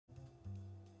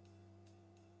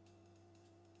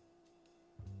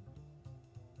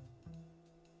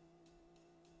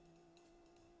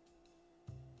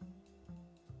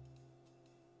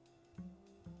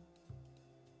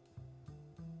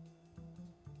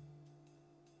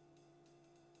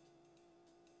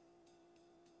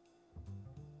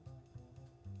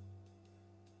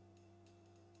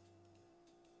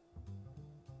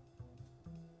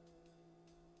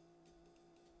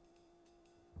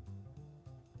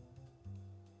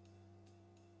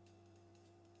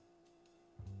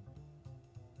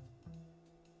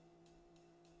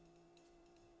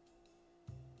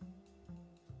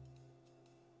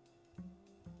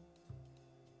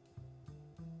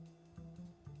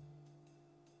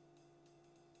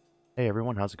Hey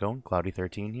everyone, how's it going?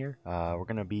 Cloudy13 here. We're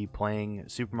gonna be playing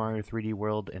Super Mario 3D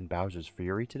World and Bowser's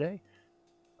Fury today.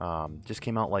 Just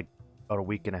came out like about a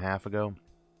week and a half ago.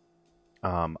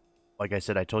 Like I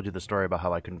said, I told you the story about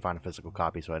how I couldn't find a physical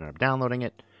copy, so I ended up downloading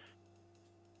it.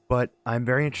 But I'm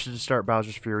very interested to start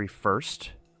Bowser's Fury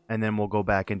first, and then we'll go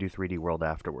back and do 3D World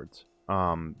afterwards.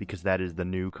 Because that is the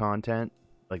new content,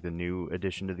 like the new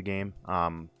addition to the game.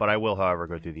 But I will, however,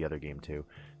 go through the other game too.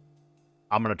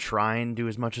 I'm going to try and do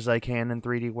as much as I can in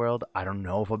 3D World. I don't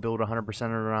know if I'll build 100%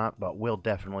 or not, but we'll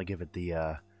definitely give it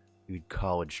the good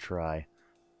college try.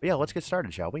 But yeah, let's get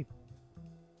started, shall we?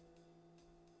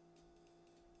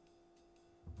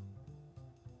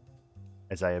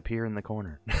 As I appear in the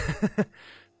corner.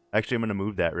 Actually, I'm going to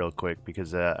move that real quick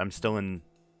because I'm still in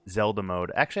Zelda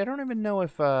mode. Actually, I don't even know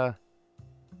if... I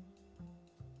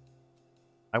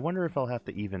wonder if I'll have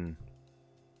to even...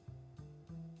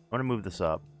 I want to move this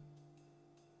up.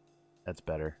 That's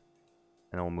better.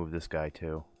 And then we'll move this guy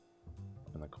too.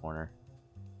 In the corner.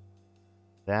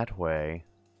 That way,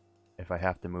 if I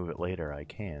have to move it later, I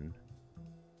can.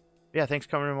 Yeah, thanks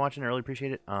for coming and watching. I really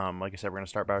appreciate it. Like I said, we're going to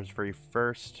start Bowser's Fury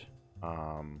first.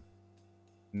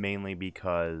 Mainly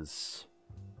because,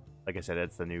 like I said,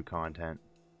 it's the new content.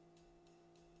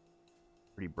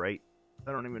 Pretty bright.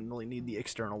 I don't even really need the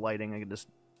external lighting. I can just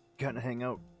kind of hang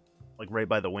out like right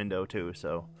by the window too,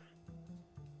 so.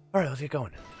 Alright, let's get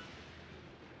going.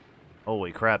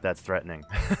 Holy crap, that's threatening.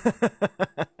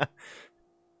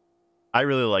 I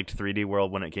really liked 3D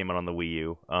World when it came out on the Wii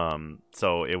U,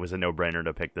 so it was a no-brainer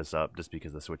to pick this up just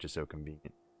because the Switch is so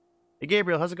convenient. Hey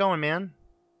Gabriel, how's it going, man?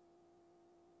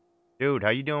 Dude, how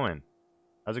you doing?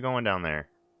 How's it going down there?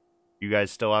 You guys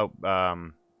still out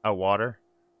water?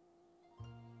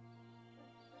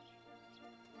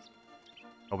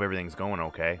 Hope everything's going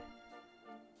okay.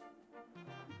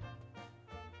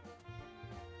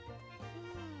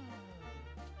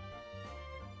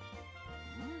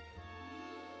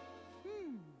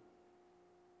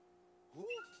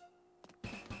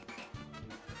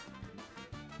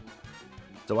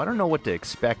 So I don't know what to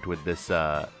expect with this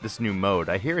this new mode.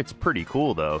 I hear it's pretty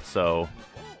cool though, so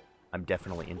I'm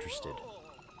definitely interested.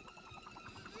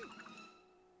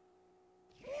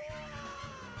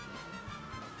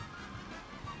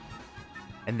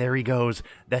 And there he goes.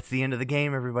 That's the end of the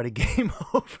game, everybody. Game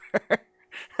over.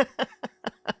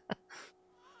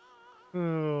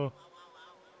 Oh.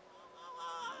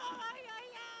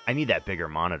 I need that bigger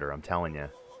monitor, I'm telling you.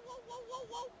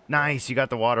 Nice, you got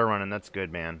the water running. That's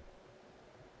good, man.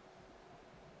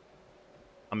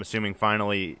 I'm assuming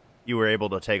finally you were able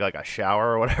to take like a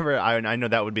shower or whatever. I know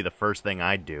that would be the first thing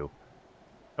I'd do.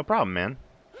 No problem, man.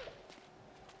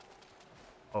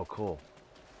 Oh, cool.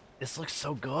 This looks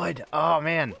so good. Oh,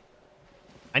 man.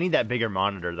 I need that bigger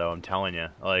monitor, though, I'm telling you.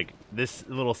 Like, this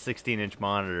little 16-inch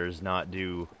monitor does not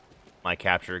do my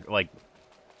capture, like,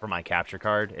 for my capture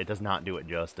card. It does not do it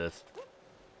justice.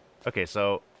 Okay,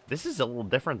 so this is a little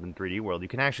different than 3D World. You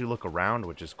can actually look around,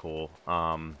 which is cool.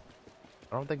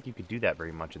 I don't think you could do that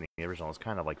very much in the original. It's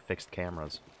kind of like fixed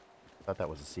cameras. I thought that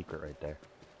was a secret right there.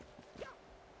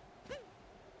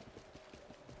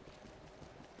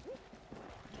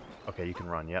 Okay, you can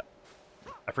run, yep.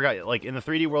 I forgot, like, in the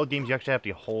 3D World games, you actually have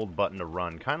to hold button to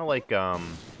run. Kind of like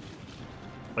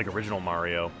original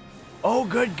Mario. Oh,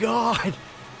 good God!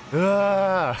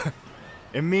 Ah!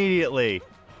 Immediately.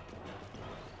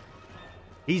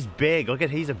 He's big. Look at,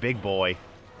 he's a big boy.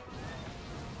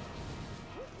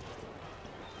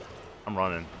 I'm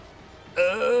running.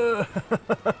 God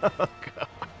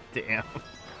damn.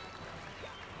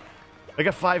 I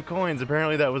got 5 coins.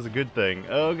 Apparently that was a good thing.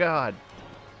 Oh, God.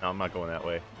 No, I'm not going that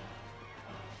way.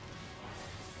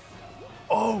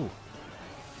 Oh!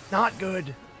 Not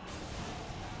good.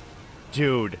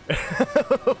 Dude.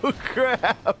 Oh,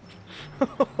 crap.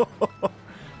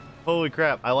 Holy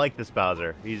crap. I like this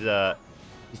Bowser. He's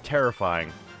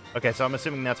terrifying. Okay, so I'm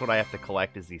assuming that's what I have to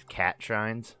collect is these cat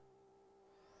shines.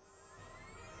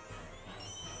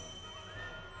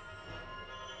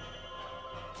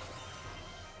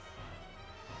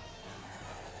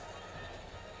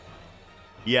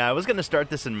 Yeah, I was gonna start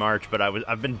this in March, but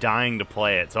I've been dying to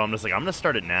play it, so I'm just like, I'm gonna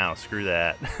start it now. Screw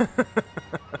that.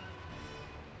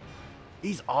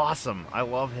 He's awesome. I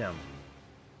love him.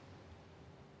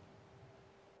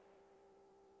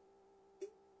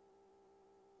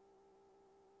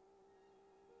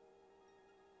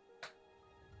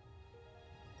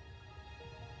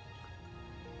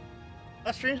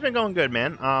 That stream's been going good,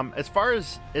 man. As far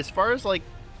as like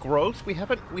growth, we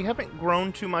haven't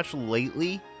grown too much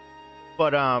lately.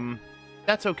 But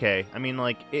That's okay. I mean,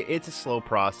 like, it's a slow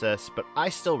process, but I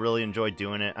still really enjoy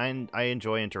doing it. I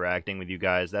enjoy interacting with you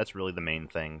guys. That's really the main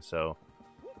thing, so,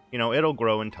 you know, it'll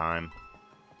grow in time.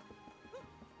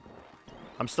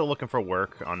 I'm still looking for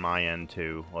work on my end,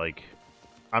 too. Like,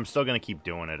 I'm still going to keep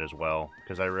doing it as well,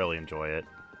 because I really enjoy it.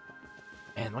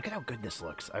 And look at how good this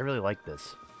looks. I really like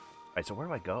this. Alright, so where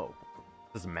do I go?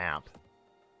 This is a map.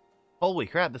 Holy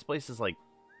crap, this place is, like,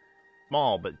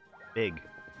 small, but big,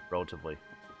 relatively.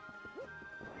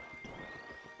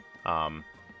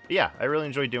 Yeah, I really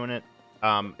enjoy doing it.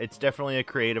 It's definitely a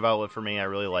creative outlet for me. I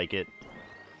really like it.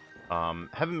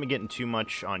 Haven't been getting too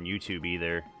much on YouTube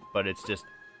either, but it's just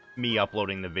me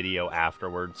uploading the video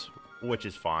afterwards, which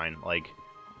is fine. Like,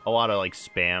 a lot of, like,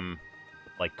 spam,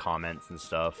 like, comments and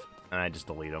stuff, and I just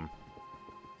delete them.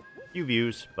 Few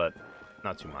views, but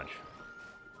not too much.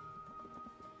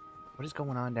 What is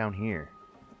going on down here?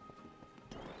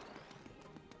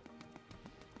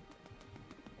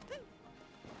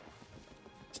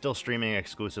 Still streaming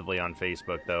exclusively on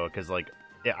Facebook, though, because, like,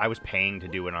 yeah, I was paying to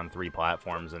do it on 3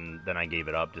 platforms, and then I gave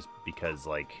it up just because,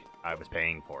 like, I was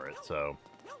paying for it, so...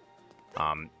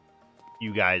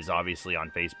 you guys, obviously, on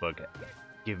Facebook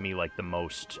give me, like, the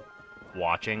most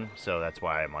watching, so that's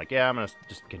why I'm like, yeah, I'm gonna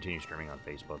just continue streaming on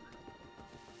Facebook.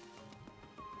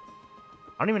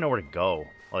 I don't even know where to go.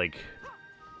 Like,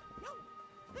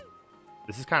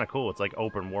 this is kind of cool. It's like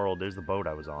open world. There's the boat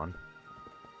I was on.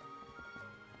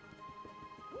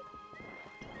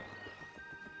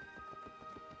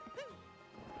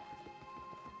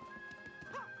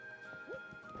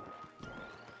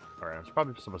 Alright, I was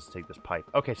probably supposed to take this pipe.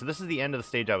 Okay, so this is the end of the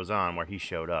stage I was on where he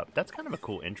showed up. That's kind of a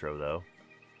cool intro, though.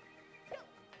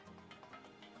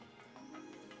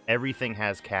 Everything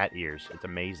has cat ears. It's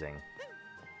amazing.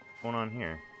 What's going on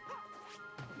here?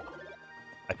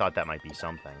 I thought that might be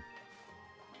something.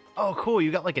 Oh, cool.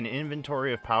 You got, like, an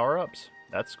inventory of power-ups?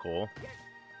 That's cool.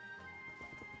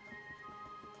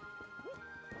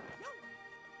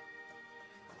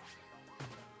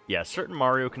 Yeah, certain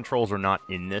Mario controls are not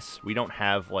in this. We don't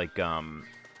have, like,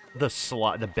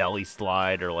 the belly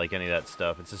slide or, like, any of that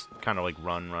stuff. It's just kind of like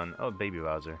run. Oh, Baby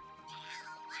Bowser.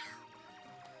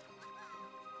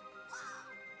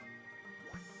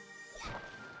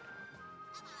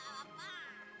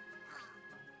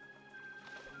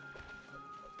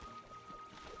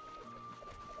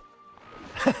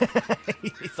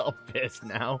 He's all pissed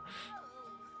now.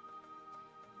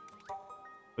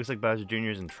 Looks like Bowser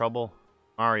Jr. is in trouble.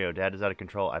 Mario, Dad is out of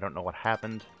control. I don't know what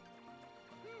happened.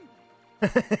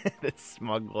 That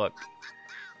smug look.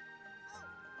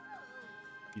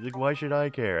 He's like, why should I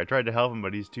care? I tried to help him,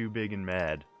 but he's too big and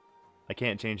mad. I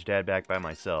can't change Dad back by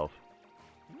myself.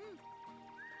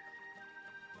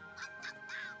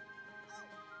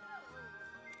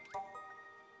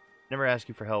 Never ask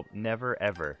you for help. Never,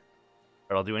 ever.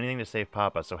 But I'll do anything to save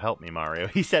Papa, so help me, Mario.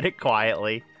 He said it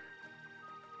quietly.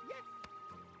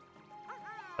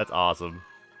 That's awesome.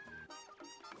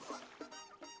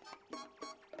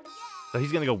 So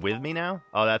he's gonna go with me now?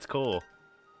 Oh, that's cool.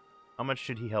 How much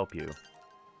should he help you?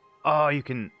 Oh, you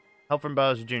can help from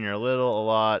Bowser Jr. A little, a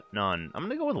lot, none. I'm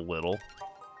gonna go with a little.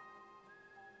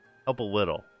 Help a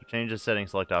little. Change the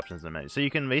settings, select options in the menu. So you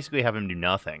can basically have him do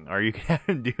nothing, or you can have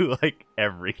him do, like,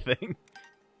 everything.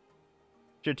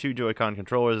 Share 2 Joy-Con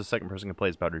controllers. The second person can play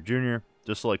as Bowser Jr.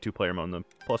 Just select 2-player mode in the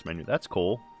plus menu. That's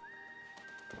cool.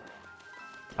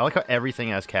 I like how everything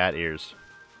has cat ears.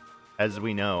 As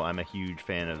we know, I'm a huge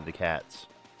fan of the cats.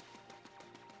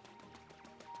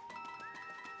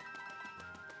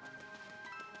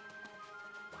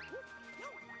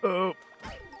 Oh.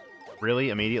 Really?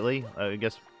 Immediately? I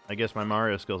guess my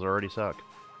Mario skills already suck.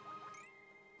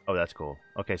 Oh, that's cool.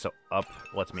 Okay, so up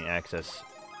lets me access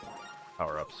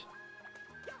power-ups.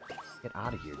 Get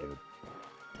out of here, dude.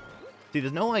 See,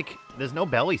 there's no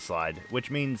belly slide,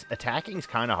 which means attacting's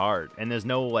kind of hard, and there's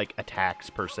no, like, attacks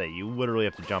per se. You literally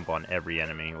have to jump on every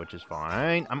enemy, which is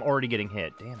fine. I'm already getting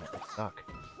hit. Damn it, I suck.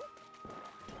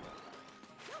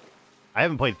 I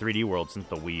haven't played 3D World since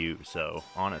the Wii U, so,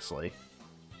 honestly.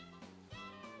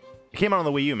 It came out on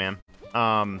the Wii U, man.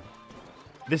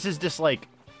 This is just, like,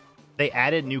 they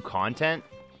added new content,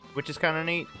 which is kind of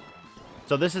neat.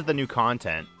 So this is the new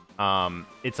content.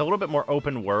 It's a little bit more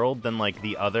open world than, like,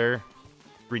 the other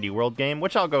 3D World game,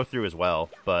 which I'll go through as well,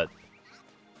 but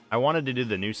I wanted to do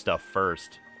the new stuff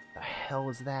first. The hell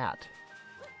is that?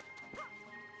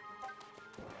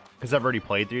 Because I've already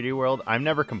played 3D World. I've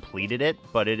never completed it,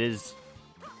 but it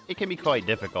can be quite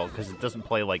difficult because it doesn't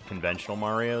play like conventional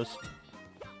Marios.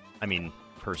 I mean,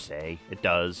 per se. It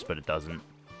does, but it doesn't.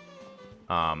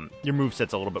 Your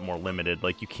moveset's a little bit more limited.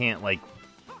 Like, you can't, like,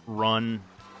 run...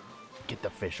 Get the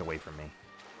fish away from me.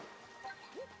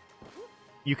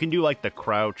 you can do like the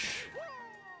crouch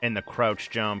and the crouch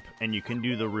jump, and you can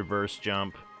do the reverse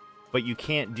jump, but you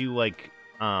can't do like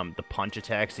the punch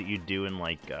attacks that you do in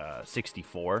like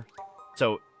 64.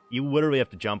 So you literally have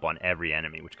to jump on every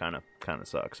enemy, which kind of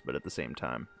sucks, but at the same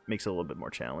time makes it a little bit more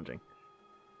challenging.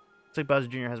 Looks like Bowser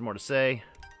Jr. has more to say.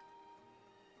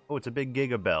 Oh, it's a big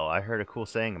Giga Bell. I heard a cool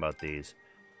saying about these.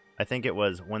 I think it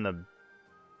was, when the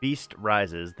beast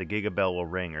rises, the Giga Bell will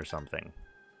ring or something.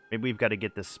 Maybe we've got to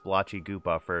get this splotchy goop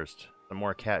off first. Some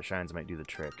more cat shines might do the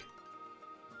trick.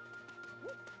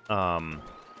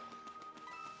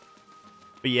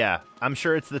 But yeah, I'm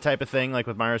sure it's the type of thing, like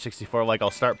with Mario 64, like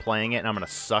I'll start playing it and I'm going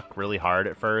to suck really hard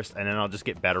at first, and then I'll just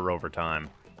get better over time.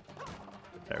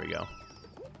 There we go.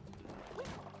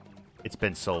 It's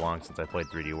been so long since I played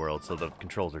 3D World, so the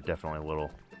controls are definitely a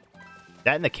little...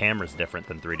 That and the camera's different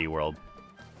than 3D World.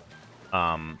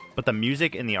 But the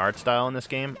music and the art style in this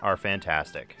game are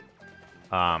fantastic.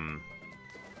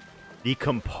 The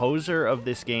composer of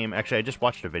this game... Actually, I just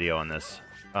watched a video on this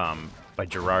by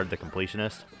Gerard the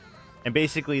Completionist. And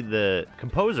basically, the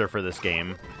composer for this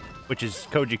game, which is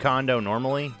Koji Kondo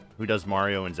normally, who does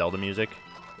Mario and Zelda music,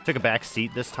 took a back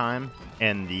seat this time,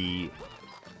 and the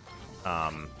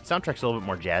soundtrack's a little bit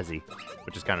more jazzy,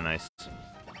 which is kind of nice.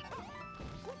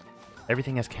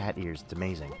 Everything has cat ears. It's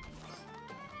amazing.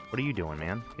 What are you doing,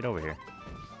 man? Get over here.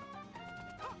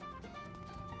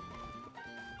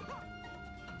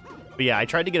 But yeah, I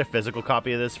tried to get a physical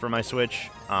copy of this for my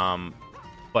Switch,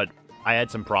 but I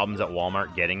had some problems at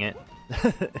Walmart getting it.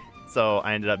 So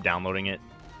I ended up downloading it.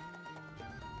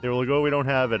 They were like, oh, we don't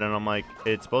have it. And I'm like,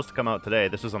 it's supposed to come out today.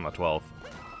 This was on the 12th.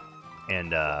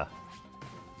 And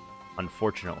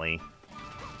unfortunately,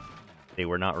 they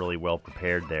were not really well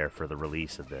prepared there for the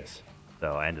release of this.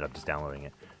 So I ended up just downloading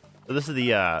it. So this is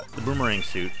the boomerang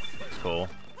suit. It's cool.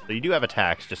 So you do have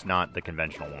attacks, just not the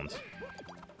conventional ones.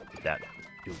 Like that.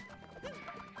 Dude.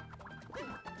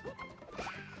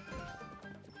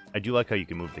 I do like how you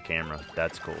can move the camera.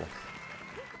 That's cool.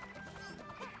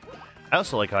 I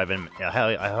also like how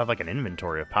I have like an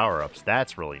inventory of power-ups.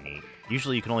 That's really neat.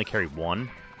 Usually you can only carry one.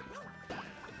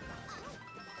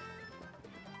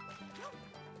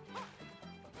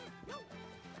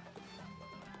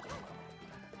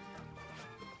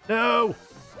 No!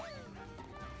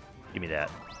 Give me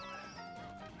that.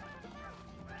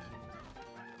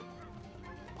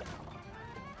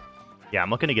 Yeah, I'm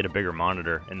looking to get a bigger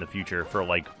monitor in the future for,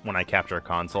 like, when I capture a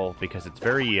console, because it's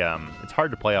very, it's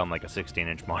hard to play on, like, a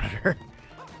 16-inch monitor.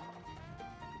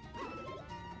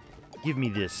 Give me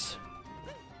this.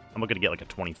 I'm looking to get, like, a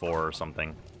 24 or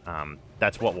something.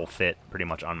 That's what will fit pretty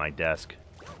much on my desk.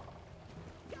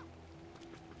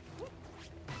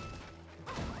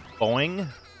 Boing.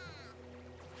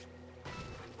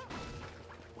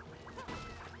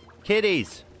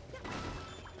 Kitties!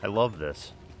 I love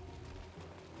this.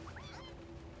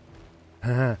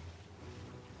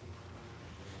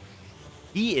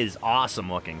 He is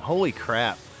awesome looking. Holy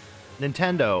crap.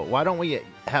 Nintendo, why don't we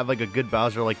have like a good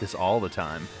Bowser like this all the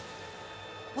time?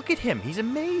 Look at him. He's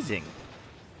amazing.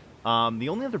 The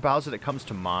only other Bowser that comes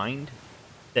to mind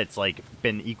that's like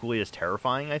been equally as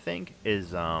terrifying, I think,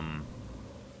 is I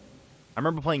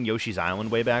remember playing Yoshi's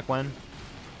Island way back when.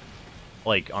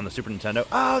 Like on the Super Nintendo.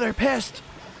 Oh, they're pissed!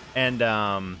 And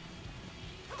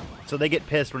so they get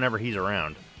pissed whenever he's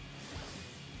around.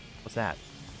 What's that?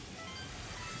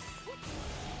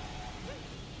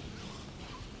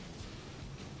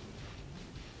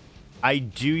 I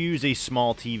do use a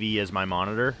small TV as my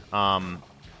monitor.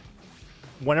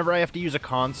 Whenever I have to use a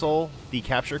console, the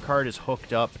capture card is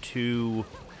hooked up to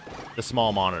the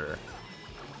small monitor.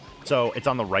 So it's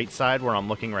on the right side where I'm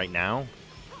looking right now.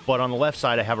 But on the left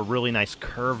side, I have a really nice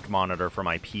curved monitor for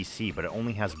my PC, but it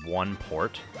only has one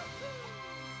port.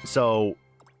 So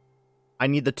I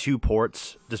need the two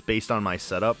ports just based on my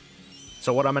setup.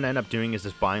 So what I'm going to end up doing is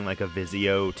just buying like a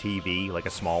Vizio TV, like a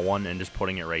small one, and just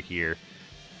putting it right here.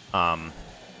 The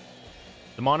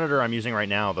monitor I'm using right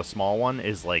now, the small one,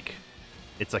 is like,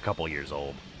 it's a couple years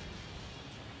old.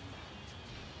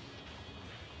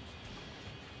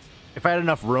 If I had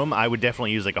enough room, I would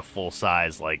definitely use like a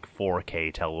full-size, like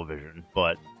 4K television.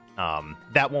 But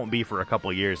that won't be for a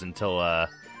couple years until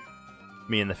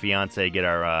me and the fiance get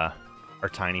our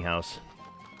tiny house.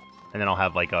 And then I'll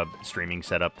have like a streaming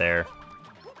setup there.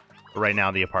 But right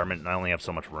now, the apartment, I only have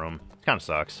so much room. It kind of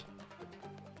sucks.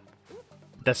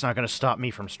 That's not going to stop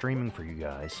me from streaming for you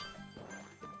guys.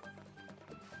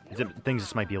 Things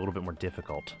just might be a little bit more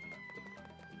difficult.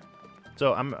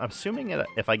 So I'm assuming that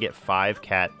if I get 5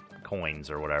 cat coins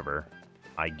or whatever,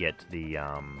 I get the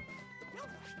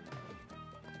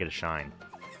get a shine.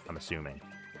 I'm assuming.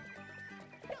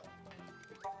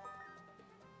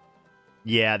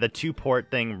 Yeah, the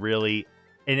 2-port thing really...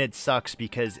 And it sucks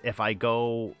because if I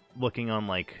go looking on,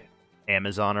 like,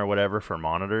 Amazon or whatever for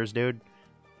monitors, dude,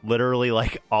 literally,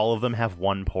 like, all of them have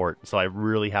 1 port. So I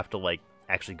really have to, like,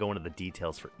 actually go into the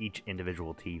details for each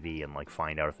individual TV and, like,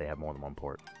 find out if they have more than 1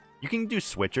 port. You can do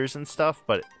switchers and stuff,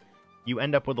 but you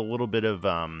end up with a little bit of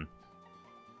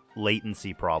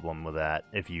latency problem with that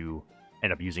if you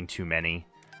end up using too many,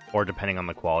 or depending on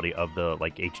the quality of the,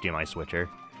 like, HDMI switcher.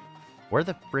 Where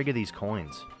the frig are these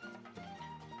coins?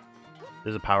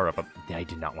 There's a power-up. I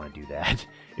did not want to do that.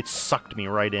 It sucked me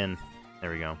right in. There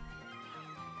we go.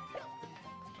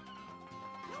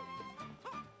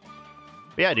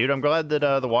 But yeah, dude, I'm glad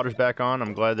that the water's back on.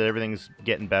 I'm glad that everything's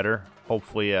getting better.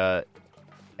 Hopefully,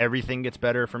 everything gets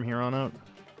better from here on out.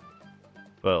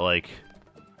 But, like,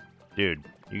 dude,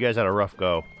 you guys had a rough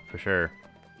go, for sure.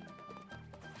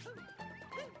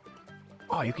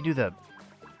 Oh, you can do the...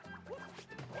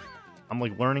 I'm,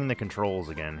 like, learning the controls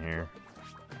again here.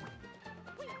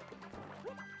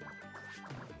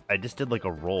 I just did, like,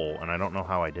 a roll, and I don't know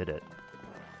how I did it.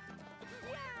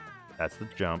 That's the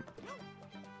jump.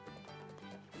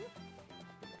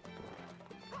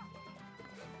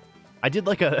 I did,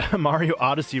 like, a Mario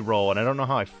Odyssey roll, and I don't know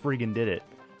how I friggin' did it.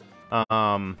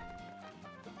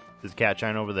 There's a cat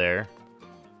shine over there.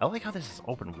 I like how this is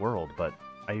open world, but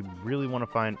I really want to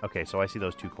find... Okay, so I see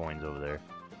those 2 coins over there.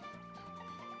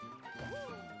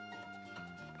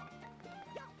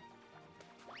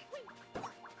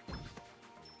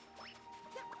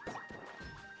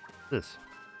 This.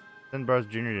 Send Bars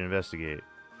Jr. to investigate.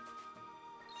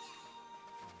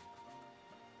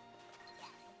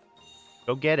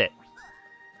 Go get it.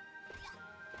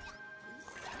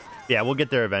 Yeah, we'll get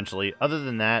there eventually. Other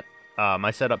than that,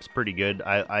 my setup's pretty good.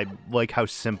 I like how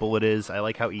simple it is. I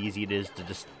like how easy it is to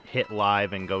just hit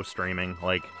live and go streaming.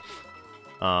 Like,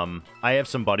 I have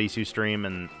some buddies who stream,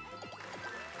 and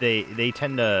they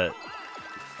tend to,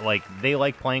 like, they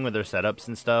like playing with their setups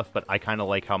and stuff, but I kind of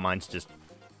like how mine's just...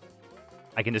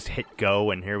 I can just hit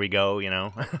go, and here we go, you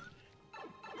know?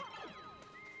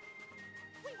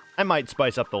 I might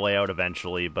spice up the layout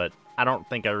eventually, but I don't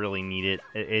think I really need it.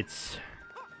 It's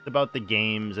about the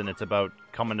games, and it's about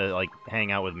coming to, like,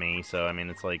 hang out with me, so, I mean,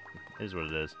 it's like, it is what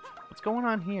it is. What's going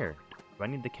on here? Do I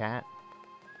need the cat?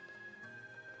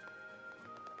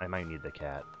 I might need the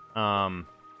cat. Yeah,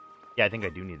 I think I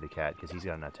do need the cat, because he's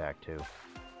got an attack, too.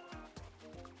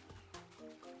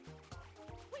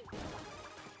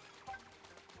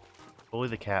 Bully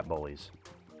the cat bullies.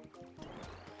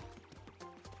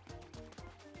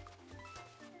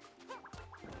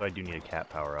 So I do need a cat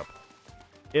power-up.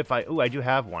 If I... Ooh, I do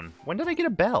have one. When did I get a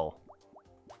bell?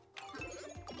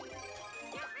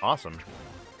 Awesome.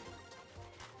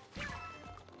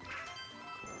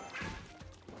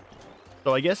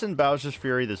 So I guess in Bowser's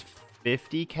Fury there's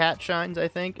 50 cat shines, I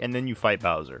think, and then you fight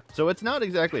Bowser. So it's not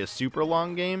exactly a super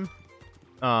long game,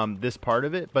 this part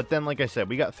of it, but then, like I said,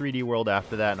 we got 3D World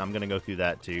after that, and I'm going to go through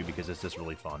that too, because it's just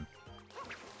really fun.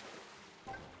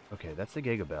 Okay, that's the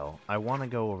Giga Bell. I want to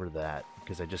go over that,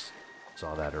 because I just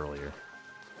saw that earlier.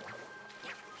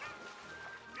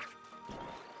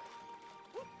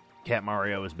 Cat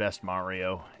Mario is best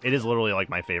Mario. It is literally like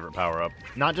my favorite power-up.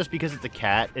 Not just because it's a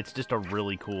cat, it's just a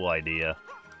really cool idea.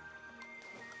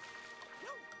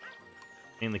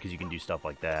 Mainly because you can do stuff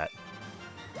like that.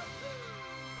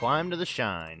 Climb to the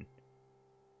shine.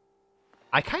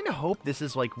 I kind of hope this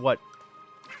is like what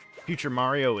future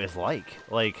Mario is like.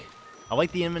 Like, I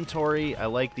like the inventory, I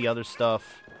like the other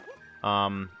stuff.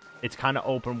 It's kind of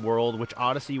open world, which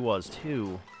Odyssey was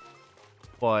too.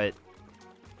 But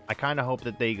I kind of hope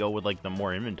that they go with, like, the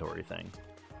more inventory thing.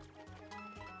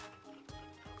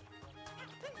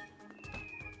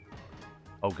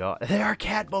 Oh, God. They are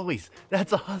cat bullies!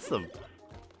 That's awesome!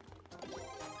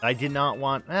 I did not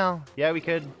want... Well, yeah, we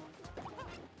could.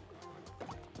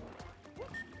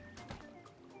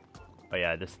 Oh,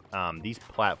 yeah, this, these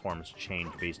platforms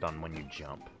change based on when you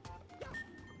jump.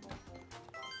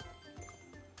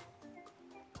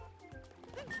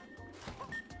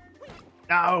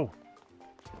 No!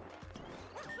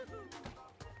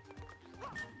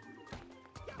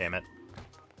 Damn it.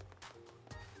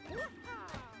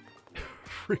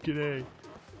 Freaking A.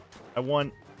 I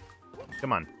won.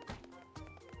 Come on.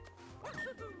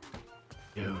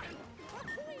 Dude.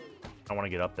 I want to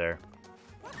get up there.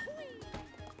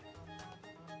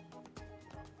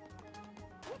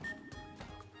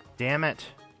 Damn it.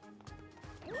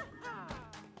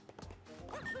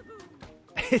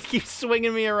 It keeps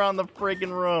swinging me around the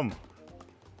freaking room.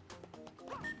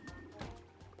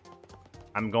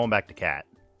 I'm going back to cat.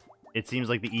 It seems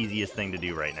like the easiest thing to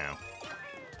do right now.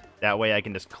 That way I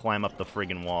can just climb up the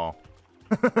friggin' wall.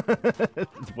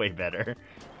 It's way better.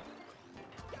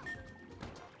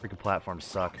 Freaking platforms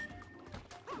suck.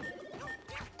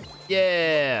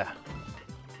 Yeah!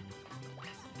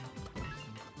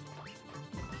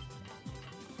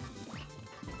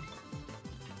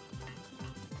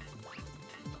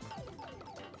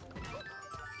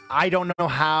 I don't know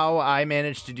how I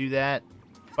managed to do that,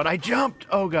 but I jumped!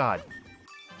 Oh, God.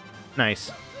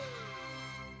 Nice.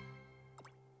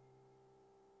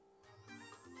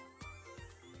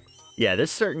 Yeah,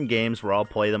 there's certain games where I'll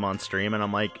play them on stream, and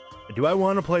I'm like, do I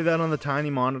want to play that on the tiny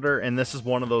monitor? And this is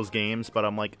one of those games, but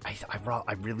I'm like,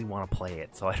 I really want to play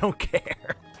it, so I don't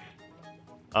care.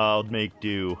 I'll make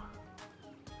do.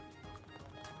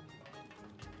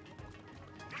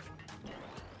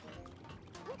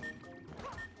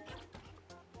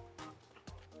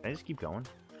 Can I just keep going?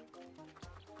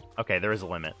 Okay, there is a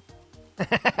limit.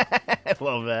 I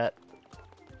love that.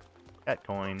 Cat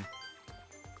coin.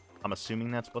 I'm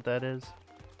assuming that's what that is.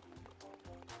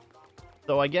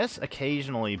 So I guess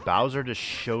occasionally Bowser just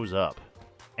shows up.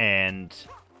 And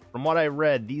from what I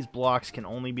read, these blocks can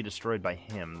only be destroyed by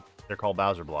him. They're called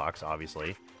Bowser blocks,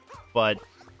 obviously. But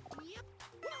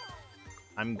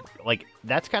I'm like,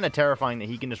 that's kind of terrifying that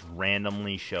he can just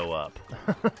randomly show up.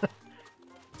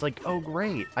 It's like, oh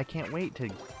great, I can't wait to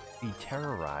be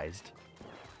terrorized.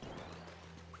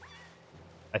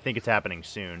 I think it's happening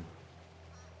soon.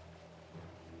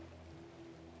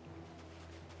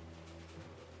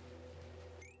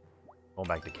 Going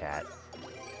back to cat.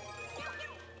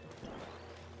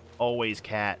 Always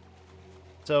cat.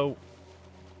 So,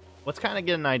 let's kind of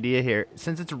get an idea here.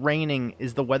 Since it's raining,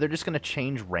 is the weather just going to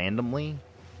change randomly?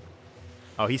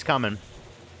 Oh, he's coming.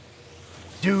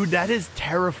 Dude, that is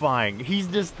terrifying. He's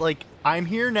just like, I'm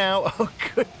here now. Oh,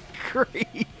 good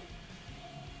grief.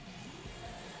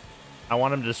 I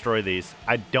want him to destroy these.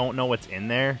 I don't know what's in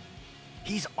there.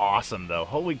 He's awesome, though.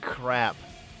 Holy crap.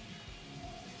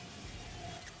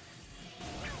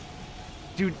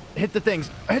 Dude, hit the things.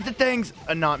 Hit the things.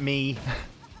 Not me.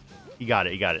 You got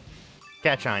it. You got it.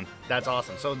 Cat shine. That's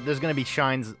awesome. So there's going to be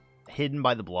shines hidden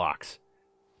by the blocks.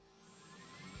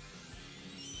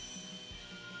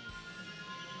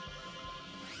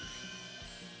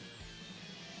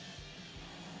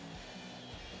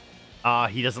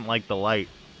 He doesn't like the light.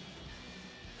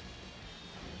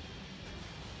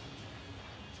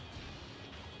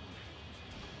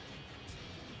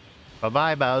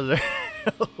 Bye-bye, Bowser.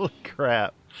 Holy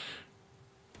crap.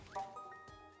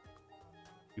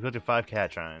 You collected 5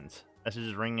 cat shines. Message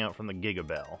is ringing out from the Giga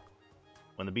Bell.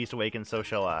 When the beast awakens, so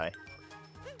shall I.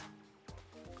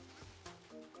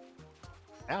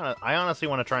 I honestly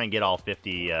want to try and get all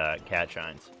 50 cat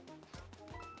shines.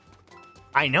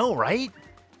 I know, right?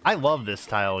 I love this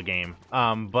style of game.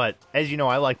 But as you know,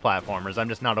 I like platformers. I'm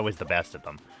just not always the best at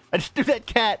them. I just do that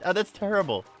cat. Oh, that's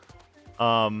terrible.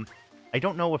 I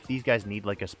don't know if these guys need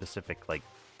like a specific, like,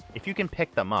 if you can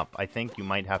pick them up, I think you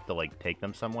might have to like take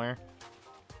them somewhere.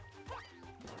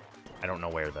 I don't know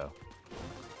where though.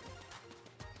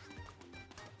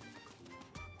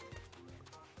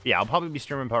 Yeah, I'll probably be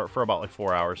streaming for about like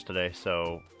 4 hours today,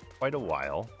 so quite a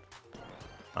while.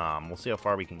 We'll see how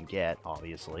far we can get,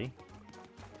 obviously.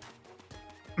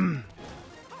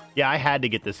 Yeah, I had to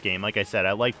get this game. Like I said,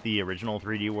 I like the original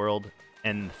 3D World,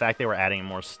 and the fact they were adding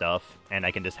more stuff, and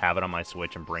I can just have it on my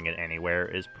Switch and bring it anywhere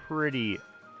is pretty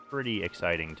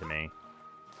exciting to me.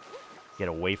 Get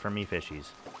away from me, fishies.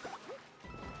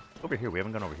 Over here, we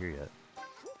haven't gone over here yet.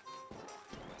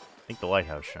 I think the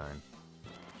lighthouse shine.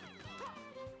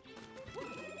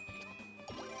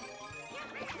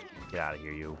 Get out of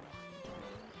here, you.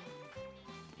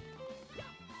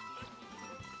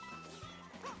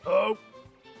 Oh!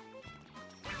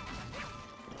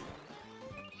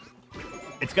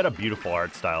 It's got a beautiful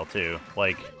art style, too.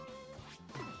 Like...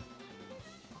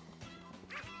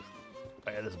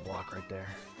 I had this block right there.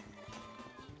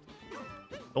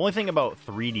 The only thing about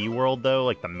 3D World, though,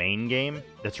 like the main game,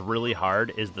 that's really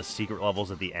hard is the secret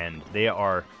levels at the end. They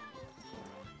are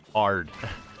hard.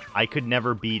 I could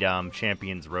never beat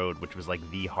Champion's Road, which was like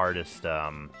the hardest,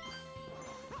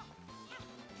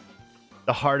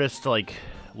 like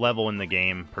level in the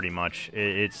game, pretty much.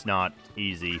 It's not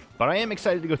easy, but I am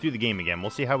excited to go through the game again.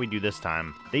 We'll see how we do this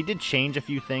time. They did change a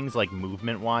few things, like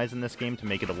movement-wise, in this game to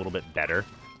make it a little bit better,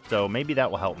 so maybe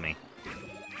that will help me.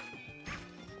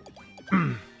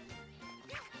 What's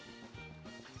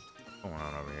going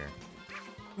on over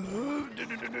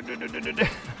here?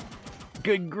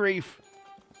 Good grief.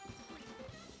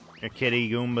 Your kitty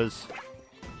Goombas.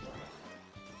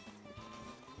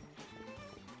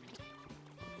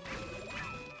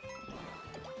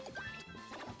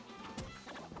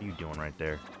 What are you doing right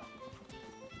there?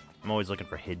 I'm always looking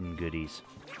for hidden goodies.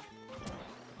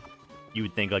 You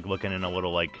would think, like, looking in a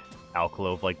little, like,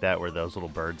 alcove like that where those little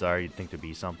birds are, you'd think there'd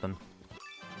be something.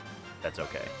 That's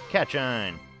okay. Catch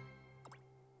on!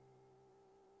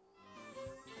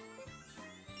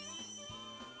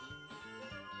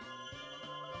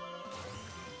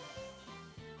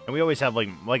 And we always have,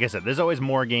 like I said, there's always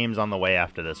more games on the way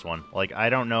after this one. Like, I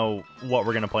don't know what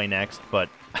we're going to play next, but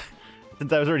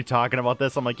since I was already talking about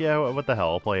this, I'm like, yeah, what the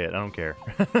hell, I'll play it. I don't care.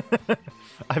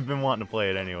 I've been wanting to play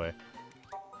it anyway.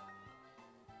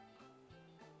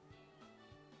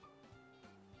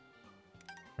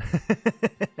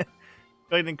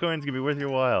 Collecting coins can be worth your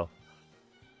while.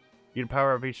 You can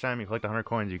power up each time you collect 100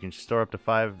 coins. You can store up to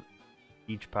 5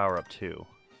 each power up too.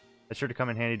 That's sure to come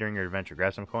in handy during your adventure.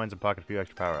 Grab some coins and pocket a few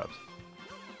extra power-ups.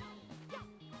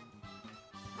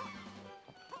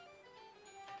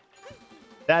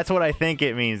 That's what I think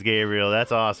it means, Gabriel.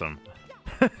 That's awesome.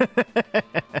 Get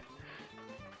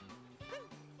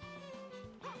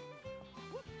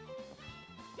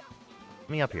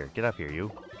me up here. Get up here, you.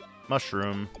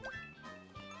 Mushroom.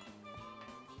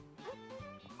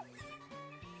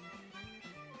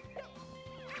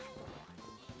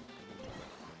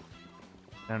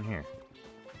 Down here.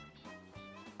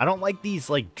 I don't like these,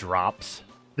 like, drops.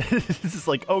 This is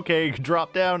like, okay,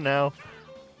 drop down now.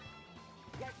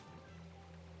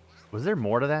 Was there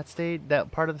more to that stage,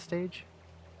 that part of the stage?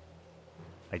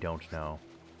 I don't know.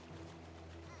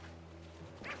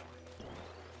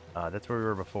 That's where we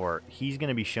were before. He's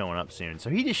gonna be showing up soon. So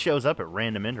he just shows up at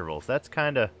random intervals. That's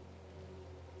kinda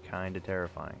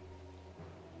terrifying.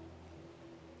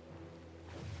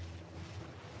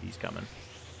 He's coming.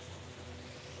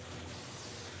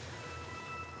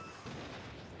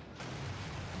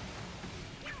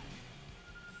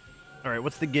 Alright,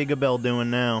 what's the Gigabell doing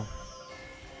now?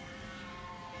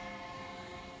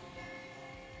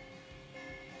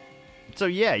 So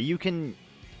yeah, you can...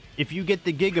 If you get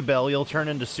the Gigabell, you'll turn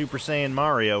into Super Saiyan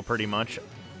Mario, pretty much.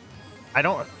 I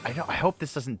hope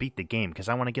this doesn't beat the game, because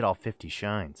I want to get all 50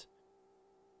 shines.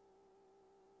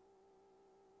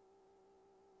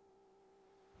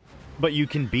 But you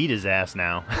can beat his ass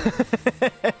now.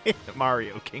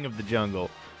 Mario, King of the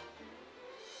Jungle.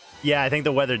 Yeah, I think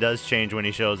the weather does change when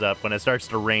he shows up, when it starts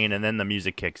to rain and then the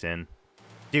music kicks in.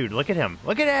 Dude, look at him.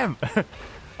 Look at him!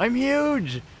 I'm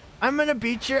huge! I'm gonna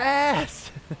beat your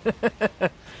ass!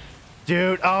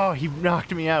 Dude, oh, he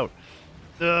knocked me out.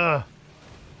 Ugh.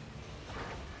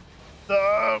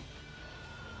 Ugh.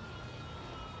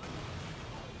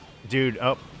 Dude,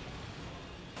 oh.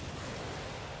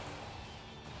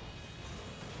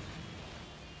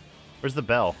 Where's the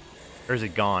bell? Or is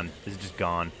it gone? Is it just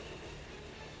gone?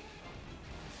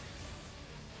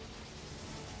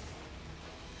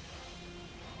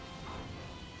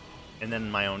 And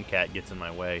then my own cat gets in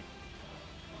my way.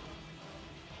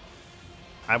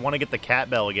 I want to get the cat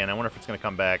bell again. I wonder if it's going to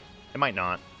come back. It might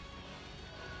not.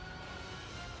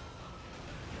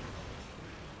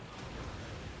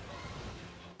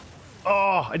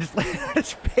 Oh, I just landed on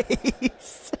his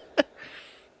face.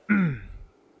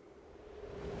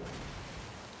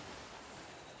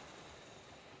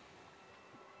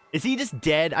 Is he just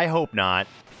dead? I hope not.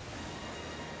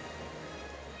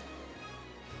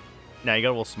 No, you got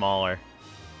a little smaller.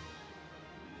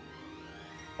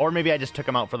 Or maybe I just took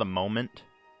him out for the moment.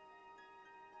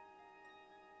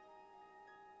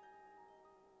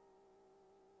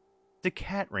 It's a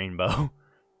cat rainbow.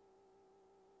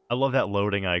 I love that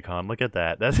loading icon. Look at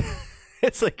that. That's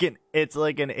it's like an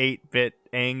 8-bit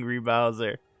angry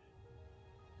Bowser.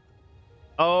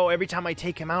 Oh, every time I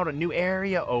take him out, a new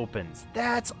area opens.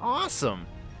 That's awesome.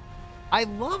 I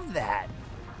love that.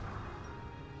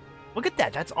 Look at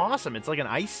that. That's awesome. It's like an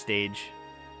ice stage.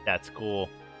 That's cool.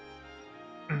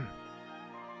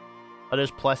 Oh,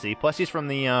 there's Plessy. Plessy's from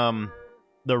the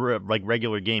like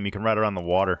regular game. You can ride around the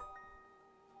water.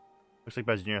 Looks like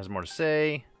Bowser Jr. has more to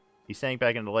say. He sank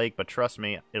back into the lake, but trust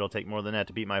me, it'll take more than that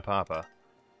to beat my papa.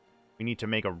 We need to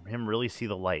make him really see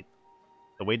the light.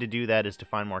 The way to do that is to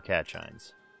find more cat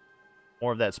shines.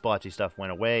 More of that splotchy stuff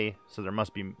went away, so there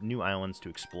must be new islands to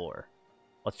explore.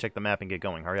 Let's check the map and get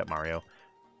going. Hurry up, Mario.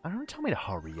 I don't tell me to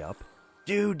hurry up.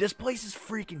 Dude, this place is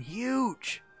freaking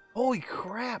huge. Holy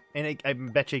crap. And I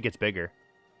bet you it gets bigger.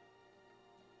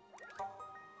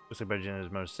 Looks like Bowser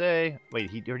has more to say.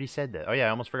 Wait, he already said that. Oh yeah, I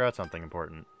almost forgot something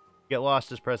important. Get lost,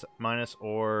 just press minus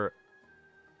or...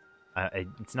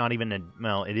 it's not even a...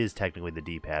 Well, it is technically the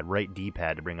D-pad. Right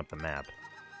D-pad to bring up the map.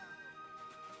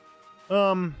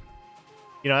 You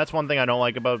know, that's one thing I don't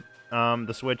like about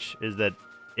the Switch, is that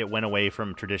it went away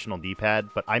from traditional D-pad,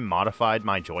 but I modified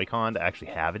my Joy-Con to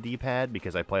actually have a D-pad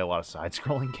because I play a lot of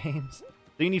side-scrolling games.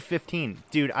 So you need 15.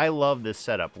 Dude, I love this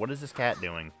setup. What is this cat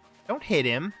doing? Don't hit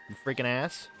him, you freaking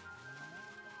ass.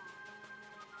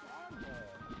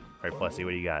 Alright, Plessy, what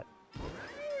do you got?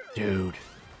 Dude.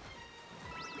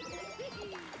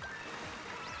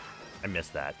 I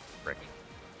missed that. Frick.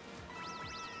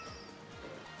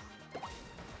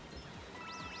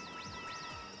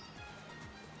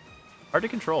 Hard to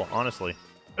control, honestly.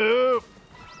 Ooh.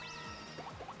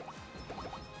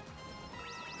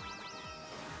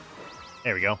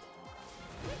 There we go.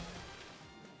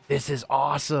 This is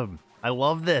awesome. I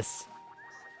love this.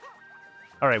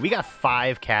 All right, we got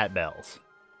 5 cat bells.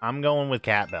 I'm going with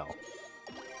cat bell.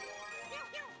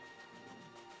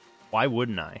 Why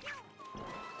wouldn't I?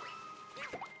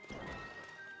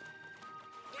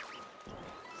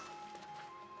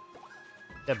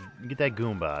 Get that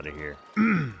Goomba out of here.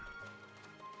 What's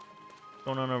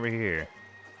going on over here?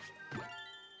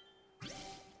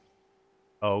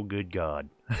 Oh, good God.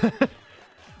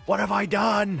 What have I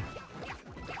done?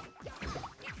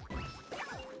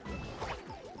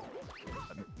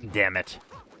 Damn it.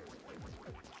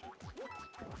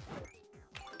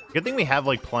 Good thing we have,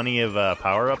 like, plenty of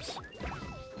power-ups.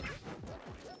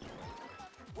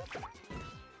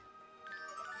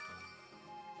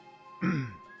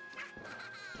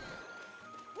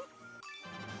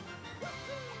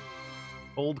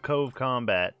 Old Cove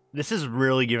Combat. This is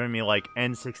really giving me, like,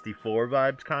 N64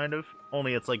 vibes, kind of.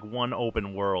 Only it's, like, one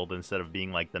open world instead of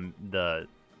being, like, the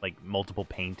like, multiple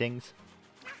paintings.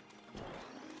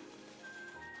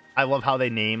 I love how they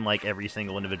name, like, every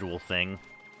single individual thing.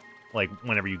 Like,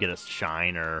 whenever you get a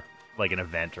shine or, like, an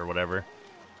event or whatever.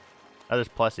 Oh, there's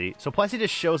Plessy. So Plessy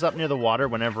just shows up near the water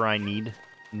whenever I need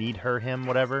her, him,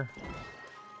 whatever.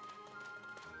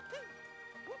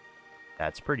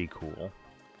 That's pretty cool.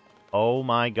 Oh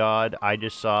my God, I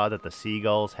just saw that the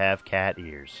seagulls have cat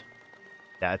ears.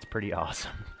 That's pretty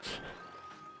awesome.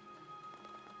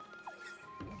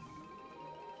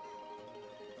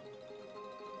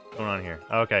 What's going on here?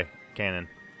 Okay, cannon.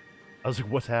 I was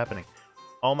like, what's happening?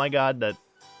 Oh my God, that...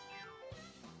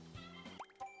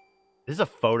 There's a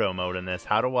photo mode in this.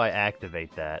 How do I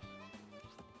activate that?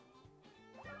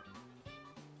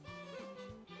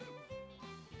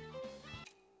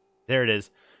 There it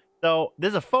is. So,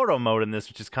 there's a photo mode in this,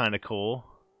 which is kind of cool.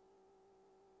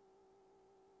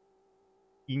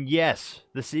 Yes,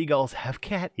 the seagulls have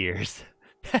cat ears.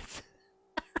 That's...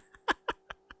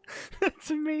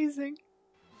 That's amazing.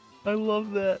 I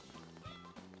love that.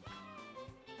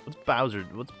 What's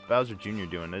Bowser Jr.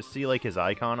 doing? I see, like, his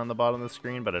icon on the bottom of the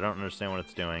screen, but I don't understand what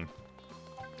it's doing.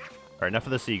 Alright, enough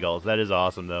of the seagulls. That is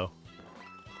awesome, though.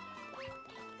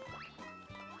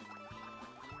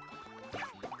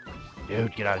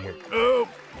 Dude, get out of here. Oh!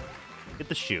 Get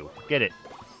the shoe. Get it.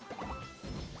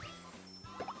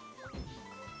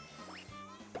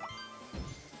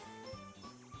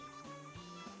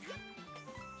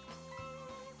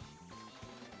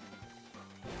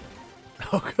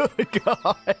 Oh, good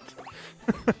God.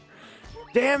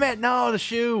 Damn it. No, the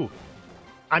shoe.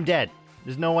 I'm dead.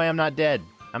 There's no way I'm not dead.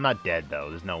 I'm not dead, though.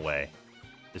 There's no way.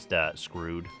 Just,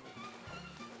 screwed.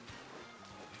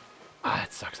 Ah,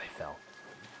 it sucks I fell.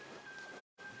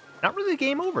 Not really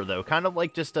game over, though. Kind of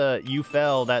like just, you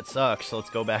fell, that sucks, so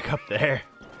let's go back up there.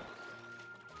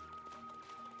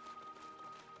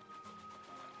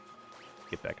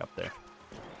 Get back up there.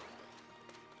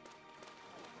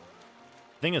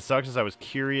 The thing that sucks is I was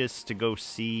curious to go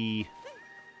see...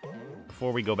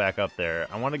 Before we go back up there,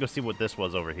 I want to go see what this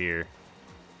was over here.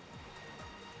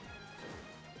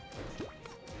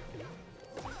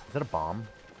 Is that a bomb?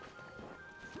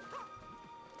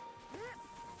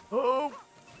 Oh!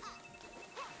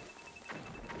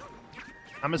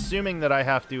 I'm assuming that I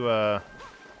have to,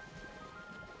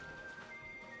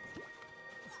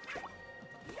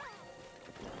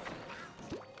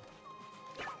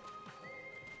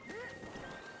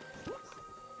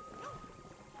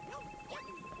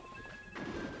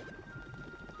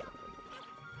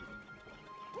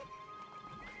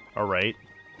 Alright.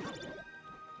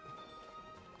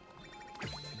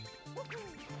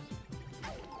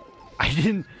 I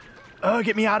didn't... Oh,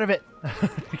 get me out of it!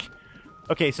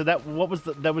 Okay, so that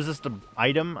was just an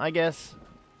item, I guess?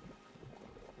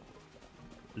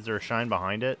 Is there a shine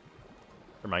behind it?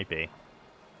 There might be.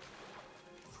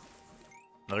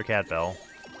 Another cat bell.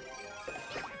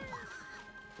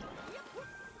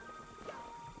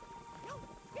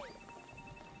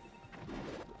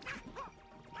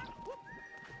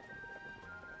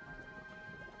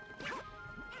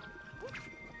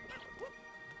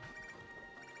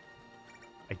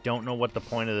 I don't know what the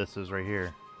point of this is right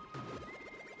here.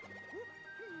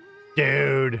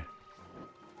 Dude!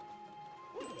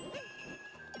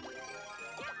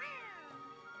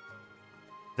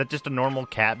 that just a normal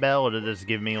cat bell, or did this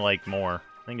give me, like, more?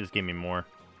 I think it just gave me more.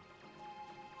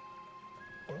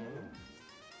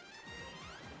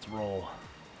 Let's roll.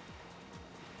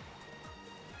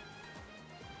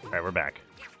 Alright, we're back.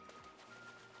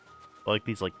 I like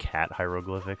these, like, cat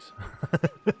hieroglyphics.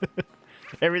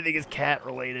 Everything is cat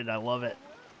related. I love it.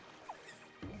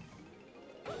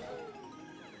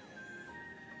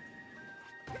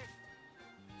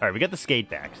 Alright, we got the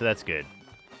skate back, so that's good.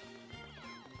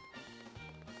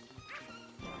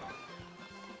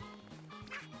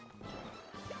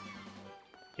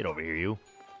 Get over here, you.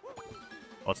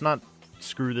 Let's not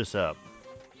screw this up.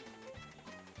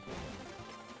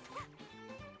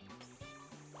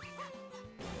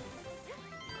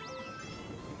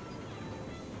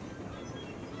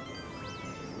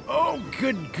 Oh,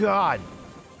 good God!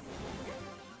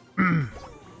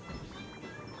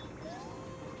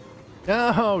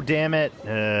 Oh, damn it.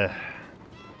 A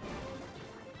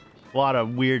lot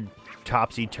of weird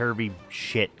topsy-turvy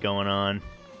shit going on.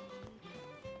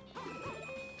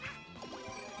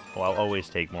 Oh, I'll always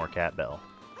take more cat bell.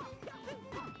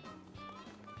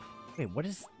 Wait, what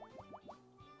is...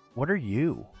 What are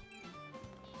you?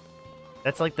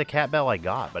 That's like the cat bell I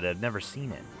got, but I've never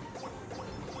seen it.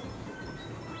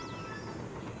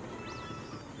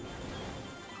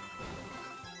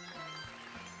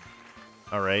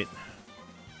 Alright.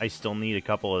 I still need a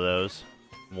couple of those.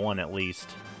 One at least.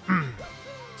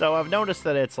 So I've noticed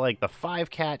that it's like the 5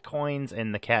 cat coins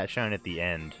and the cat shine at the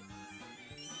end.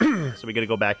 So we gotta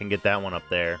go back and get that one up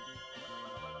there.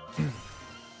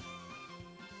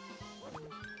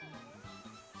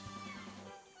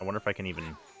 I wonder if I can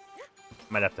even...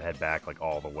 Might have to head back like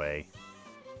all the way.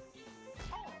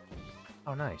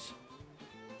 Oh, nice.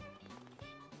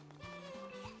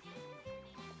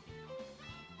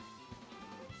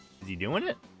 Is he doing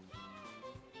it?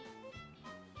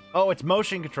 Oh, it's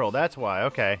motion control. That's why.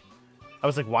 Okay. I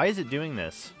was like, why is it doing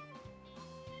this?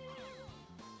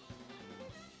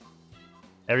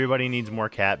 Everybody needs more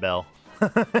cat bell.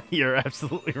 You're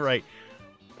absolutely right.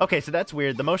 Okay, so that's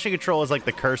weird. The motion control is like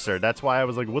the cursor. That's why I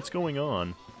was like, what's going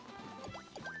on?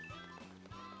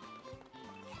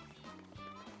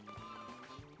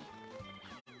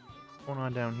 What's going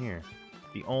on down here?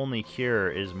 The only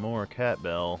cure is more cat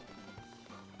bell.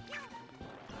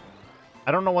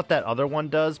 I don't know what that other one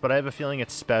does, but I have a feeling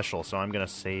it's special, so I'm going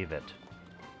to save it.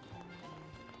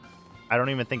 I don't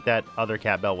even think that other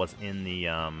cat bell was in the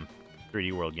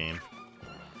 3D World game.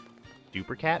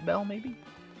 Super cat bell, maybe?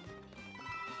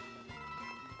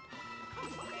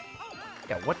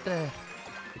 Yeah, what the...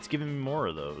 It's giving me more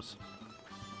of those.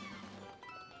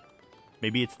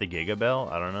 Maybe it's the Giga Bell?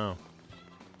 I don't know.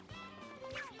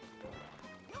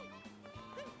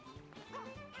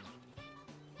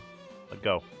 Let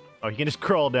go. Oh, he can just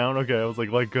crawl down? Okay, I was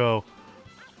like, let go.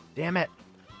 Damn it.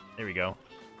 There we go.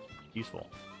 Useful.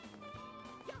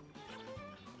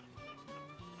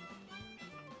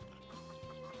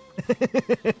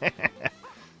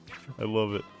 I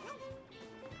love it.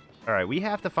 Alright, we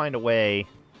have to find a way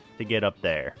to get up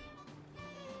there.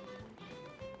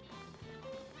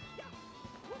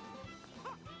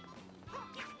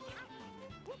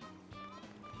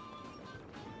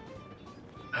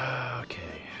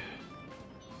 Okay.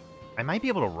 I might be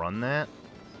able to run that.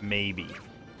 Maybe.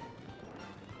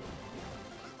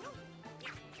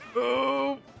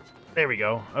 Oh! There we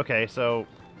go. Okay, so...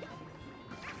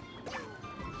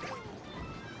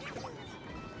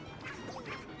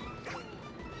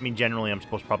 I mean, generally, I'm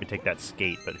supposed to probably take that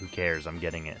skate, but who cares? I'm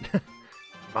getting it.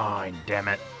 Fine, damn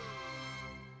it.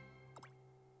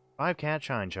 5 cat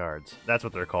shine shards. That's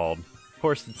what they're called. Of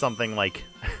course, it's something like...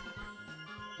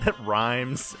 that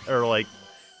rhymes, or like...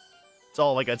 It's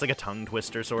all like... It's like a tongue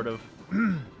twister, sort of.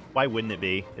 Why wouldn't it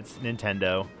be? It's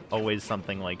Nintendo. Always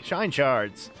something like, shine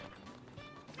shards!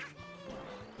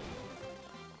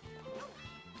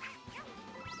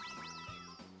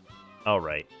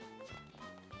 Alright.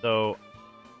 So...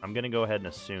 I'm gonna go ahead and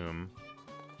assume...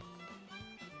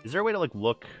 Is there a way to, like,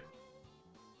 look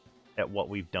at what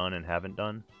we've done and haven't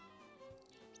done?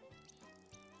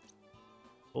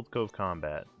 Old Cove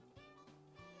Combat.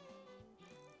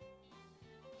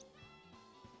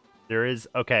 There is...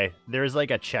 Okay, there is,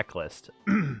 like, a checklist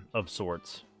of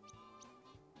sorts.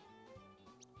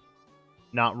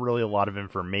 Not really a lot of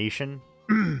information.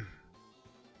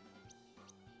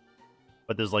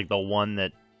 But there's, like, the one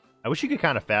that... I wish you could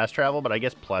kind of fast travel, but I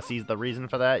guess Plessie's the reason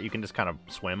for that. You can just kind of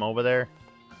swim over there.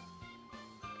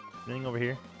 Anything over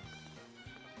here?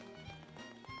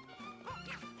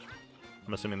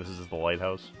 I'm assuming this is the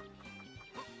lighthouse.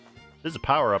 There's a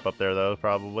power-up up there, though,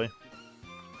 probably.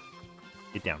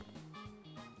 Get down.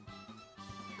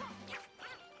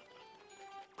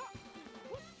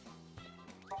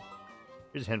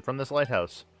 Here's a hint from this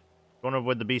lighthouse. Going to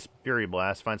avoid the beast fury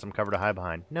blast, find some cover to hide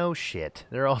behind. No shit.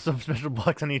 There are also special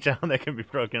blocks on each island that can be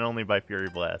broken only by fury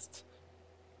blasts.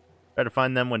 Try to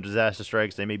find them when disaster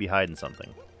strikes. They may be hiding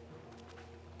something.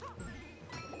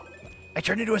 I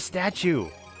turned into a statue.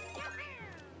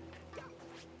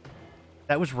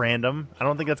 That was random. I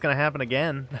don't think that's going to happen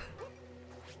again.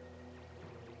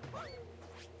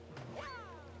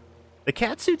 The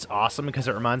cat suit's awesome because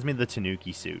it reminds me of the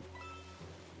Tanuki suit.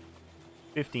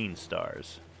 15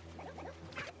 stars.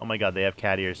 Oh my god, they have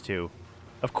cat ears too.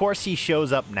 Of course he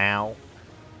shows up now.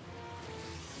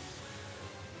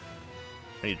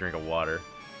 I need a drink of water.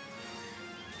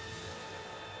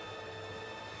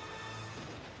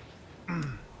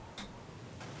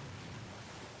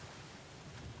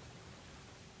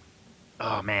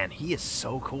 Oh man, he is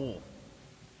so cool.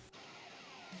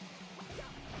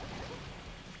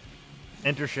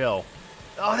 Enter shell.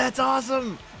 Oh, that's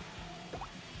awesome!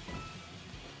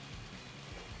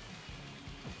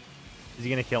 Is he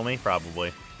gonna kill me?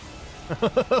 Probably.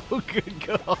 Oh, good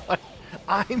god.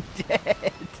 I'm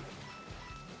dead.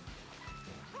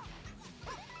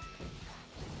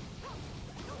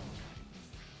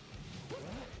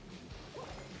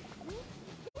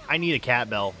 I need a cat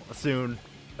bell soon.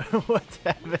 What's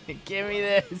happening? Give me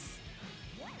this.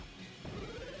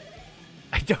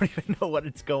 I don't even know what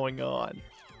is going on.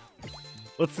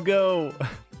 Let's go.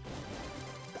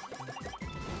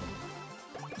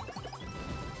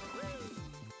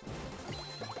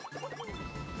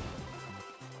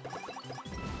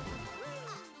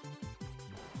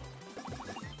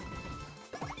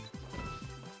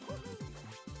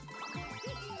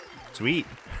 Sweet.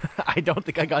 I don't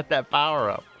think I got that power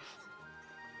up.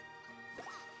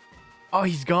 Oh,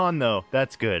 he's gone, though.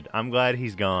 That's good. I'm glad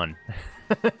he's gone.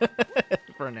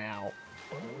 For now.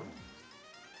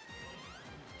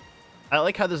 I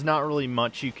like how there's not really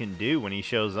much you can do when he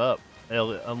shows up.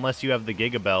 Unless you have the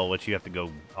Giga Bell, which you have to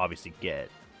go, obviously, get.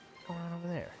 What's going on over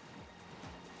there?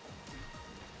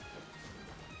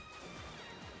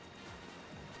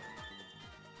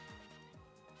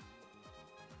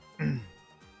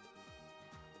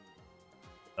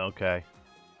 Okay.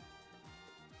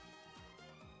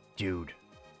 Dude.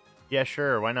 Yeah,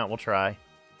 sure. Why not? We'll try.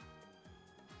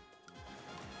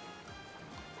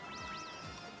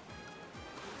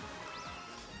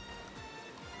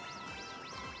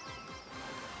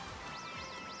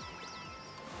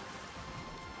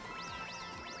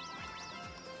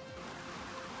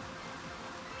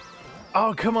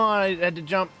 Oh, come on. I had to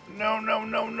jump. No, no,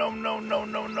 no, no, no, no,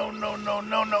 no, no, no, no,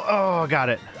 no, no. Oh, got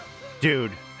it.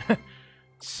 Dude.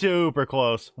 Super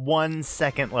close. 1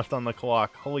 second left on the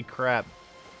clock. Holy crap.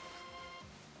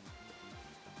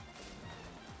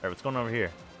 Alright, what's going on over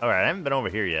here? Alright, I haven't been over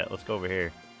here yet. Let's go over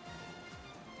here.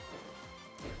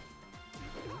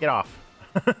 Get off.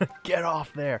 Get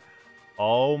off there.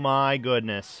 Oh my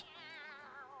goodness.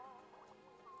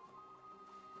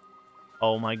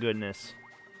 Oh my goodness.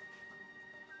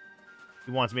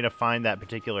 He wants me to find that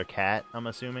particular cat, I'm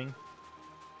assuming.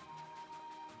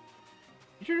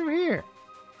 Get over here.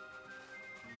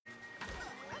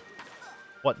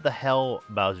 What the hell,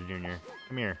 Bowser Jr.?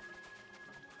 Come here.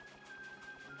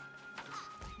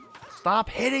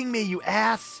 Stop hitting me, you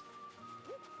ass!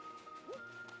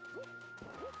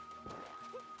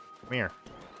 Come here.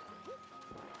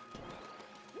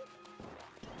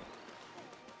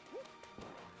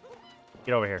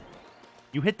 Get over here.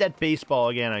 You hit that baseball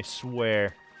again, I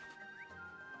swear.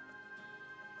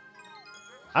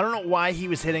 I don't know why he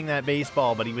was hitting that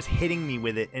baseball, but he was hitting me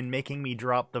with it and making me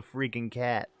drop the freaking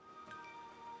cat.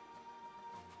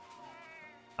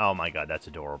 Oh my god, that's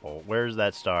adorable. Where's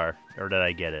that star? Or did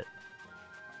I get it?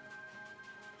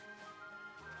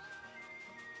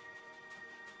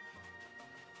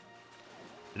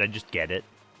 Did I just get it?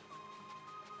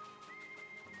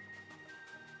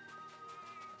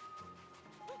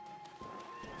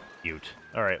 Cute.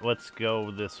 Alright, let's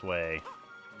go this way.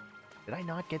 Did I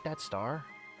not get that star?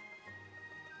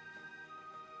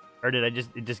 Or did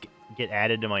it just get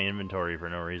added to my inventory for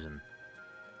no reason?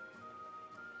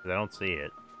 Because I don't see it.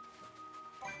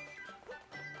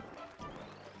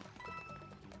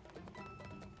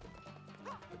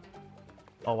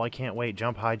 Oh, I can't wait.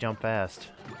 Jump high, jump fast.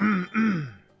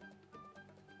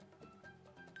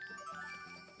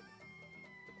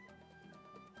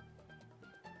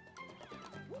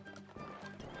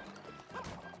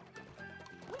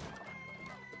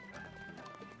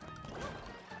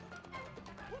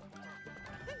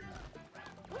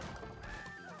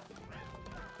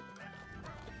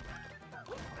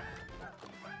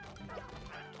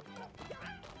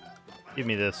 Give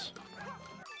me this.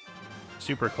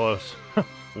 Super close.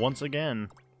 Once again.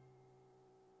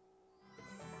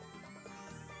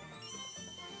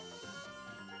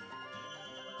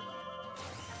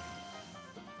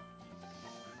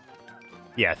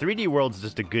 Yeah, 3D World's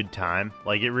just a good time.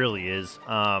 Like, it really is.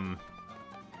 But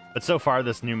so far,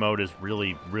 this new mode is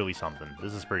really, really something.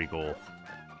 This is pretty cool.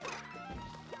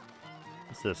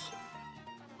 What's this?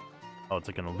 Oh, it's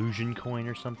like an illusion coin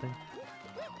or something.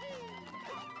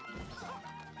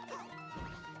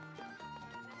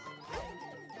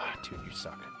 Ah, dude, you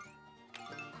suck.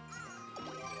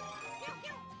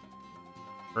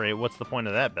 Alright, what's the point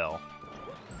of that bell?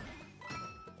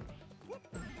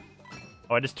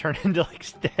 Oh, I just turned into, like,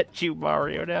 Statue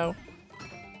Mario now?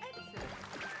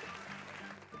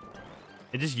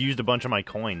 It just used a bunch of my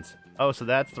coins. Oh, so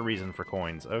that's the reason for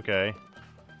coins. Okay.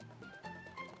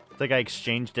 It's like I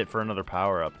exchanged it for another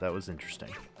power-up. That was interesting.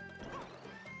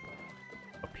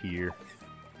 Up here.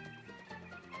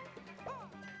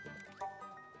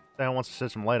 That wants to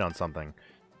shed some light on something.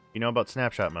 You know about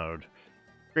snapshot mode.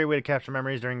 Great way to capture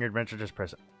memories during your adventure. Just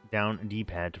press down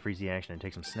D-pad to freeze the action and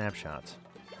take some snapshots.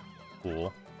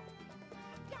 Cool.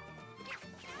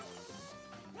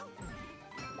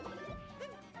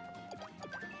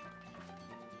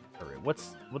 Alright,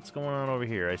 what's going on over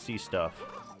here? I see stuff.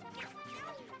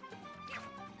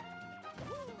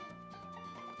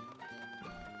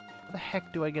 How the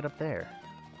heck do I get up there?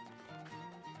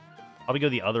 Probably go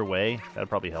the other way. That'd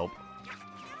probably help.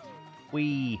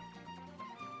 Whee!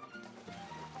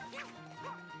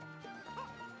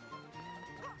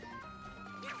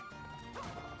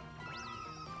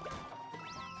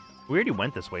 We already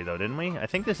went this way, though, didn't we? I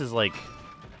think this is, like...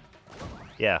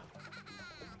 Yeah.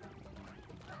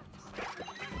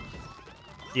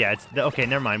 Yeah, it's... Okay,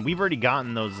 never mind. We've already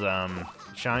gotten those,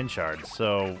 shine shards,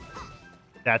 so...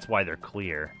 That's why they're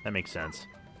clear. That makes sense.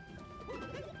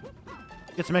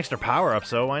 Get some extra power-ups,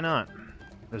 so why not?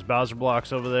 There's Bowser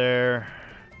blocks over there.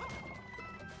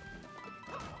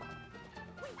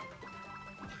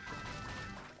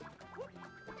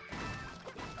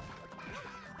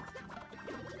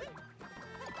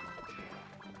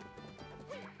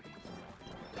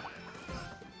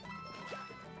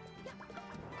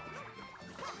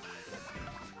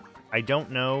 I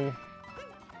don't know,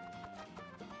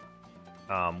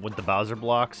 with the Bowser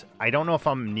blocks, I don't know if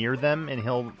I'm near them and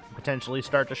he'll potentially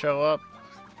start to show up.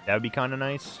 That would be kind of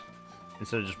nice,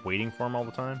 instead of just waiting for him all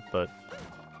the time, but...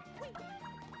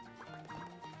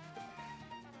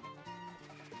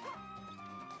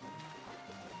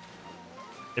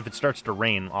 If it starts to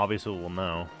rain, obviously we'll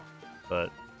know,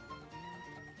 but...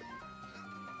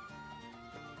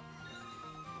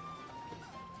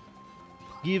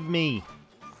 Give me!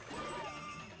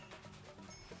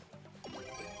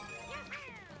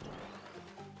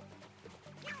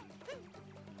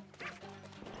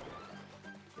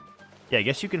 Yeah, I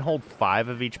guess you can hold 5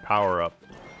 of each power-up.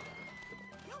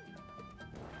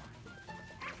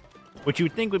 Which you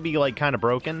would think would be, like, kind of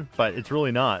broken, but it's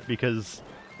really not, because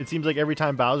it seems like every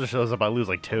time Bowser shows up, I lose,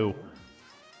 like, 2.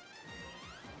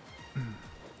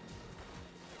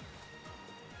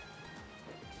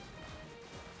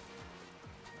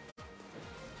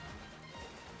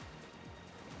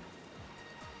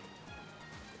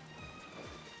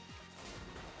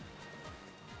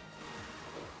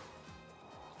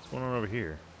 What's going on over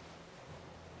here?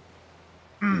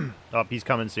 Oh, he's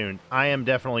coming soon. I am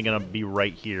definitely going to be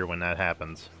right here when that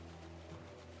happens.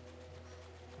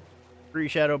 Free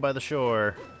Shadow by the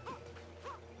shore.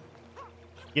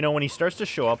 You know, when he starts to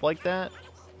show up like that,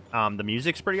 the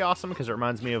music's pretty awesome because it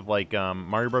reminds me of, like,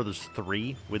 Mario Brothers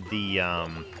 3 with the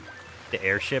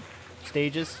airship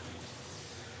stages.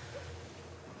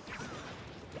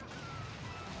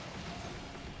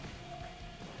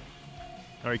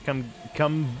 All right,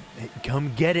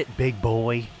 come get it, big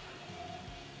boy.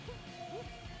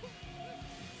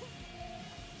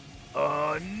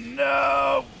 Oh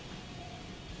no!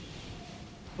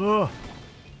 Oh,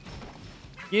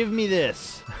 give me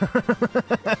this.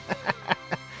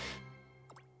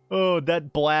 Oh,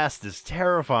 that blast is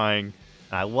terrifying.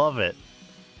 I love it.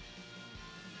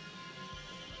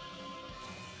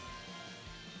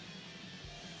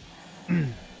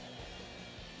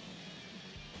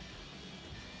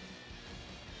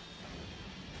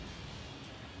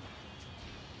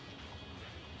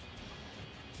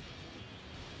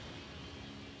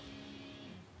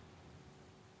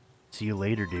 See you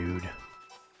later, dude.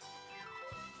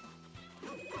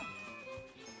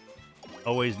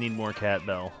 Always need more cat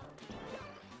bell.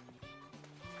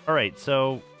 Alright,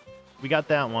 so we got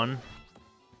that one.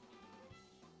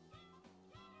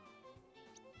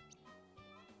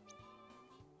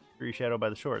 Free Shadow by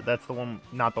the shore. That's the one,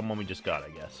 not the one we just got, I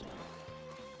guess.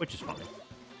 Which is fine.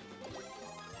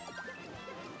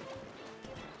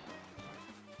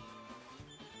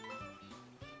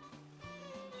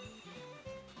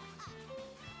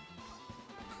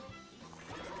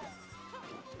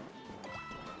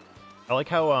 I like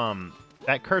how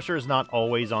that cursor is not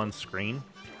always on screen.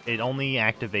 It only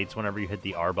activates whenever you hit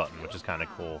the R button, which is kind of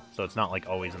cool. So it's not like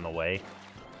always in the way.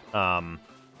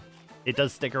 It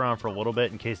does stick around for a little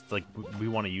bit in case it's like we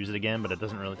want to use it again, but it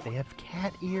doesn't really. They have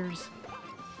cat ears.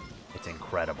 It's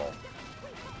incredible.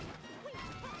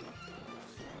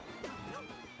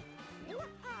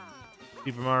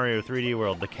 Super Mario 3D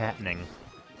World, the catning.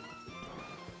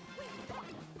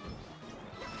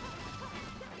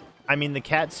 I mean, the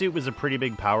cat suit was a pretty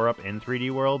big power-up in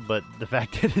 3D World, but the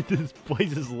fact that this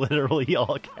place is literally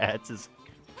all cats is...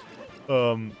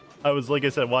 I was, like I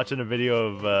said, watching a video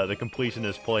of the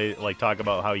completionist play, like, talk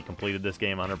about how he completed this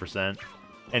game 100%,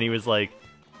 and he was like...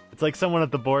 It's like someone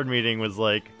at the board meeting was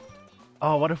like,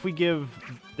 oh, what if we give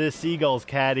the seagulls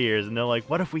cat ears? And they're like,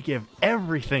 what if we give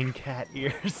everything cat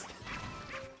ears?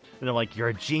 And they're like, you're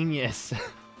a genius.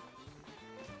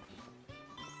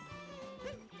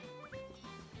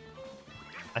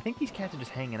 I think these cats are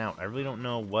just hanging out. I really don't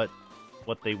know what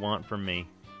they want from me,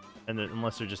 and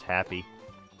unless they're just happy.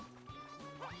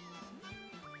 I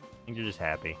think they're just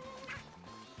happy.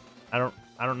 I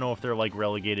don't know if they're like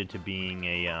relegated to being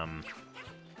a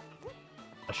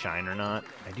shine or not.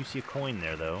 I do see a coin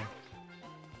there though,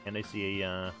 and I see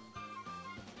a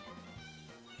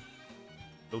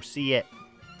go see it.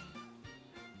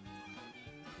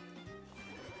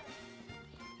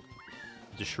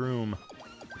 It's a shroom.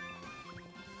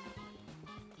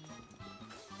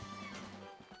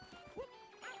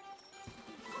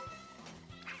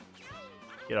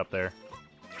 Get up there.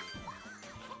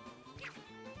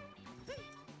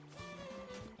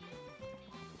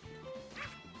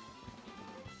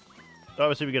 So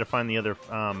obviously we gotta find the other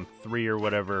 3 or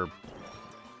whatever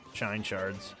shine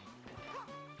shards.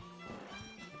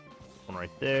 One right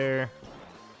there.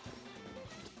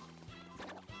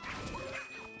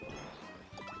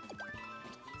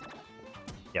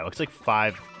 Yeah, it looks like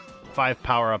five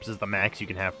power-ups is the max you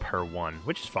can have per one,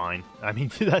 which is fine. I mean,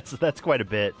 that's quite a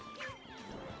bit.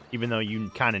 Even though you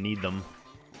kind of need them.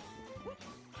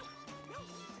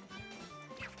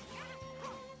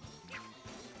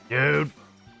 Dude,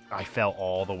 I fell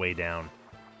all the way down.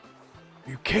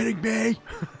 Are you kidding me?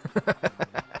 What's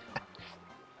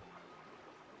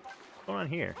going on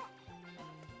here?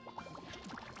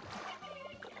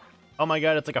 Oh my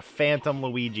god, it's like a phantom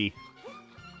Luigi.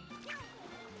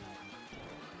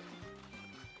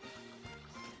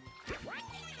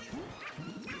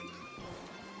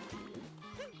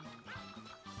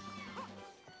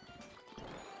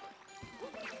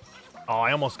 Oh,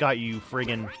 I almost got you,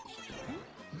 friggin'.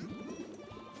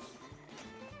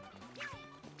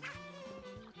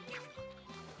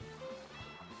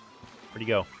 Where'd he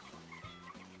go?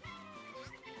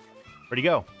 Where'd he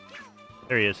go?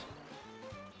 There he is.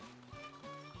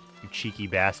 You cheeky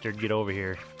bastard, get over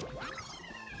here.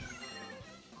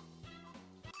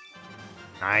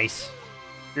 Nice.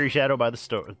 Fury Shadow by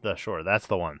the shore. That's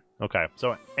the one. Okay,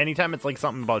 so anytime it's like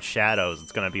something about shadows,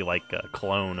 it's gonna be like a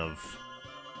clone of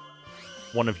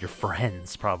one of your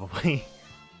friends, probably.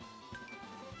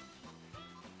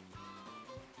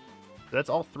 That's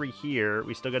all 3 here.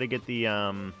 We still gotta get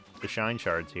the shine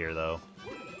shards here, though.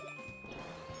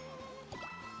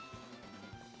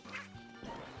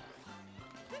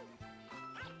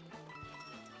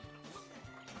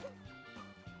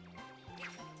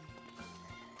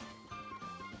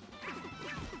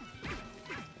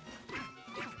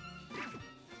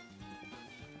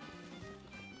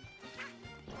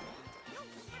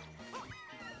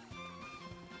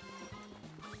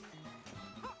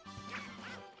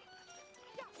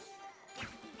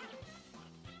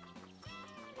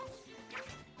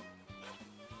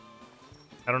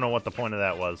 I don't know what the point of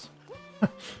that was.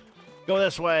 Go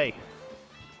this way!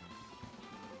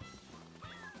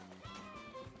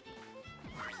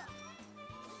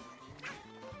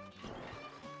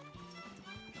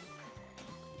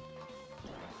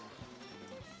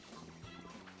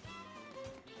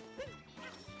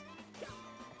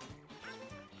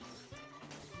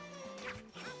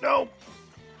 No!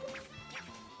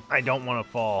 I don't want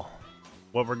to fall.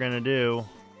 What we're gonna do...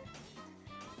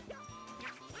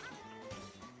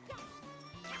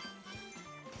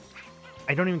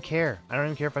 I don't even care. I don't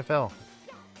even care if I fell.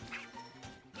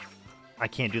 I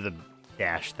can't do the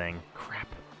dash thing. Crap.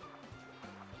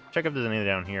 Check if there's anything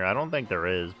down here. I don't think there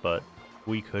is, but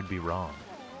we could be wrong.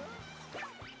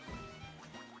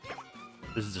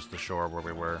 This is just the shore where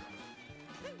we were.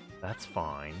 That's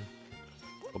fine.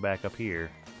 Go back up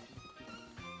here.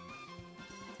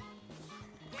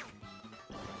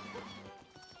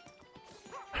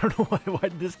 I don't know why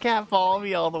did this cat follow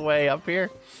me all the way up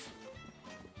here?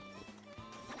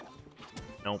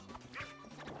 Nope.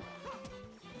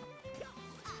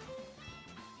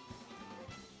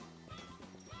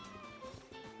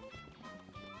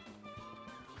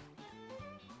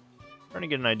 Trying to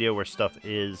get an idea where stuff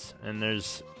is, and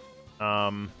there's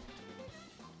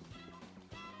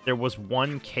there was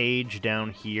one cage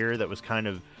down here that was kind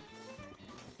of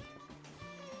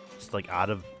just like out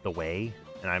of the way,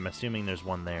 and I'm assuming there's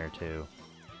one there too.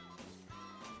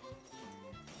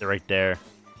 They're right there.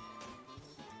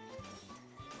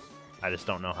 I just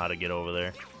don't know how to get over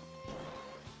there.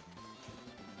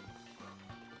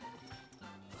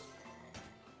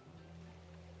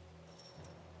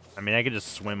 I mean, I could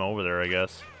just swim over there, I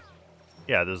guess.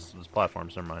 Yeah, there's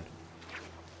platforms, never mind.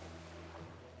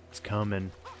 It's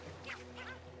coming.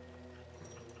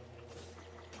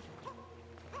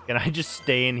 Can I just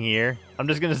stay in here? I'm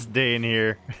just gonna stay in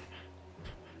here.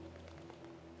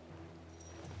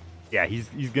 Yeah, he's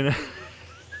gonna...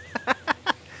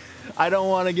 I don't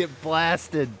want to get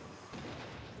blasted.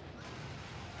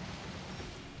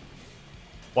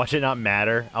 Watch it not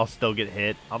matter. I'll still get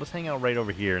hit. I'll just hang out right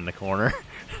over here in the corner.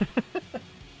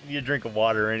 Need a drink of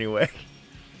water anyway.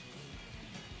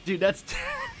 Dude, that's...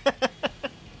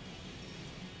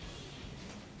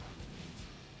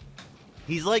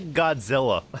 He's like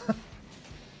Godzilla.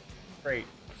 Great.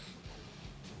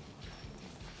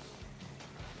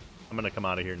 I'm gonna come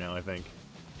out of here now, I think.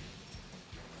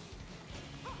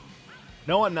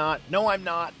 No, I'm not. No, I'm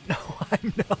not. No,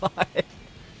 I'm not.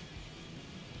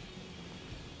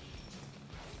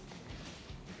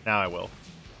 Now I will.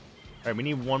 Alright, we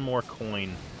need one more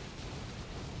coin.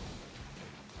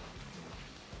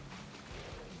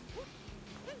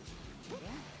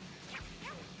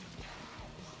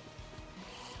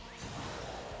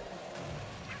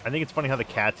 I think it's funny how the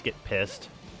cats get pissed.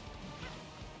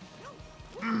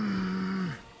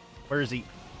 Where is he?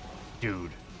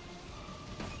 Dude.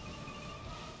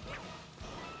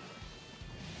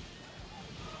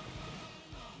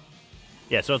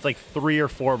 Yeah, so it's like 3 or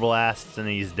 4 blasts and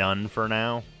he's done for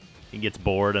now. He gets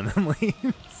bored and then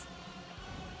leaves.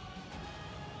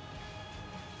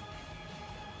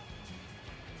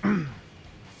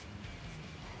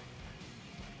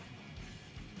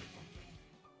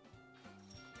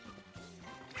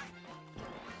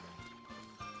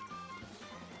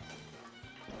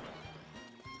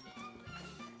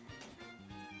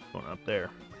 Going up there.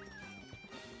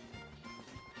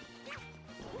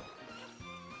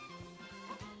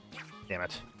 Damn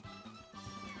it.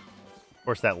 Of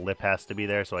course, that lip has to be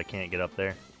there, so I can't get up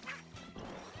there.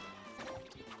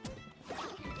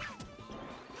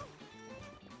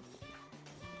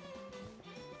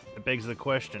 It begs the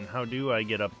question, how do I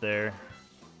get up there?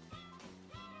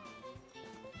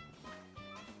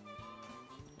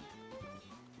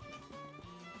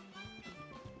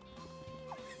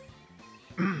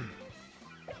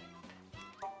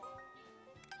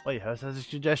 Wait, has a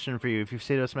suggestion for you. If you've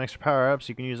saved up some extra power-ups,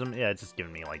 you can use them. Yeah, it's just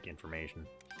giving me, like, information.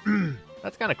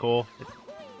 That's kind of cool.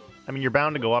 I mean, you're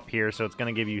bound to go up here, so it's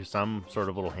going to give you some sort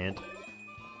of little hint.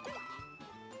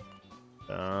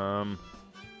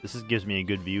 This gives me a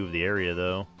good view of the area,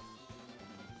 though.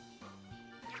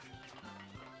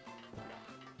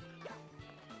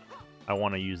 I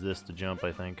want to use this to jump,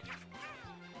 I think.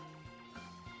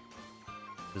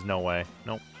 There's no way.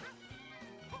 Nope.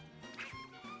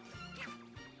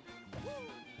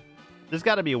 There's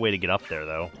got to be a way to get up there,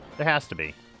 though. There has to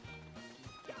be.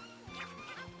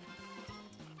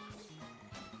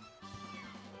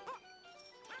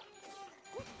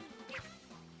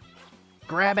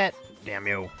 Grab it! Damn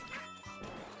you.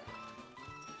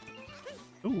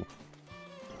 Ooh.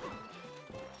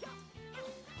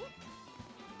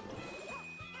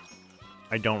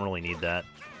 I don't really need that.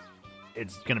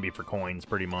 It's gonna be for coins,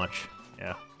 pretty much.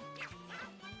 Yeah.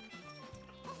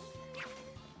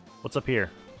 What's up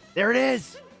here? There it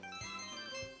is!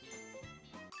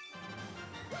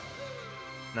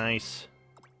 Nice.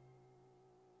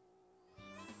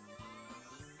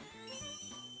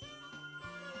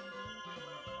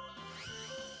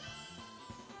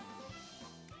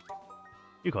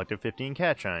 You collected 15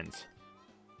 cat shines.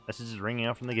 Message is ringing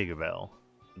out from the Gigabell.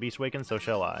 The beast wakens, so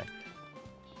shall I.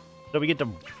 So we get to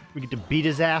beat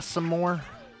his ass some more?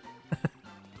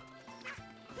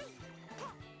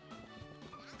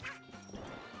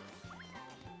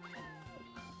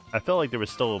 I felt like there was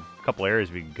still a couple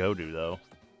areas we could go to, though.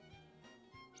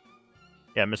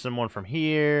 Yeah, missing one from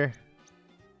here.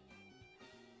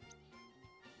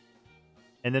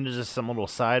 And then there's just some little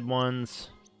side ones.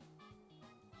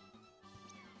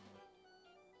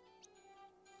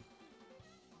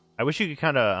 I wish you could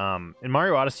kind of, in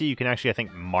Mario Odyssey, you can actually, I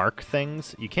think, mark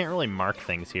things. You can't really mark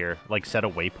things here, like set a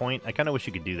waypoint. I kind of wish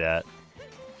you could do that.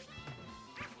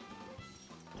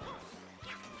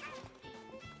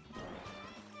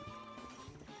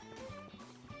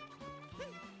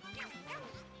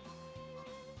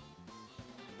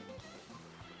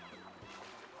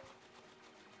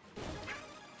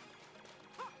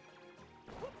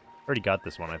 Already got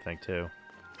this one, I think, too.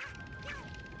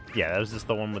 Yeah, that was just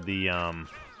the one with the, one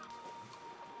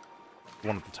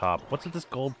at the top. What's with this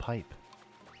gold pipe?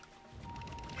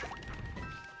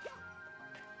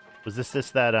 Was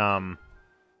this that,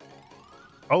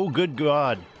 Oh, good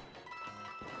God.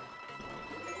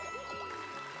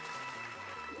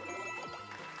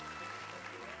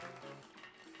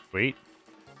 Wait.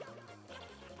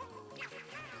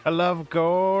 I love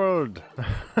gold.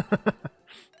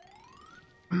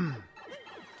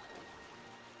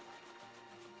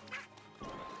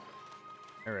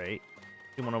 Alright.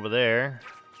 See one over there.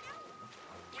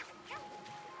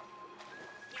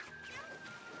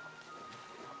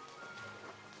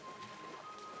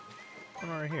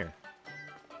 One right here.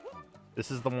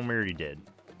 This is the one we already did.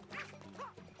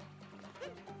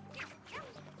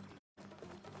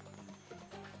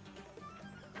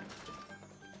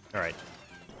 Alright.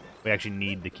 We actually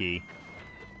need the key.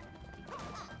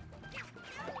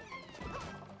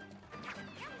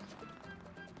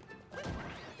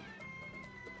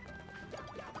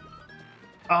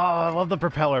 Oh, I love the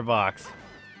propeller box.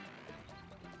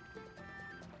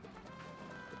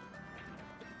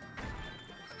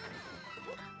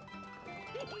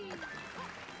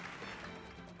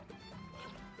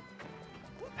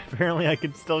 Apparently I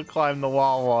can still climb the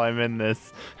wall while I'm in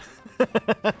this.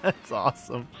 That's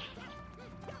awesome.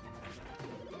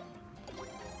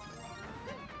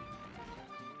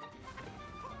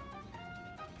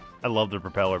 I love the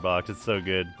propeller box. It's so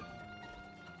good.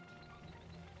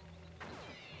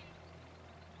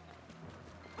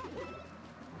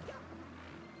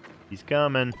 He's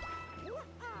coming.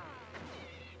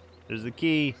 There's the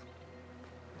key.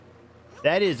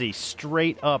 That is a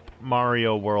straight up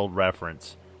Mario World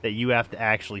reference. That you have to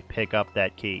actually pick up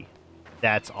that key.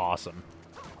 That's awesome.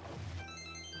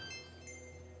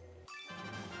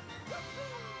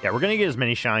 Yeah, we're gonna get as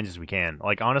many shines as we can.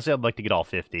 Like, honestly, I'd like to get all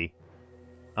 50.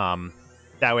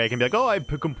 That way I can be like, oh, I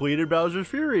completed Bowser's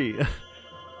Fury.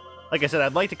 Like I said,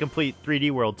 I'd like to complete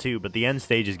 3D World too, but the end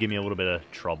stages give me a little bit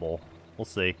of trouble. We'll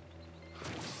see.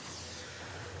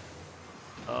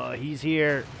 He's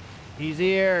here. He's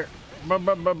here. Buh,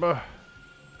 buh, buh, buh.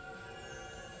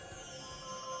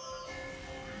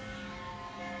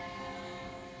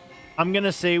 I'm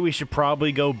gonna say we should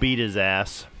probably go beat his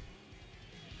ass.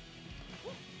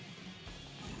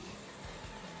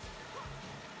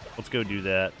 Let's go do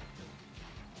that.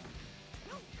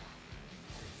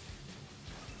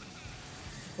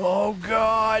 Oh,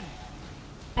 God!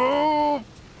 Boom!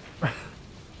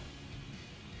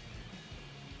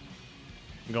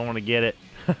 I'm going to get it.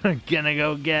 Gonna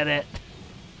go get it.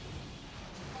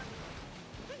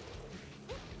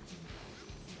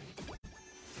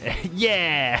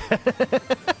 Yeah!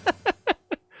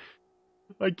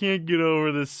 I can't get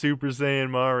over this Super Saiyan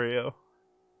Mario.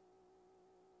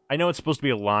 I know it's supposed to be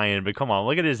a lion, but come on,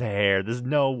 look at his hair. There's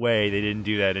no way they didn't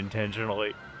do that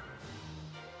intentionally.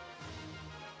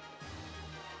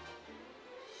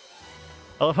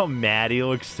 I love how mad he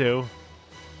looks, too.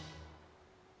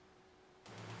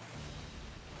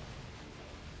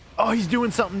 Oh, he's doing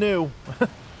something new.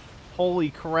 Holy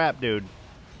crap, dude.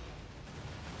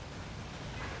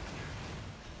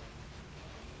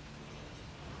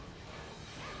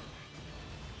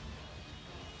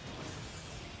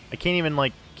 I can't even,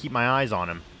 like, keep my eyes on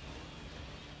him.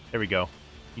 There we go.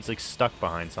 He's, like, stuck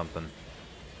behind something.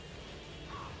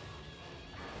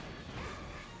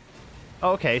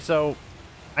 Okay, so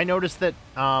I noticed that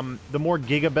the more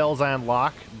Giga Bells I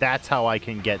unlock, that's how I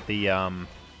can get the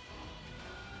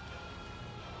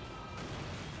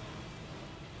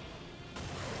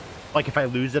like if I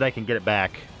lose it, I can get it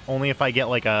back. Only if I get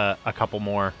like a couple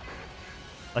more.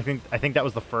 I think that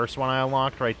was the first one I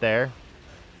unlocked right there.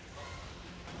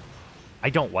 I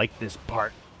don't like this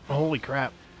part. Holy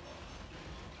crap.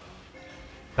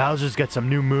 Bowser's got some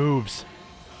new moves.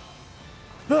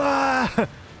 Ah!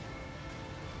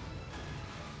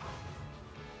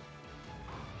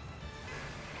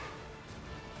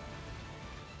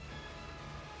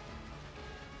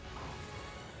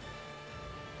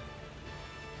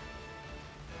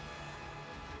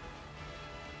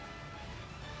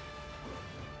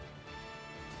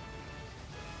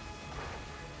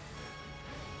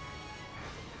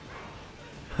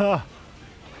 Huh.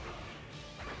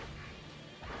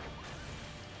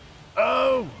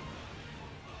 Oh!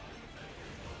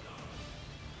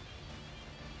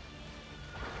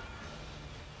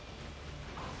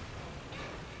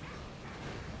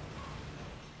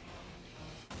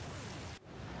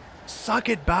 Suck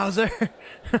it, Bowser!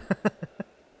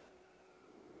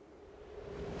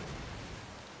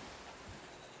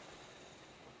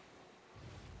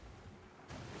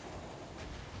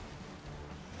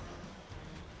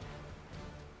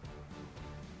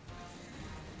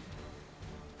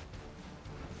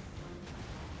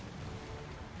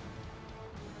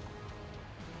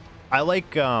 I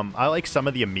like some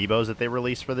of the amiibos that they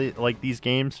release for these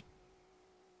games.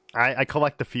 I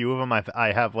collect a few of them.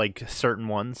 I have like certain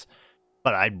ones,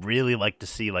 but I'd really like to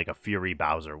see like a Fury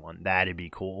Bowser one. That'd be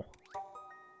cool.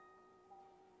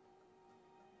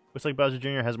 Looks like Bowser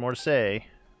Jr. has more to say.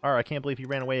 Alright, I can't believe he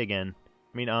ran away again.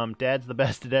 I mean, Dad's the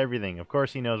best at everything. Of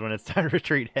course he knows when it's time to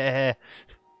retreat. Heh.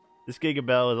 This Giga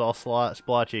Bell is all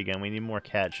splotchy again. We need more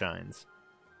cat shines.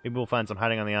 Maybe we'll find some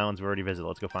hiding on the islands we already visited.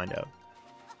 Let's go find out.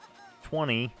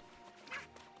 20.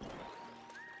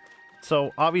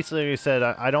 So, obviously, like I said,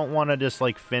 I don't want to just,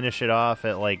 like, finish it off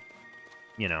at, like,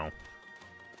 you know...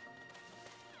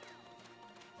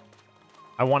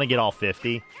 I want to get all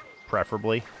 50,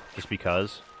 preferably, just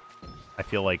because. I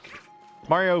feel like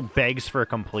Mario begs for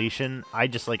completion. I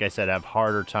just, like I said, have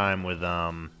harder time with,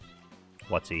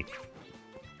 what's he?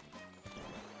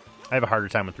 I have a harder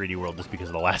time with 3D World just because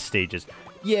of the last stages.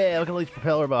 Yeah, look at all these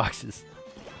propeller boxes.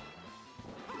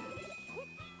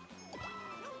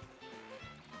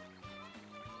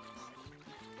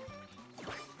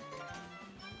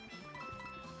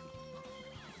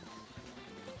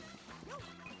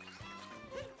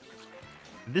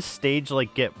 Did this stage,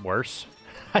 like, get worse?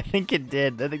 I think it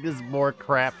did. I think there's more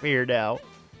crap here now.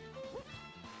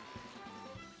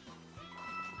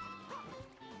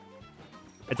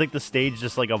 It's like the stage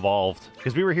just, like, evolved.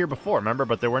 Because we were here before, remember?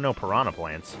 But there were no piranha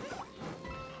plants.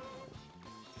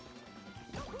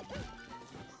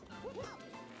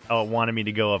 Oh, it wanted me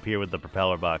to go up here with the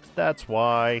propeller box. That's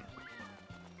why.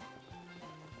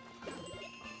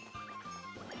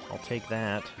 I'll take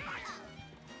that.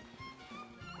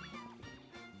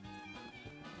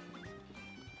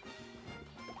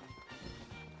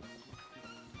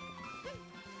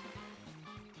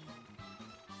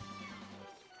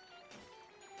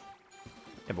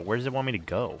 Yeah, but where does it want me to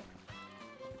go?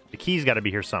 The key's got to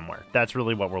be here somewhere. That's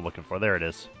really what we're looking for. There it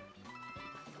is.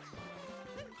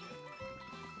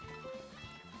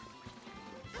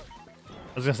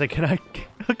 I was going to say, can I...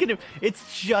 Look at him.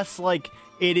 It's just like...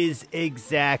 It is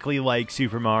exactly like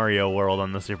Super Mario World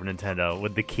on the Super Nintendo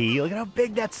with the key. Look at how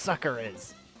big that sucker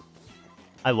is.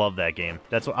 I love that game.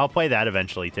 That's what, I'll play that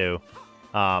eventually, too.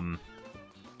 No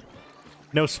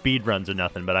speed runs or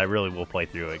nothing, but I really will play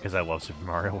through it because I love Super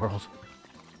Mario World.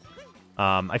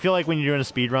 I feel like when you're doing a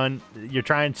speed run, you're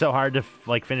trying so hard to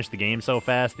like finish the game so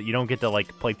fast that you don't get to like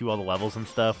play through all the levels and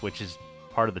stuff, which is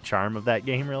part of the charm of that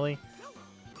game, really.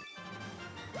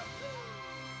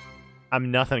 I'm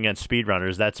nothing against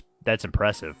speedrunners. That's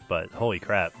impressive, but holy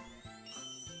crap.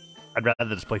 I'd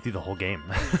rather just play through the whole game.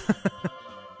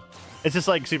 It's just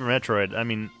like Super Metroid. I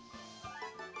mean,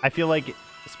 I feel like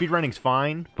speedrunning's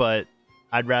fine, but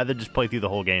I'd rather just play through the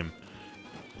whole game.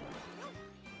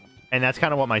 And that's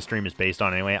kind of what my stream is based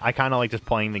on anyway. I kind of like just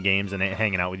playing the games and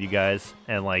hanging out with you guys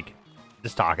and, like,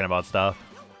 just talking about stuff.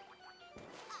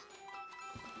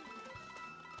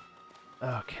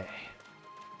 Okay.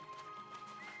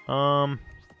 So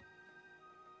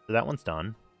that one's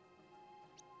done.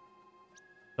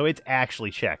 So it's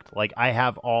actually checked. Like, I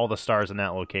have all the stars in that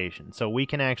location. So we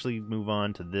can actually move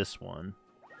on to this one.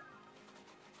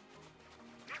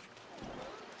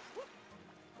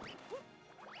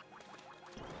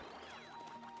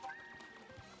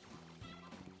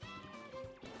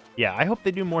 Yeah, I hope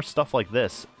they do more stuff like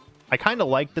this. I kind of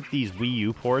like that these Wii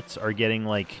U ports are getting,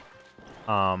 like,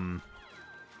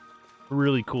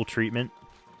 really cool treatment.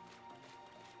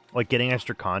 Like, getting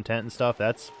extra content and stuff.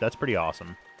 That's pretty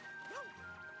awesome.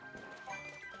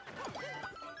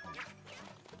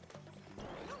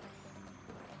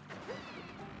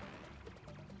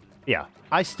 Yeah,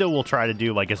 I still will try to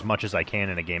do, like, as much as I can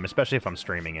in a game, especially if I'm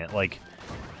streaming it. Like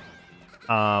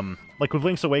with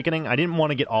Link's Awakening, I didn't want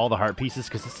to get all the heart pieces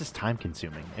because it's just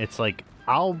time-consuming. It's like,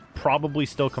 I'll probably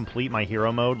still complete my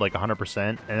hero mode, like, 100%,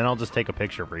 and then I'll just take a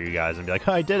picture for you guys and be like,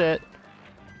 oh, I did it!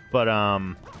 But,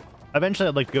 eventually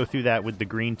I'd like to go through that with the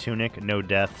green tunic, no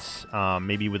deaths,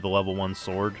 maybe with the level 1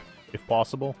 sword, if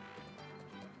possible.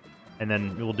 And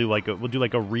then we'll do like a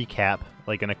recap,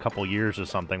 like, in a couple years or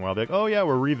something, where I'll be like, oh yeah,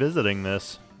 we're revisiting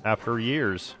this after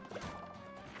years.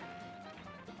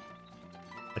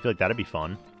 I feel like that'd be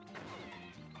fun.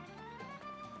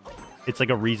 It's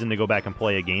like a reason to go back and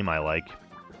play a game I like.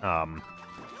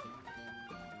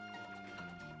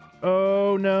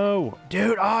 Oh no!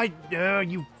 Dude,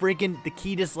 you freaking... The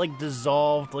key just, like,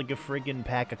 dissolved like a freaking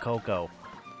pack of cocoa.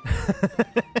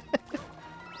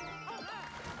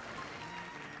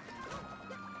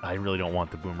 I really don't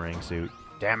want the boomerang suit.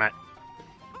 Damn it.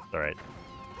 Alright.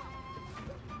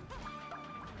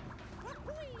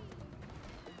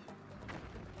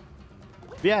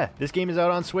 Yeah, this game is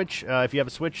out on Switch. If you have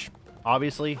a Switch,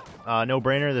 obviously,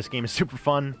 no-brainer. This game is super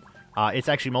fun. It's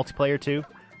actually multiplayer too.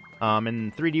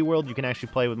 In 3D World, you can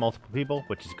actually play with multiple people,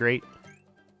 which is great.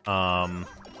 And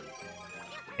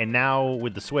now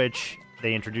with the Switch,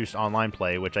 they introduced online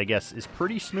play, which I guess is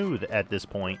pretty smooth at this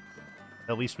point,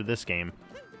 at least with this game.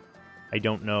 I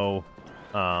don't know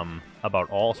about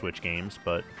all Switch games,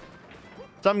 but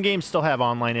some games still have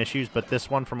online issues, but this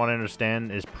one, from what I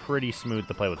understand, is pretty smooth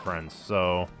to play with friends.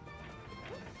 So,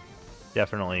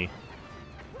 definitely,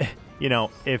 you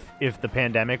know, if the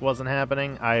pandemic wasn't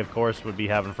happening, I, of course, would be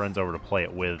having friends over to play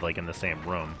it with, like, in the same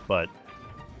room. But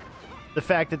the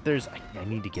fact that there's... I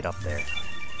need to get up there.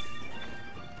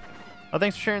 Oh,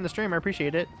 thanks for sharing the stream. I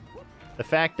appreciate it. The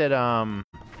fact that,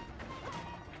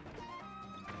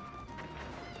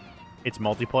 it's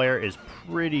multiplayer is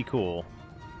pretty cool.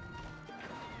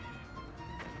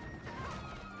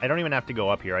 I don't even have to go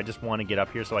up here. I just want to get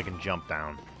up here so I can jump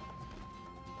down.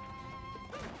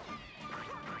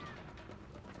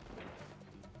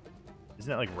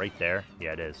 Isn't it, like, right there?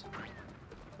 Yeah, it is.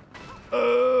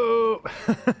 Oh!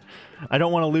 I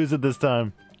don't want to lose it this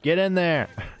time. Get in there!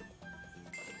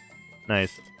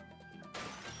 Nice.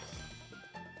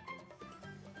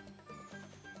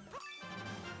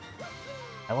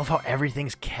 I love how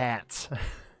everything's cats.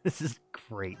 This is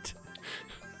great.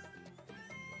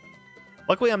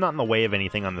 Luckily, I'm not in the way of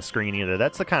anything on the screen either.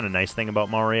 That's the kind of nice thing about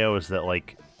Mario, is that,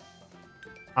 like,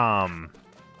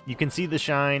 you can see the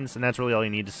shines, and that's really all you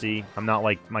need to see. I'm not,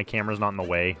 like, my camera's not in the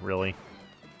way, really.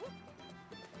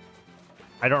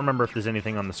 I don't remember if there's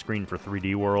anything on the screen for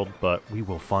 3D World, but we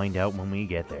will find out when we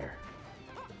get there.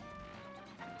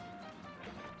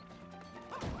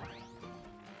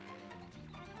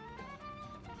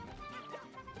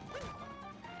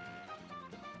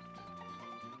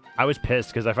 I was pissed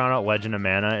because I found out Legend of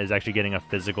Mana is actually getting a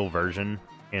physical version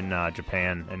in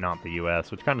Japan and not the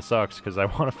US, which kind of sucks because I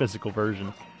want a physical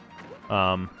version.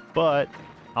 But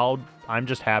I'm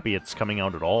just happy it's coming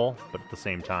out at all, but at the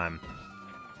same time,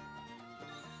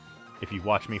 if you've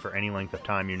watched me for any length of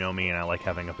time, you know me, and I like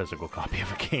having a physical copy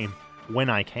of a game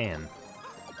when I can.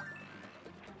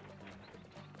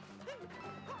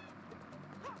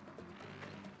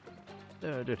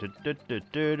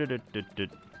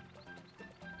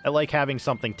 I like having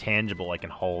something tangible I can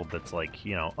hold that's like,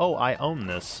 you know, oh, I own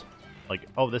this. Like,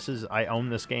 oh, I own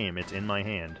this game. It's in my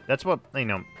hand. That's what, you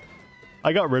know,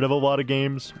 I got rid of a lot of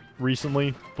games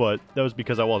recently, but that was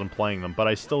because I wasn't playing them. But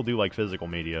I still do like physical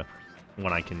media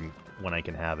when I can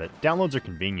have it. Downloads are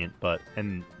convenient,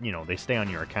 and, you know, they stay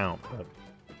on your account, but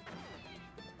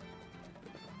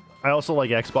I also like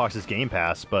Xbox's Game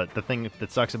Pass, but the thing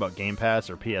that sucks about Game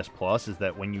Pass or PS Plus is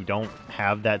that when you don't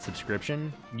have that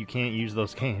subscription, you can't use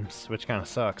those games, which kind of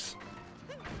sucks.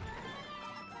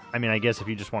 I mean, I guess if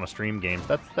you just want to stream games,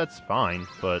 that's fine,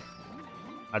 but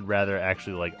I'd rather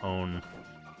actually, like, own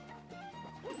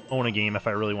a game if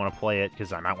I really want to play it,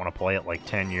 because I might want to play it, like,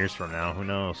 10 years from now. Who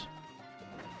knows?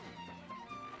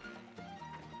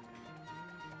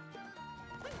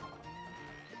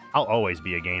 I'll always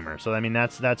be a gamer. So, I mean,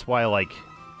 that's why, like,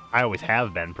 I always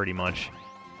have been, pretty much.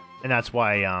 And that's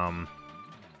why,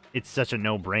 it's such a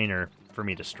no-brainer for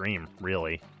me to stream,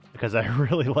 really. Because I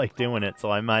really like doing it,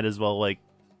 so I might as well, like,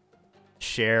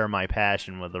 share my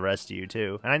passion with the rest of you,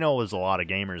 too. And I know there's a lot of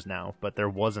gamers now, but there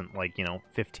wasn't, like, you know,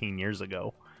 15 years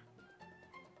ago.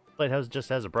 Lighthouse just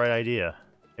has a bright idea.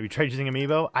 Have you tried using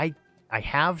Amiibo? I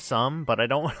have some, but I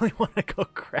don't really want to go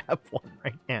grab one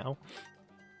right now.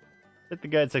 Hit the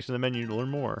guide section of the menu to learn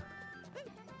more.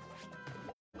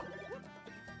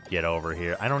 Get over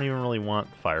here. I don't even really want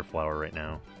Fire Flower right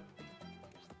now.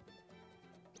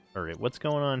 Alright, what's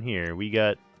going on here? We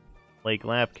got Lake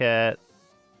Lapcat,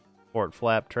 Fort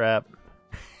Flaptrap.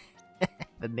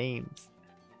 The names.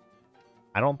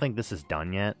 I don't think this is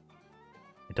done yet.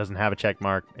 It doesn't have a check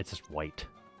mark. It's just white.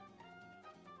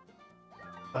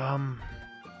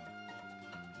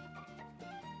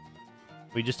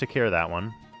 We just took care of that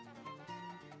one.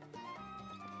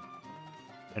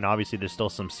 And obviously there's still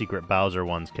some secret Bowser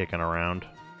ones kicking around.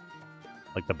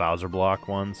 Like the Bowser block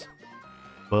ones.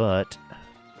 But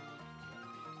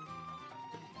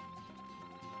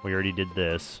we already did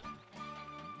this.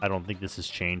 I don't think this has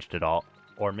changed at all.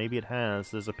 Or maybe it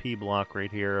has. There's a P block right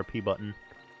here, a P button.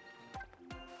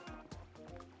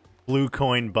 Blue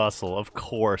coin bustle, of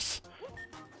course.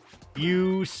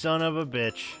 You son of a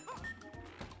bitch.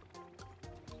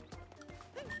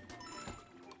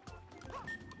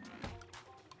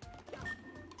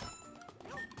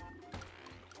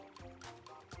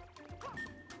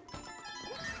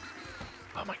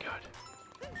 Oh my god.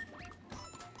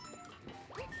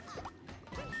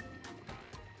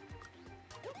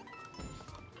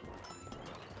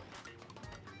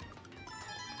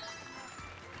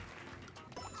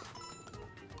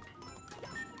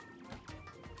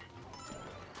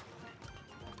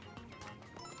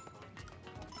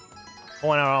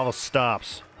 Pulling out all the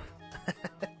stops.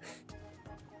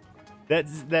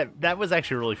 That was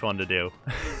actually really fun to do.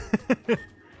 Wait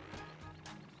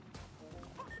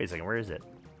a second, where is it?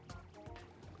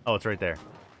 Oh, it's right there.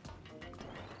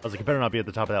 I was like, it better not be at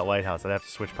the top of that lighthouse. I'd have to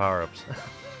switch power-ups.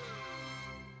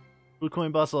 Blue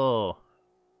coin bustle.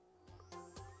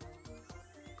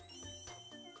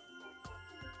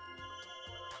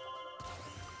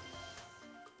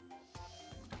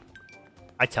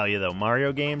 I tell you though,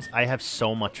 Mario games, I have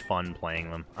so much fun playing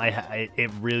them.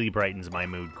 It really brightens my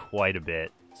mood quite a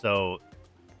bit. So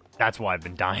that's why I've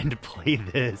been dying to play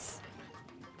this.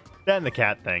 That and the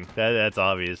cat thing. That's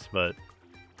obvious, but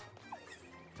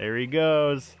there he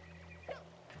goes.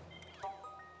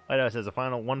 Lighthouse has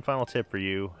one final tip for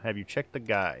you. Have you checked the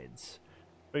guides?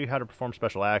 Show you how to perform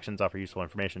special actions, offer useful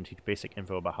information, teach basic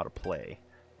info about how to play.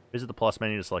 Visit the plus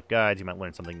menu to select guides. You might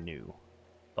learn something new.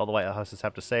 All the lighthouses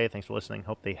have to say. Thanks for listening.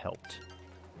 Hope they helped.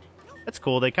 That's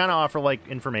cool. They kind of offer like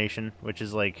information, which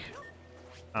is like,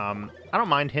 I don't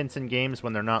mind hints in games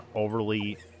when they're not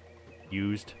overly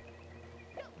used.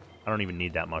 I don't even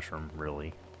need that mushroom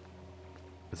really,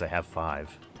 because I have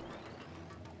 5.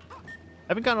 I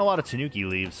haven't gotten a lot of Tanuki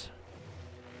leaves.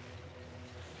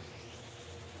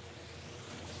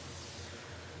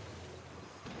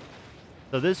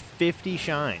 So there's 50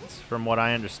 shines, from what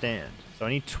I understand. So I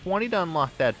need 20 to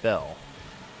unlock that bell.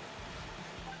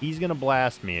 He's gonna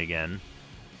blast me again.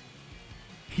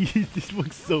 He just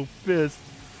looks so pissed.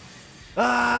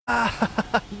 Ah!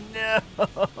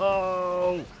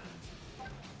 No!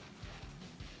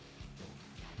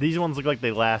 These ones look like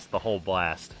they last the whole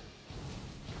blast.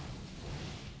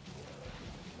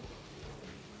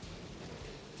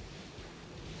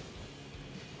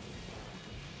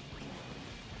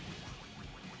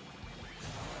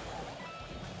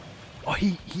 Oh,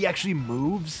 he actually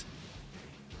moves?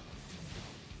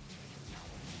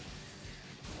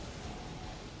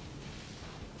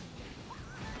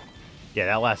 Yeah,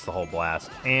 that lasts the whole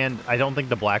blast. And I don't think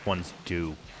the black ones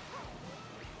do.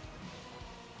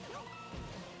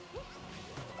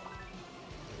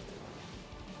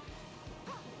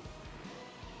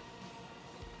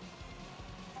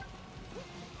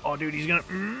 Oh, dude, he's gonna...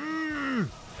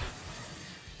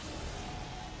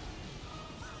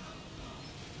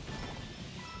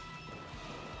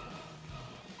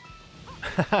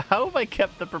 How have I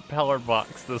kept the propeller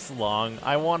box this long?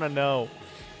 I want to know.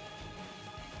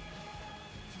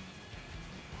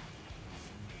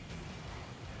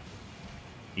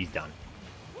 He's done.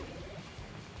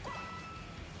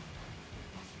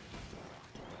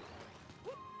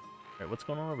 Alright, what's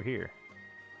going on over here?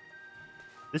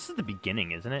 This is the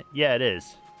beginning, isn't it? Yeah, it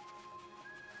is.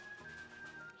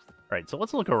 Alright, so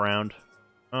let's look around.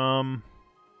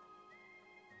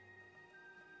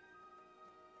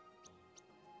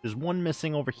 There's one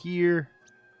missing over here,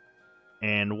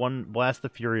 and one Blast the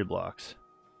Fury blocks.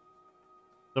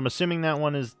 So I'm assuming that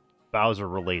one is Bowser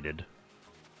related.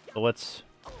 So let's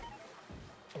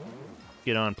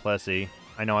get on Plessy.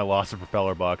 I know I lost a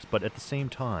propeller box, but at the same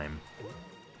time...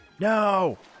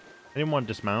 No! I didn't want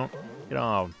to dismount. Get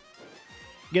on.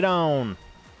 Get on!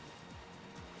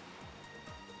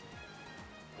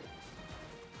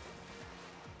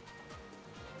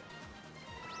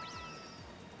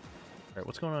 Alright,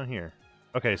 what's going on here?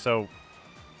 Okay, so...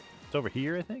 it's over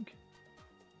here, I think?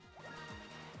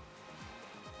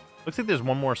 Looks like there's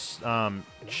one more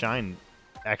shine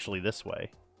actually this way.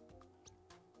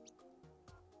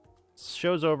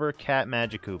 Show's over, Cat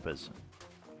Magic Koopas.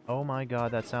 Oh my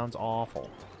god, that sounds awful.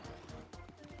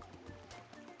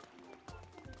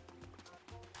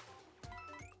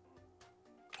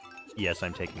 Yes,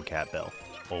 I'm taking Cat Bell.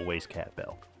 Always Cat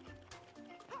Bell.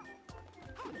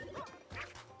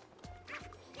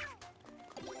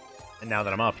 And now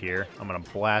that I'm up here, I'm gonna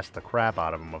blast the crap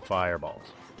out of him with fireballs.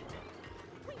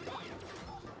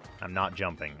 I'm not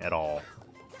jumping at all.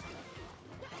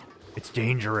 It's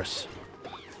dangerous.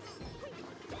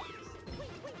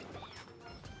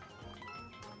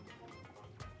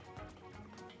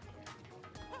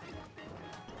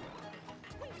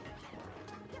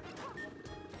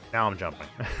 Now I'm jumping.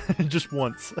 Just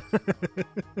once.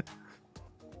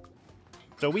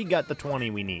 So we got the 20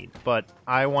 we need, but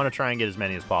I want to try and get as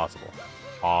many as possible.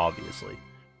 Obviously.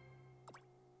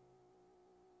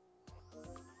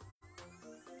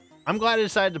 I'm glad I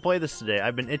decided to play this today.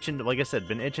 I've been itching to, like I said,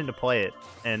 been itching to play it,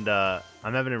 and I'm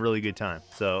having a really good time.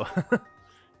 So,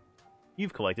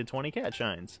 you've collected 20 cat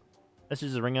shines.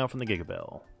 Messages ring out from the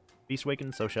Gigabell. Beast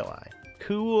awakens, so shall I.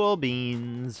 Cool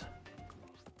beans.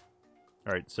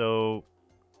 Alright, so...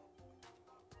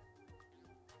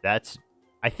 that's...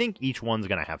 I think each one's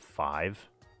gonna have 5.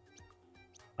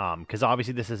 Because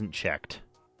obviously this isn't checked.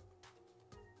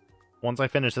 Once I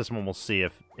finish this one, we'll see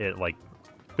if it, like,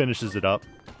 finishes it up.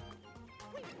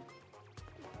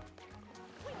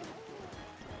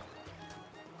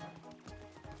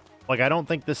 Like, I don't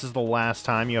think this is the last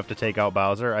time you have to take out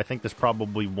Bowser. I think there's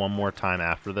probably one more time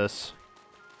after this.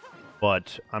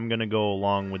 But I'm going to go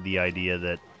along with the idea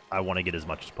that I want to get as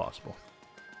much as possible.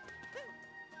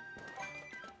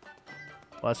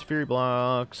 Last Fury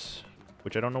blocks,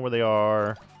 which I don't know where they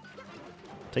are.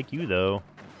 Take you, though,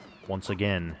 once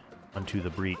again, unto the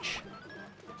breach.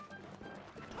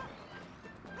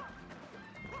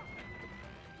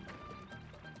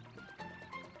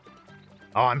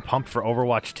 Oh, I'm pumped for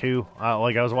Overwatch 2.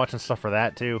 Like, I was watching stuff for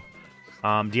that, too.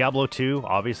 Diablo 2,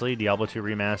 obviously. Diablo 2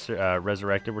 Remastered,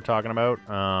 Resurrected, we're talking about.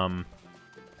 I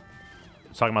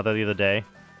was talking about that the other day.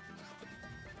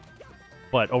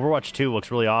 But Overwatch 2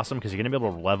 looks really awesome because you're going to be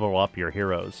able to level up your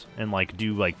heroes and, like,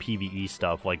 do, like, PvE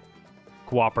stuff, like,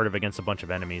 cooperative against a bunch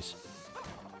of enemies.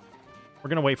 We're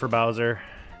going to wait for Bowser,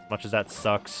 as much as that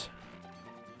sucks.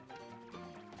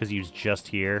 Because he was just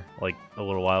here, like, a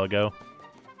little while ago.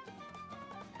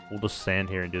 We'll just stand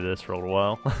here and do this for a little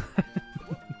while.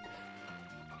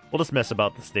 We'll just mess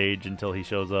about the stage until he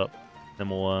shows up. Then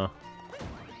we'll,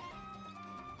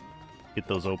 get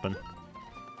those open.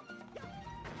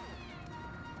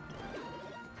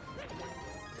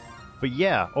 But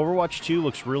yeah, Overwatch 2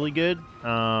 looks really good.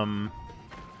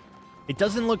 It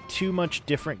doesn't look too much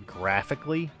different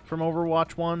graphically from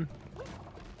Overwatch 1.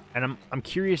 And I'm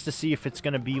curious to see if it's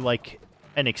going to be like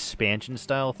an expansion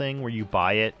style thing where you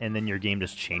buy it and then your game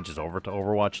just changes over to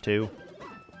Overwatch 2.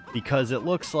 Because it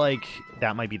looks like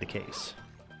that might be the case.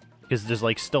 Because there's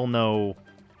like still no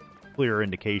clear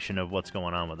indication of what's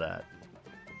going on with that.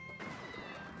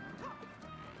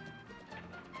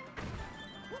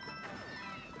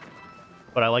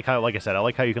 But I like how, like I said, I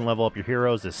like how you can level up your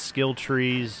heroes as skill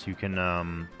trees. You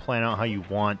can plan out how you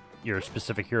want your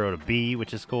specific hero to be,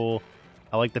 which is cool.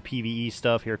 I like the PvE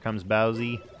stuff. Here comes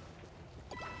Bowsy.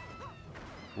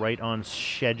 Right on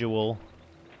schedule.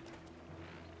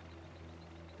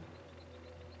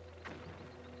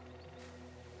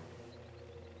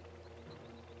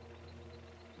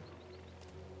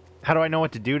 How do I know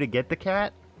what to do to get the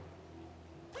cat?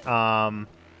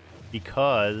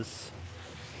 Because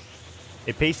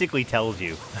it basically tells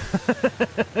you.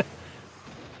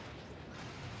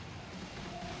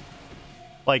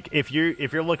 Like if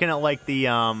you're looking at like the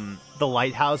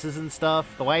lighthouses and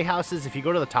stuff, the lighthouses, if you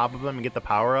go to the top of them and get the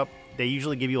power up, they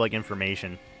usually give you like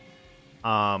information.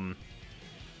 By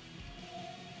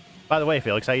the way,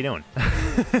 Felix, how you doing?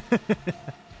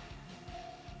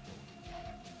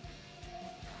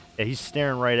 Yeah, he's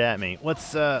staring right at me.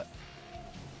 Let's oh,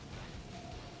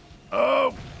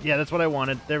 yeah, that's what I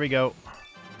wanted. There we go.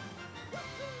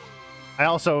 I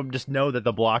also just know that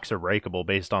the blocks are breakable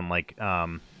based on like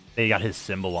they got his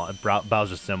symbol on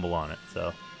Bowser's symbol on it,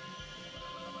 so.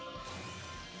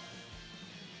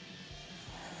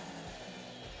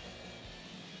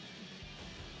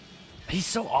 He's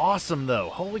so awesome though.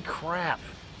 Holy crap.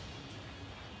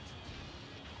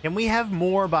 Can we have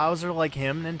more Bowser like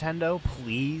him, Nintendo?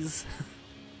 Please?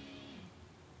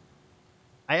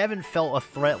 I haven't felt a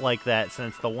threat like that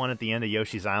since the one at the end of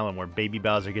Yoshi's Island where Baby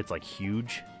Bowser gets like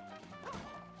huge.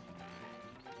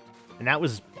 And that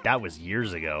was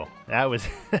years ago. That was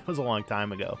that was a long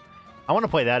time ago. I want to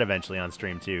play that eventually on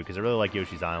stream too, because I really like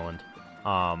Yoshi's Island.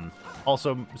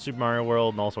 Also Super Mario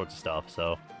World and all sorts of stuff.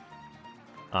 So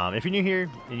if you're new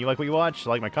here and you like what you watch,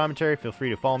 like my commentary, feel free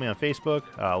to follow me on Facebook,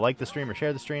 like the stream or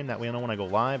share the stream. That way I know when I go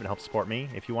live and help support me.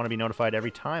 If you want to be notified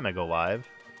every time I go live,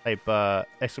 type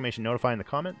exclamation notify in the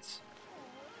comments.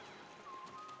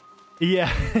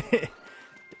 Yeah.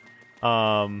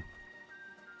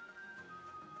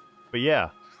 But yeah,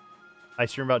 I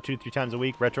stream about 2-3 times a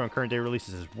week, retro and current day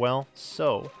releases as well,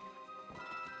 so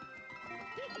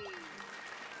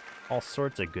all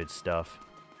sorts of good stuff.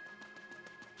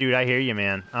 Dude, I hear you,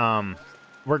 man.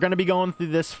 We're going to be going through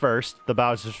this first, the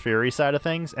Bowser's Fury side of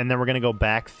things, and then we're going to go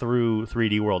back through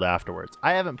 3D World afterwards.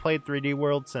 I haven't played 3D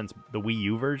World since the Wii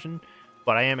U version,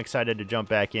 but I am excited to jump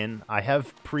back in. I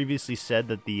have previously said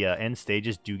that the end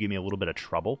stages do give me a little bit of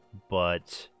trouble,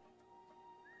 but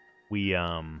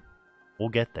we'll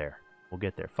get there. We'll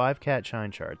get there. 5 cat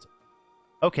shine shards.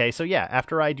 Okay, so yeah,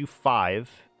 after I do 5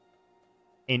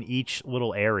 in each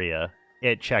little area,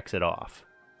 it checks it off.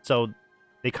 So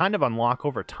they kind of unlock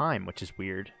over time, which is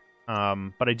weird.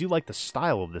 But I do like the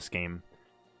style of this game,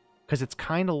 because it's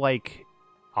kind of like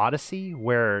Odyssey,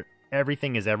 where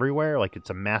everything is everywhere. Like, it's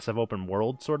a massive open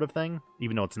world sort of thing,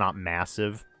 even though it's not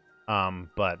massive.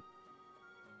 But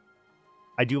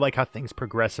I do like how things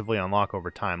progressively unlock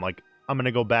over time. Like, I'm going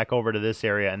to go back over to this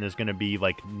area, and there's going to be,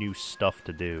 like, new stuff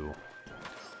to do.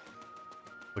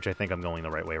 Which I think I'm going the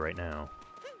right way right now.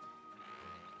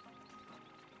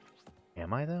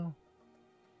 Am I, though?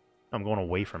 I'm going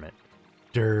away from it.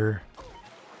 Durr.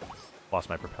 Lost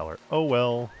my propeller. Oh,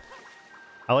 well.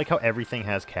 I like how everything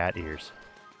has cat ears.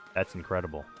 That's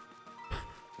incredible.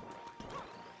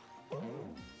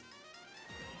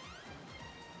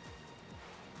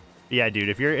 Yeah, dude,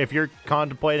 if you're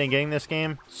contemplating getting this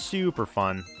game, super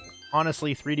fun.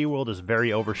 Honestly, 3D World is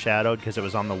very overshadowed because it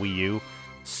was on the Wii U.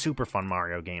 Super fun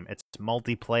Mario game. It's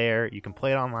multiplayer. You can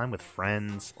play it online with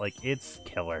friends. Like, it's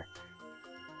killer.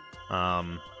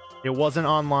 It wasn't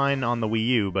online on the Wii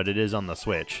U, but it is on the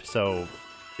Switch. So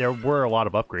there were a lot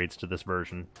of upgrades to this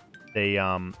version. They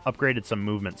upgraded some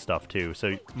movement stuff too.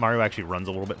 So Mario actually runs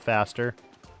a little bit faster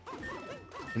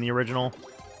in the original.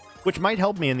 Which might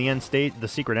help me in the end state, the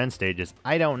secret end stages.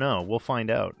 I don't know. We'll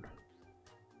find out.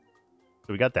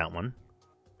 So we got that one.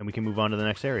 And we can move on to the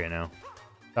next area now.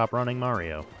 Stop running,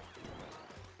 Mario.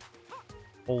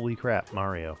 Holy crap,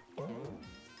 Mario.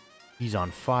 He's on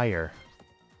fire.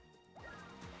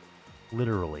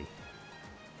 Literally.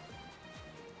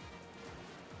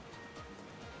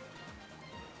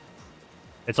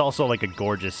 It's also like a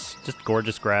gorgeous, just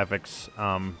gorgeous graphics.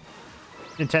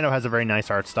 Nintendo has a very nice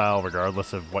art style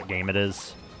regardless of what game it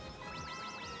is.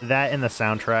 That and the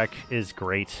soundtrack is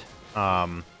great.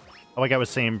 Like I was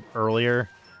saying earlier,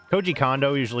 Koji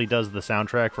Kondo usually does the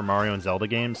soundtrack for Mario and Zelda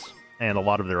games, and a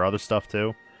lot of their other stuff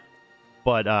too.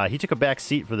 But he took a back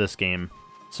seat for this game.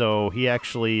 So he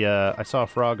actually, I saw a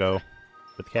Froggo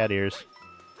with cat ears.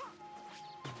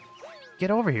 Get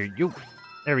over here, you!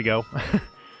 There we go.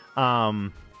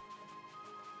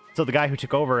 So the guy who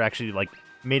took over actually, like,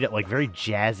 made it, like, very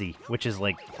jazzy, which is,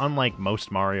 like, unlike most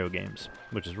Mario games,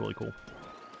 which is really cool.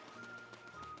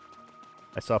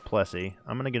 I saw Plessy.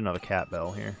 I'm gonna get another cat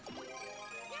bell here.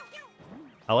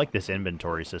 I like this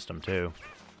inventory system, too.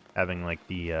 Having, like,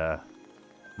 the,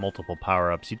 multiple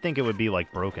power-ups. You'd think it would be,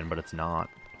 like, broken, but it's not.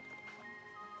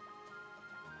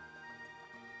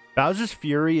 Bowser's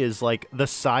Fury is, like, the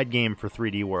side game for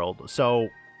 3D World. So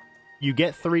you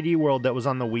get 3D World that was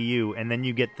on the Wii U, and then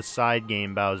you get the side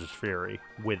game Bowser's Fury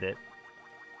with it.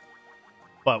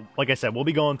 But, like I said, we'll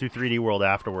be going through 3D World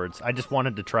afterwards. I just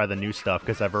wanted to try the new stuff,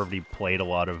 because I've already played a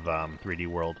lot of 3D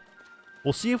World.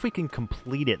 We'll see if we can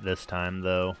complete it this time,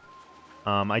 though.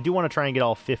 I do want to try and get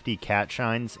all 50 cat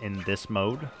shines in this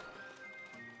mode.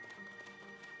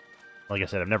 Like I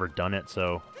said, I've never done it,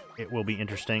 so it will be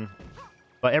interesting.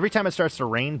 But every time it starts to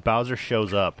rain, Bowser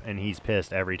shows up, and he's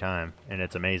pissed every time, and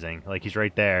it's amazing. Like, he's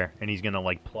right there, and he's gonna,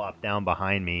 like, plop down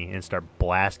behind me and start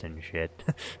blasting shit.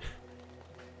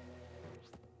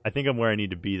 I think I'm where I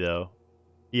need to be, though.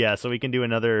 Yeah, so we can do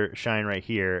another shine right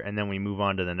here, and then we move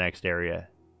on to the next area.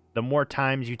 The more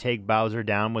times you take Bowser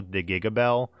down with the Giga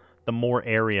Bell, the more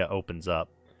area opens up.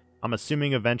 I'm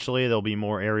assuming eventually there'll be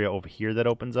more area over here that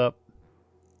opens up,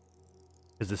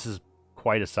 because this is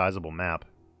quite a sizable map.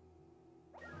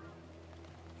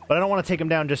 But I don't want to take him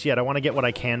down just yet. I want to get what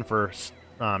I can for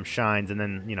shines, and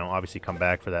then, you know, obviously come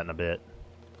back for that in a bit.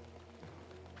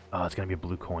 Oh, it's going to be a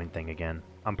blue coin thing again.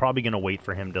 I'm probably going to wait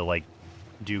for him to, like,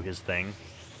 do his thing.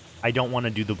 I don't want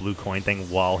to do the blue coin thing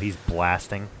while he's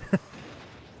blasting.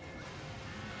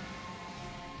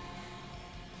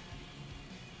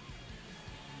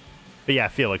 But yeah,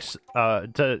 Felix,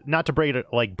 not to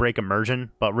break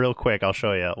immersion, but real quick, I'll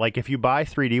show you. Like, if you buy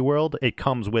 3D World, it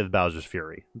comes with Bowser's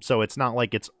Fury. So it's not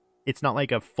like it's not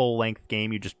like a full-length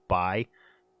game you just buy,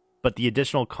 but the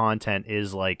additional content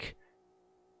is, like,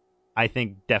 I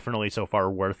think definitely so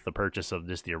far worth the purchase of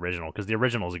just the original, because the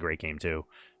original is a great game too.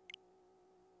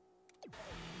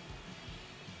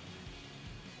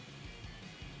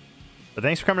 But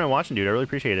thanks for coming and watching, dude. I really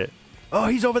appreciate it. Oh,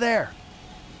 he's over there!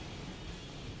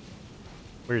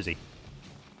 Where is he?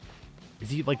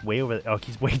 Is he, like, way over there? Oh,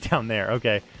 he's way down there.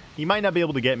 Okay. He might not be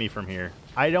able to get me from here.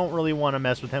 I don't really want to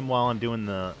mess with him while I'm doing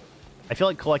the... I feel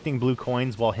like collecting blue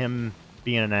coins while him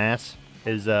being an ass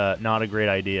is not a great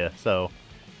idea, so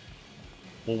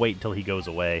we'll wait until he goes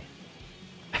away.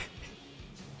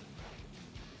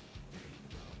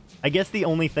 I guess the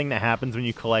only thing that happens when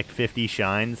you collect 50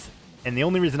 shines, and the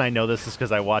only reason I know this is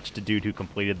because I watched a dude who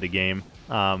completed the game.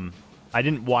 I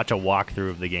didn't watch a walkthrough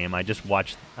of the game. I just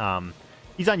watched...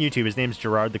 he's on YouTube. His name's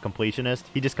Gerard the Completionist.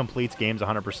 He just completes games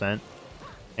 100%.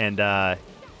 And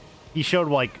he showed,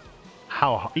 like,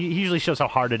 how... He usually shows how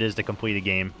hard it is to complete a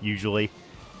game, usually.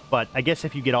 But I guess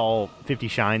if you get all 50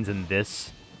 shines in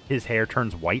this, his hair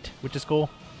turns white, which is cool.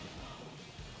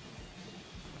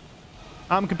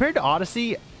 Compared to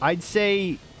Odyssey, I'd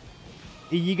say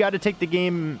you got to take the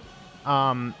game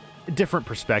different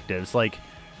perspectives. Like,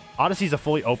 Odyssey's a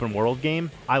fully open world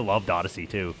game. I loved Odyssey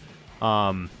too.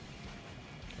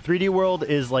 3D World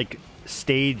is like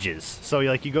stages. So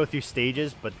like you go through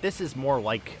stages, but this is more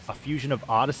like a fusion of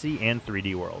Odyssey and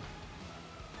 3D World.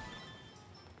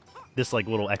 This like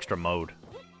little extra mode.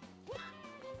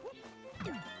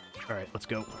 All right, let's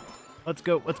go. Let's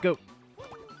go. Let's go.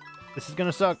 This is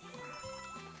gonna suck.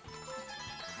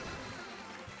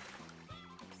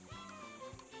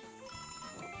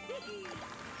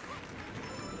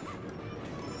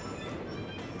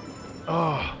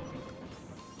 Oh.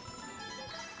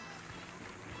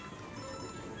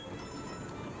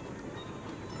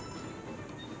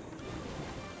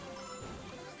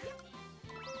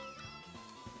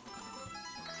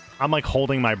 I'm like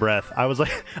holding my breath. I was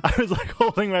like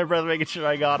holding my breath, making sure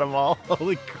I got them all.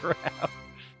 Holy crap.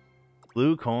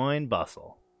 Blue coin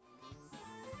bustle.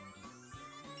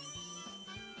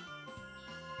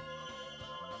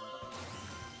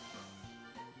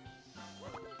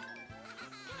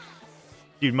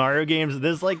 Dude, Mario games,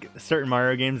 there's like certain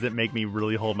Mario games that make me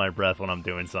really hold my breath when I'm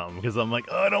doing something because I'm like,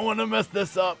 oh, I don't want to mess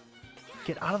this up.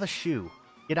 Get out of the shoe.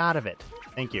 Get out of it.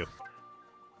 Thank you.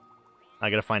 I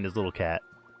gotta find his little cat.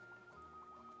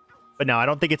 But no, I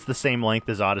don't think it's the same length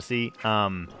as Odyssey.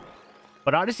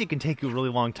 But Odyssey can take you a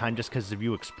really long time just because of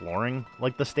you exploring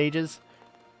like the stages.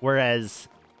 Whereas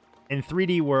in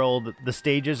 3D World, the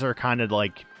stages are kind of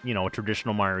like, you know, a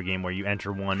traditional Mario game where you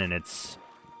enter one and it's...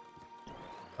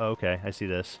 Oh, okay, I see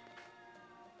this.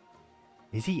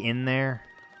 Is he in there?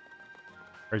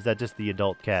 Or is that just the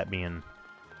adult cat being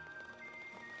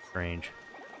strange?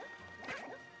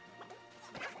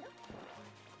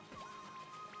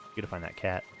 Gotta find that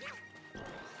cat.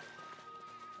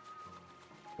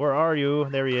 Where are you?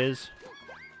 There he is.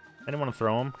 I didn't want to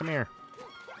throw him. Come here.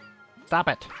 Stop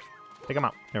it. Take him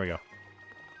out. There we go.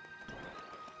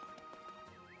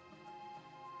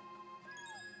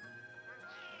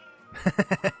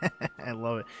 I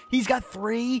love it. He's got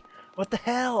 3? What the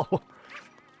hell?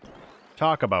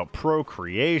 Talk about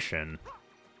procreation.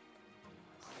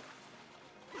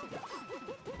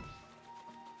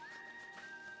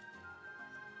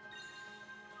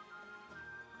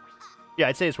 Yeah,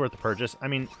 I'd say it's worth the purchase. I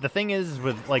mean, the thing is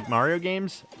with like Mario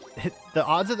games, the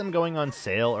odds of them going on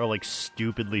sale are like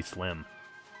stupidly slim.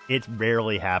 It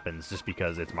rarely happens just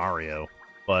because it's Mario.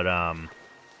 But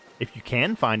if you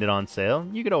can find it on sale,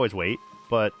 you could always wait.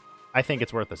 But I think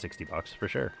it's worth the $60 for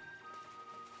sure.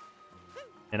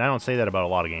 And I don't say that about a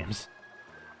lot of games.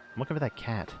 I'm looking for that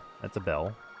cat. That's a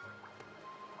bell.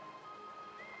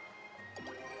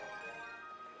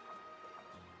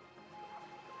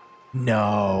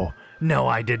 No. No,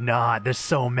 I did not. There's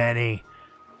so many.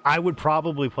 I would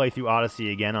probably play through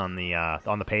Odyssey again on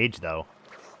the page, though.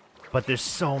 But there's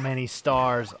so many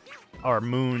stars or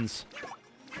moons.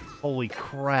 Holy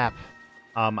crap.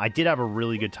 I did have a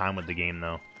really good time with the game,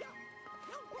 though.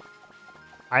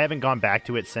 I haven't gone back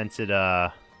to it since it,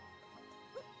 not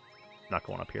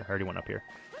going up here. I already went up here.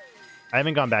 I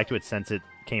haven't gone back to it since it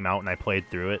came out and I played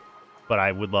through it. But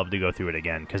I would love to go through it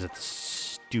again, because it's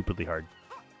stupidly hard.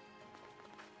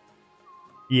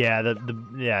 Yeah,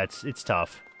 yeah, it's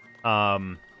tough.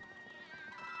 But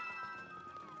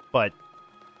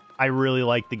I really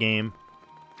like the game.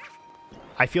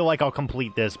 I feel like I'll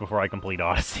complete this before I complete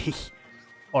Odyssey.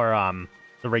 Or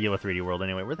the regular 3D World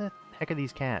anyway. Where the heck are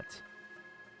these cats?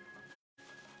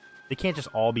 They can't just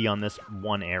all be on this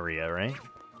one area, right?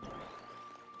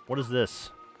 What is this?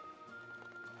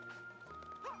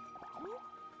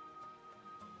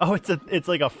 Oh, it's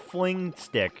like a fling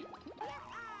stick.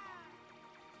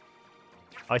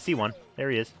 Oh, I see one.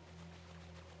 There he is.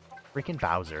 Freaking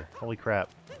Bowser. Holy crap.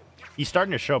 He's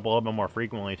starting to show up a little bit more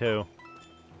frequently, too.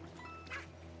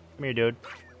 Come here, dude.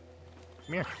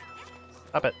 Come here.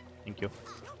 Stop it. Thank you.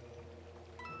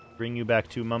 Bring you back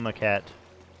to Mama Cat.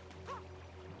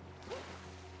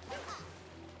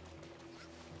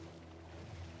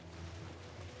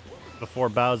 Before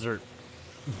Bowser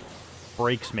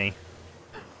breaks me.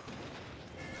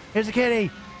 Here's a kitty!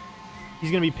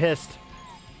 He's gonna be pissed.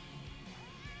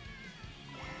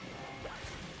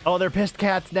 Oh, they're pissed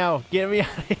cats now. Get me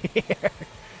out of here.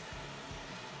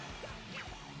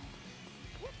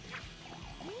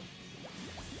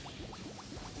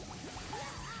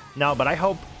 No, but I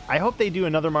hope they do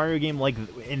another Mario game like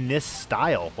in this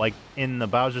style, like in the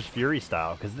Bowser's Fury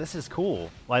style, because this is cool.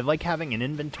 I like having an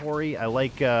inventory. I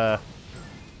like how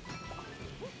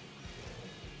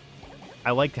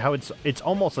it's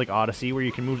almost like Odyssey, where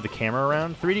you can move the camera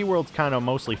around. 3D World's kind of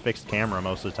mostly fixed camera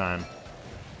most of the time.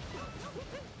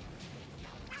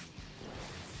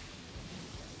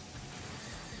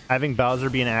 Having Bowser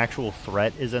be an actual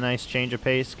threat is a nice change of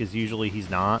pace, because usually he's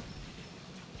not.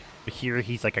 But here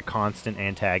he's like a constant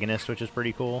antagonist, which is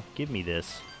pretty cool. Give me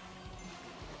this.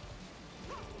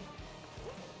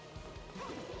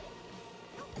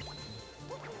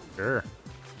 Sure.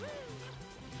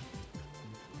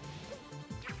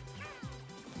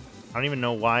 I don't even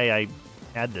know why I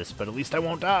had this, but at least I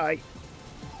won't die.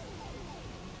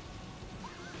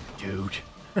 Dude.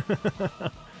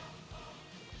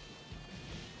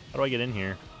 How do I get in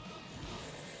here?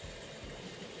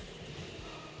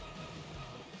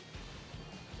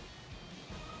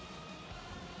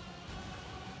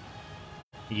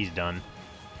 He's done.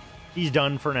 He's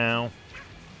done for now.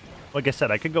 Like I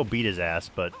said, I could go beat his ass,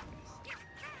 but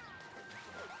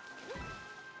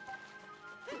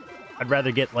I'd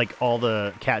rather get like all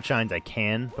the cat shines I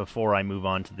can before I move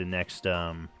on to the next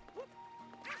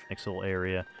next little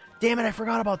area. Damn it, I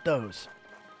forgot about those.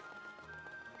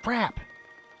 Crap.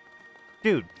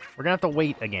 Dude, we're gonna have to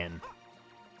wait again.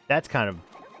 That's kind of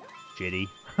shitty.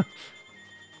 What's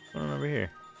going on over here?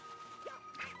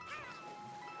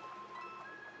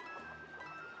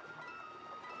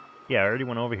 Yeah, I already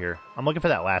went over here. I'm looking for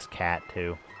that last cat,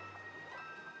 too.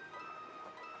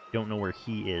 Don't know where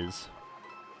he is.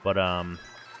 But,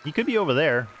 he could be over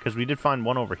there, because we did find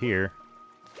one over here.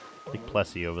 I think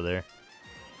Plessy over there.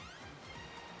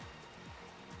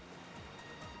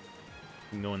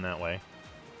 I'm going that way.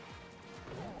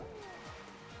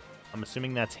 I'm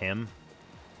assuming that's him.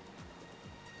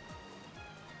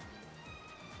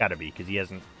 Gotta be, because he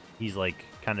hasn't... He's, like,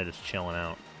 kind of just chilling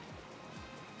out.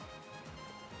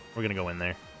 We're gonna go in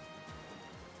there.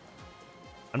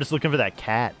 I'm just looking for that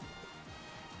cat.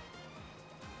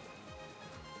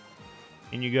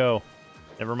 In you go.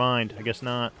 Never mind. I guess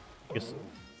not. I guess...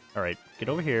 Alright, get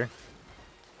over here.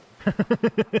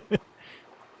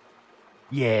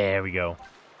 Yeah, there we go.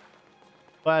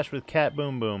 Flash with Cat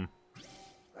Boom Boom.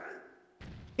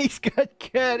 He's got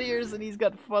cat ears and he's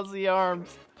got fuzzy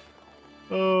arms.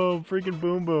 Oh, freaking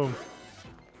Boom Boom.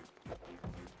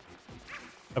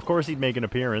 Of course he'd make an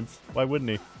appearance. Why wouldn't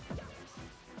he?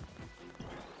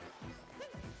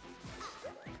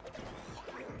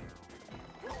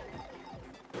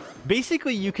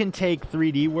 Basically, you can take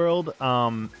 3D World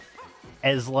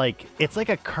as like... It's like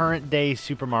a current day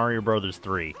Super Mario Bros.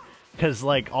 3. Because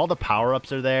like all the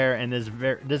power-ups are there and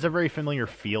there's a very familiar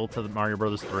feel to the Mario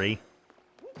Bros. 3.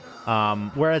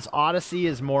 Whereas Odyssey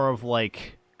is more of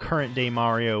like current day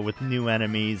Mario with new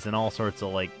enemies and all sorts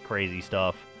of like crazy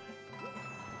stuff.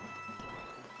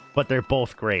 But they're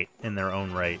both great in their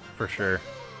own right, for sure.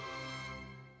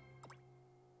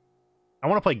 I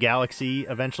want to play Galaxy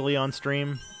eventually on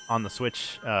stream, on the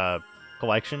Switch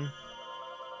collection.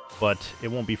 But it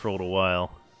won't be for a little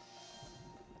while.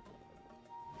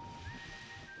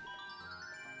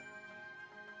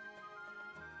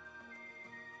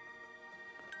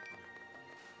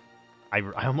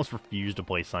 I almost refuse to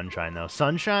play Sunshine, though.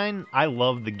 Sunshine, I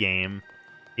love the game.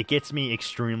 It gets me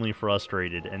extremely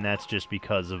frustrated, and that's just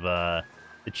because of the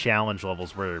challenge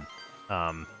levels where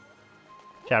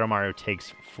Shadow Mario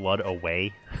takes Flood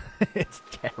away. It's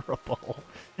terrible.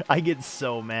 I get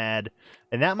so mad,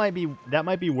 and that might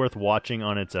be worth watching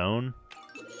on its own.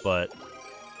 But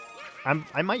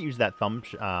I might use that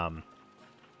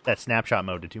that snapshot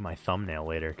mode to do my thumbnail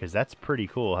later, because that's pretty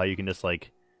cool. How you can just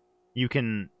like you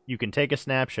can take a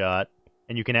snapshot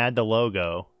and you can add the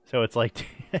logo. So it's like,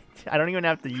 I don't even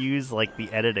have to use, like,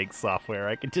 the editing software.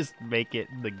 I can just make it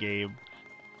in the game.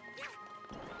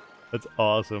 That's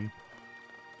awesome.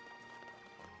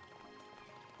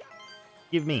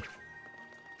 Give me.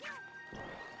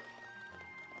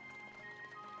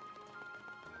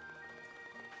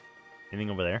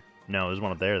 Anything over there? No, there's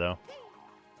one up there, though.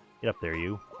 Get up there,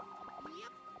 you.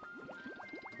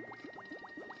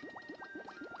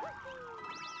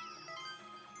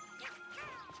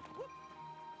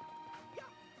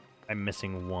 I'm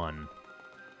missing one.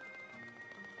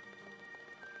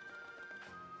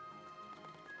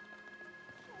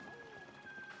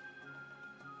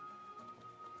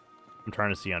 I'm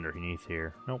trying to see underneath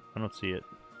here. Nope, I don't see it.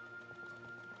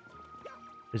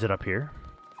 Is it up here?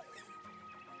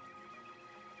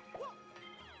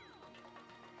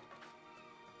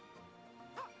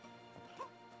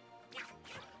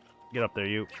 Get up there,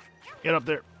 you. Get up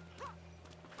there.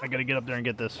 I gotta get up there and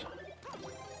get this.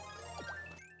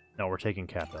 No, we're taking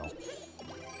Cat Bell.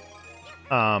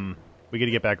 We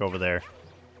gotta get back over there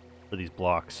for these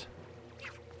blocks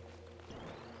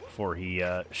before he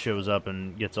shows up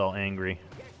and gets all angry.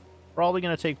 Probably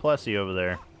gonna take Plessy over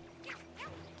there.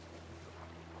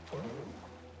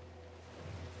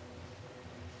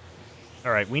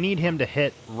 Alright, we need him to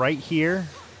hit right here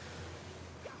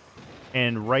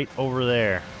And right over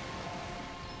there.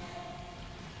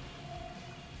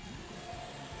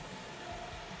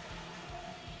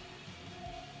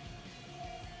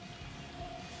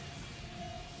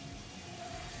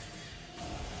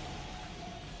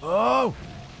 Oh!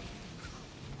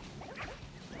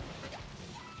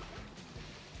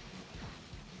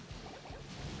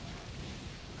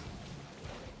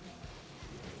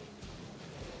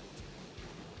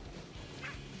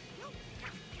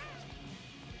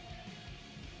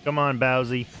 Come on,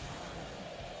 Bowsy.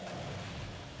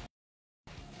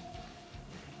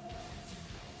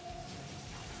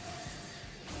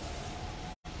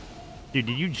 Dude,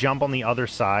 did you jump on the other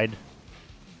side?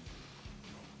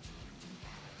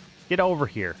 Get over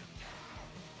here.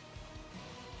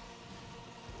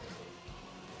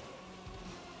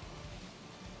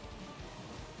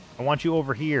 I want you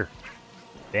over here.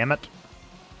 Damn it.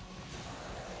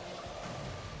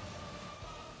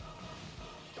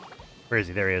 Where is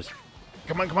he? There he is.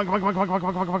 Come on, come on, come on, come on, come on, come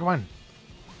on, come on, come on, come on.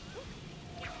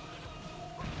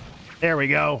 There we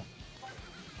go.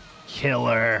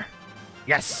 Killer.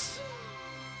 Yes!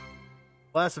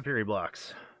 Blast of Fury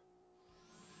blocks.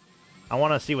 I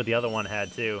want to see what the other one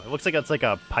had, too. It looks like it's like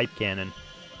a pipe cannon.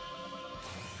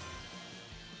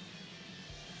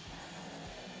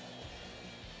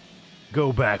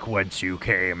 Go back whence you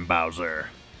came, Bowser.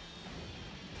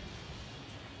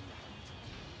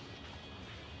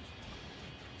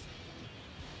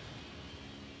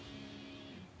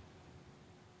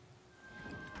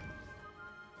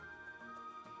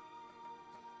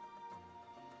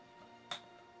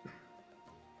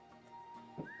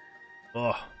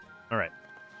 Oh, all right.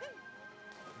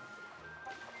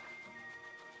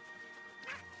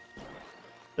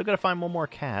 Still gotta find one more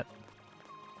cat.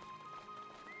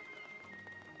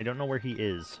 I don't know where he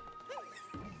is.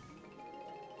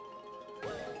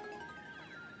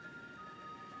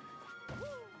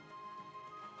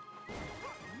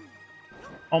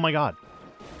 Oh my god.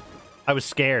 I was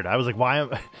scared. I was like, why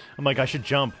am I'm like, I should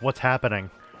jump. What's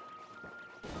happening?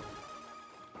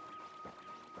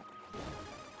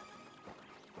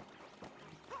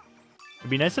 It'd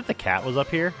be nice if the cat was up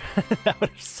here. That would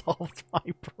have solved my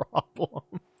problem.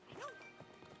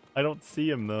 I don't see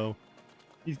him, though.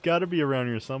 He's got to be around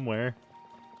here somewhere.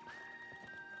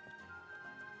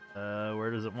 Where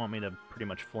does it want me to pretty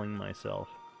much fling myself?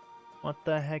 What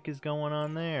the heck is going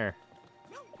on there?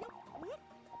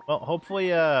 Well, hopefully,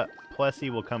 Plessy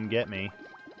will come get me.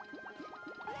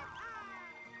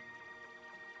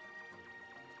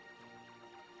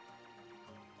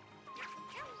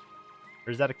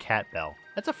 Or is that a cat bell?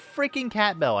 That's a freaking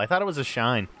cat bell. I thought it was a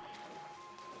shine.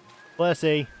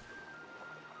 Plessy.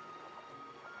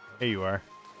 Here you are.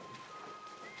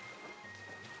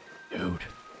 Dude.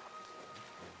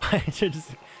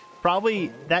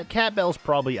 Probably, that cat bell's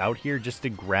probably out here just to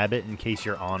grab it in case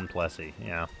you're on Plessy.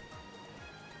 Yeah.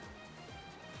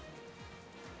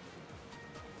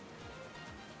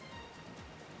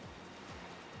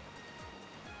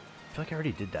 I feel like I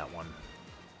already did that one.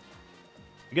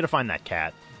 I gotta find that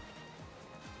cat.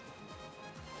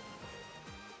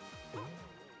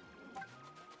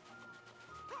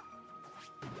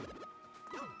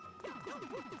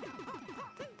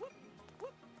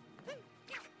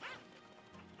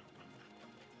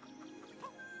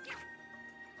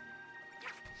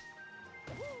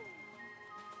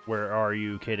 Where are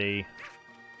you, kitty?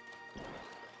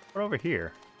 We're over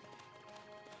here.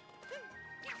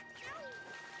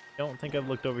 Don't think I've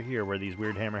looked over here where these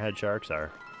weird hammerhead sharks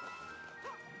are.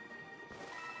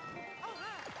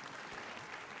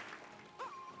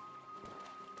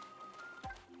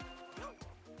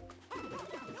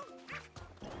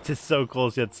 Just so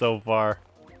close yet so far.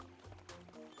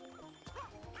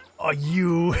 Oh,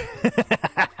 you!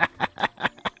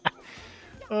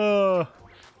 Oh,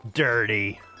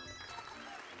 dirty.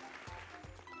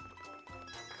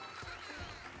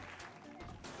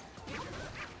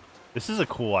 This is a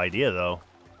cool idea, though.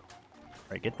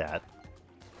 Alright, get that.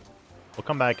 We'll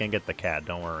come back and get the cat,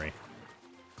 don't worry.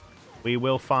 We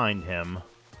will find him.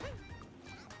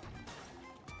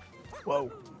 Whoa.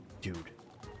 Dude.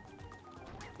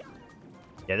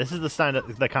 Yeah, this is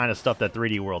the kind of stuff that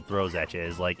 3D World throws at you,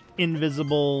 is like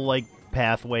invisible, like,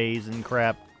 pathways and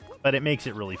crap. But it makes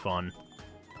it really fun.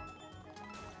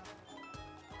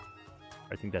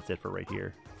 I think that's it for right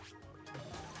here.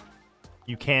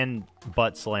 You can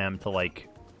butt slam to, like,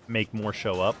 make more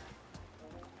show up.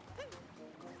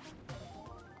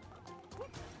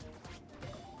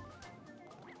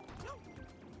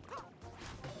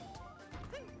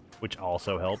 Which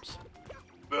also helps.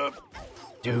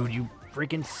 Dude, you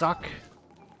freaking suck.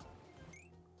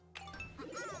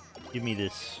 Give me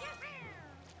this.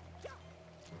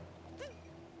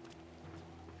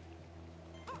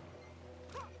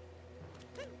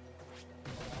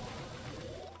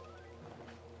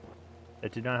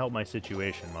 That did not help my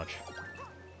situation much.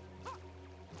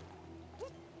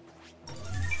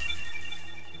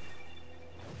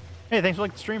 Hey, thanks for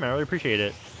liking the stream. I really appreciate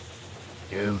it.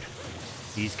 Dude,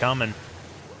 he's coming.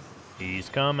 He's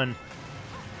coming.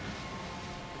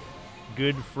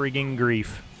 Good friggin'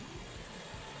 grief.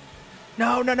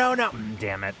 No, no, no, no.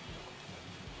 Damn it.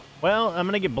 Well, I'm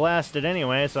gonna get blasted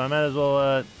anyway, so I might as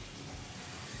well,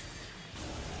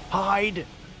 hide.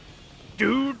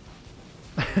 Dude.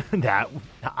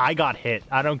 I got hit.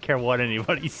 I don't care what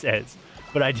anybody says,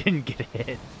 but I didn't get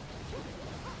hit.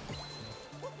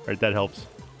 Alright, that helps.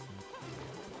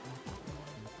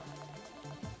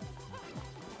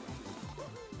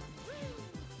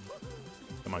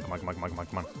 Come on, come on, come on, come on, come on,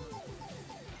 come on.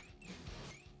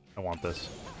 I want this.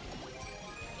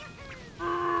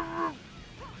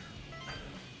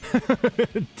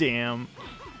 Damn.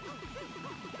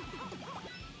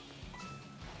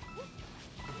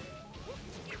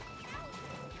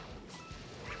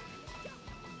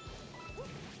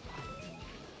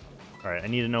 Alright, I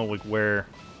need to know like where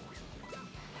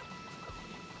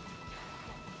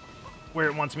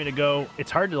it wants me to go.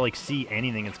 It's hard to like see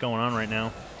anything that's going on right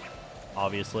now.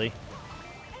 Obviously.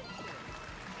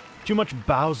 Too much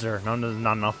Bowser. No, there's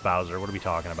not enough Bowser. What are we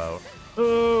talking about?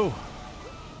 Oh!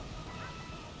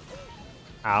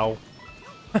 Ow.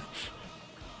 It's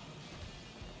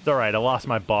alright, I lost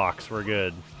my box. We're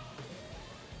good.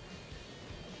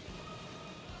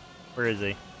 Where is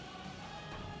he?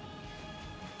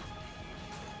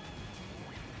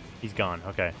 He's gone.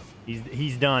 Okay.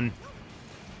 He's done.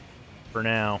 For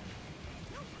now.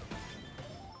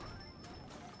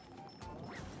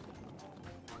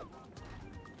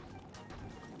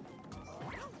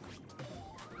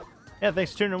 Yeah,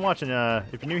 thanks for tuning in and watching.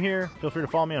 If you're new here, feel free to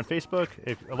follow me on Facebook.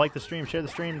 If you like the stream, share the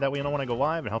stream. That way you know when I go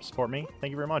live and help support me.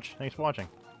 Thank you very much. Thanks for watching.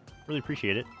 Really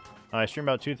appreciate it. I stream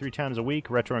about 2 to 3 times a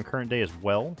week, retro and current day as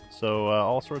well. So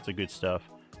all sorts of good stuff.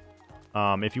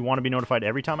 If you want to be notified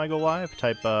every time I go live,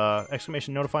 type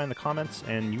exclamation notify in the comments,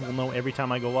 and you will know every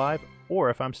time I go live,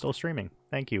 or if I'm still streaming.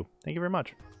 Thank you. Thank you very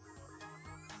much.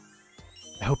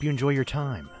 I hope you enjoy your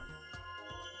time.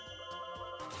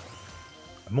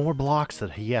 More blocks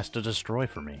that he has to destroy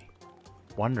for me.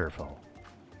 Wonderful.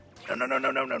 No, no, no,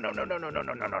 no, no, no, no, no, no, no, no,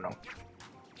 no, no, no, no.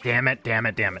 Damn it, damn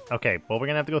it, damn it. Okay, well, we're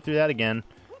gonna have to go through that again.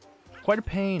 Quite a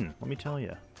pain, let me tell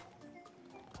you.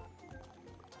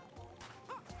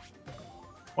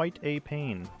 Quite a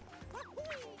pain.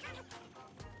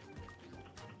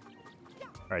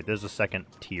 Alright, there's a second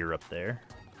tier up there.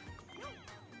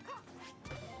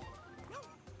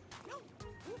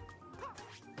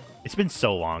 It's been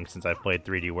so long since I've played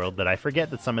 3D World that I forget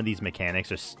that some of these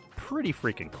mechanics are pretty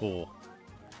freaking cool.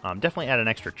 Definitely add an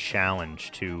extra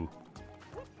challenge to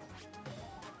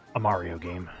a Mario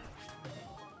game.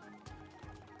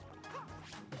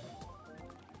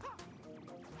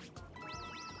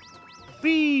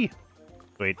 Whee!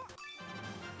 Wait.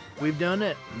 We've done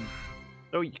it.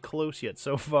 So close yet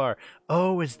so far.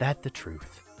 Oh, is that the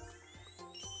truth?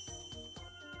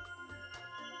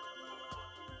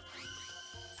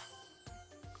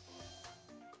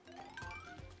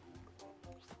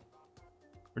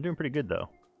 We're doing pretty good, though.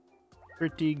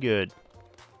 Pretty good.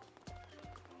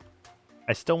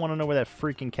 I still want to know where that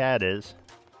freaking cat is.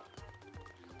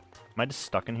 Am I just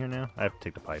stuck in here now? I have to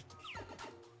take the pipe.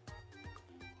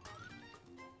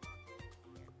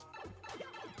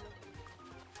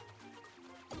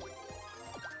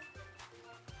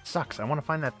 Sucks. I want to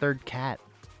find that third cat.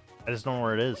 I just don't know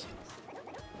where it is.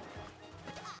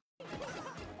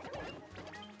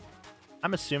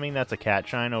 I'm assuming that's a cat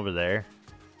shine over there.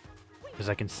 Because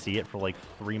I can see it for like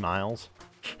 3 miles.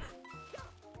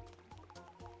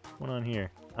 What's on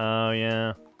here? Oh,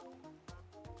 yeah.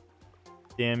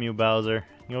 Damn you, Bowser.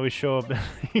 You always show up.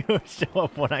 You always show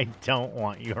up when I don't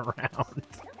want you around.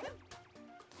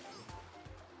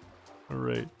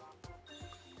 Alright.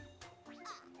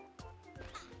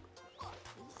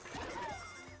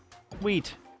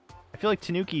 Sweet. I feel like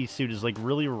Tanuki's suit is like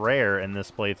really rare in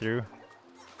this playthrough.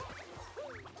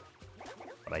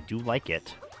 But I do like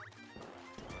it.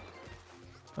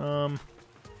 I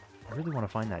really want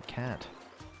to find that cat.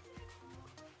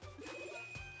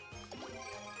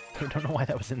 I don't know why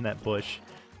that was in that bush.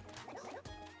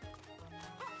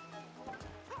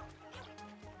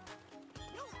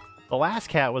 The last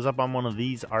cat was up on one of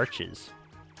these arches.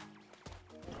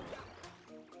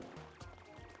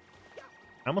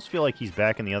 I almost feel like he's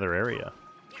back in the other area.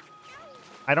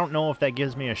 I don't know if that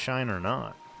gives me a shine or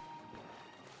not.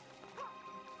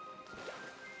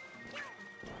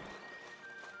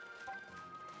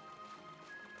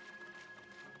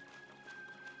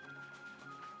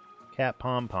 Cat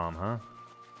pom-pom, huh?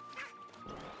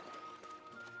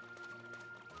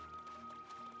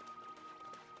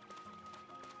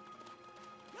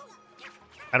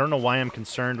 I don't know why I'm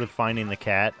concerned with finding the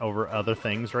cat over other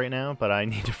things right now, but I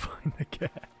need to find the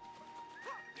cat.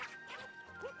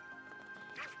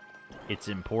 It's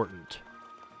important.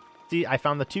 See, I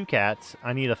found the 2 cats.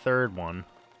 I need a 3rd one.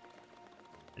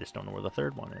 I just don't know where the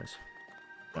 3rd one is.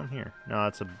 Down here. No,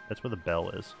 that's where the bell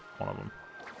is. One of them.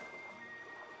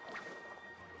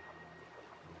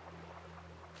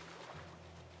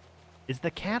 Is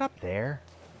the cat up there?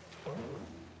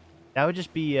 That would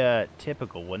just be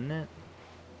typical, wouldn't it?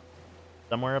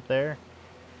 Somewhere up there?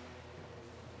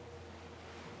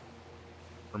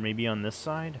 Or maybe on this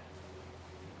side?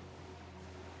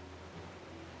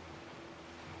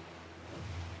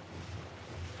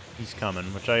 He's coming,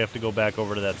 which I have to go back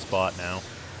over to that spot now.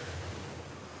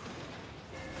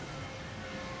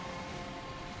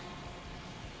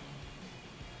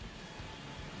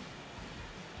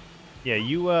 Yeah,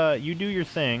 you do your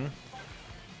thing.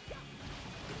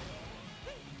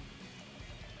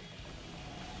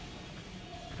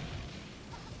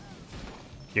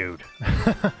 Dude.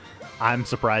 I'm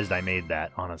surprised I made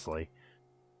that, honestly.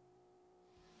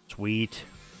 Sweet.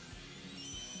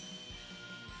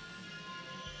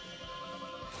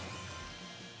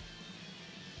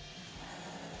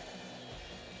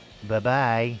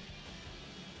 Bye-bye.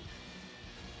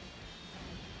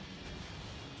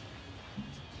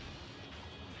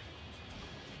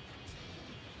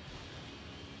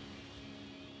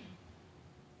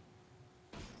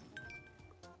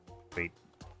 Wait.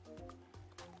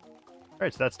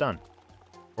 Alright, so that's done.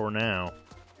 For now.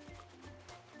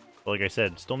 But like I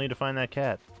said, still need to find that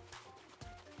cat.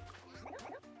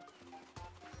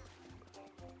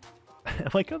 I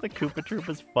like how the Koopa Troop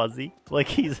is fuzzy. Like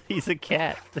he's a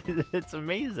cat. It's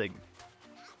amazing.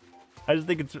 I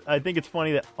think it's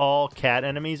funny that all cat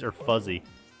enemies are fuzzy.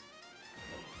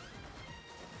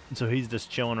 So he's just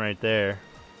chilling right there.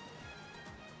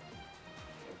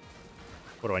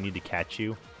 What do I need to catch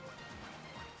you?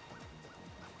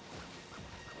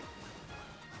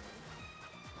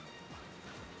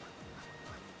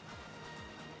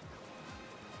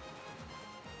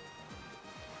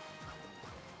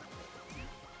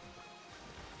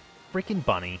 Freaking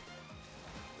bunny.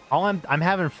 I'm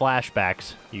having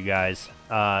flashbacks, you guys,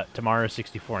 to Mario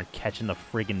 64 and catching the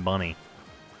freaking bunny.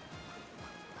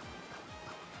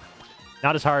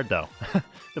 Not as hard, though.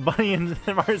 The bunny in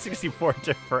Mario 64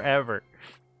 took forever.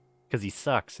 Because he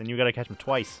sucks, and you gotta catch him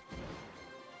twice.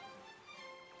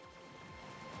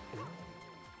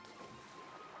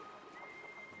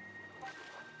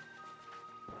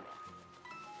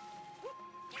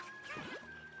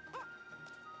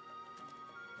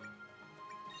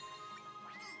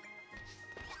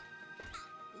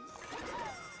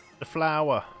 The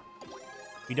flower.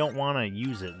 We don't want to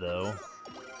use it, though.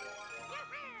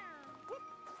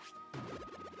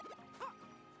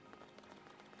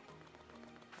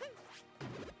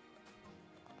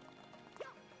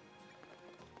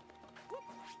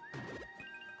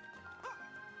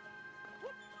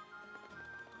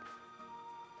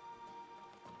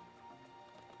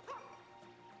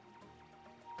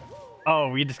 Oh,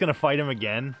 we're just gonna fight him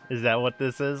again? Is that what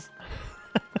this is?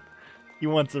 He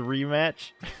wants a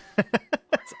rematch?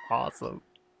 That's awesome.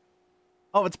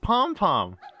 Oh, it's Pom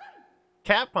Pom.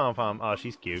 Cat Pom Pom. Oh,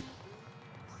 she's cute.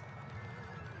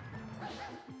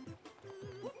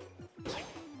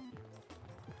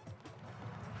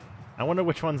 I wonder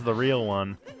which one's the real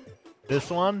one.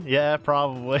 This one? Yeah,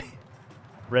 probably.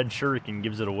 Red Shuriken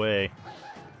gives it away.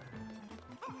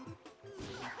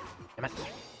 Damn it.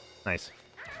 Nice.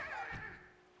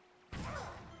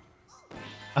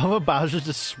 Oh, Bowser's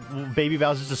just baby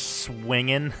Bowser's just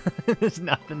swinging. There's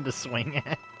nothing to swing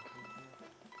at.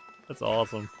 That's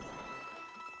awesome.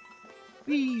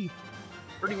 Whee!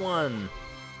 31.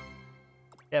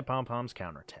 Yeah, Pom Pom's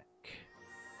counterattack.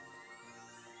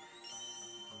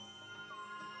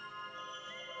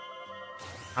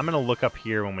 I'm gonna look up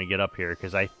here when we get up here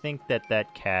because I think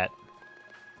that cat.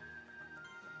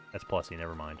 That's Plussy.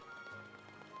 Never mind.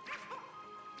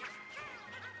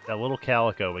 That little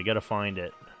calico. We gotta find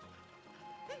it.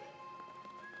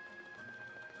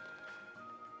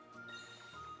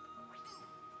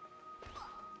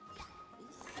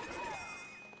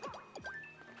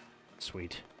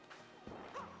 Sweet.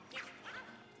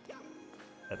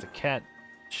 That's a cat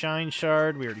shine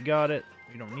shard. We already got it.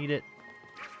 We don't need it.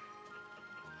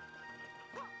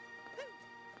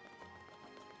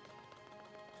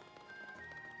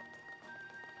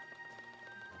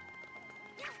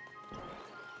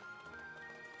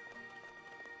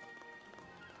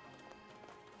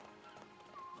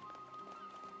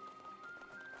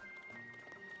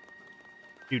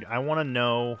 Dude, I want to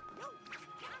know...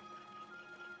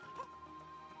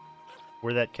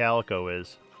 where that calico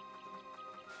is.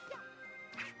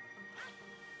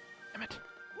 Damn it.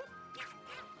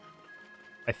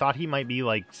 I thought he might be,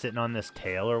 like, sitting on this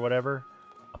tail or whatever.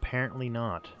 Apparently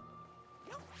not.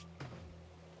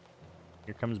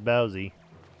 Here comes Bowsy.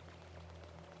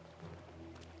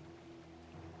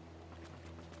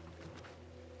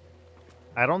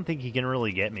 I don't think he can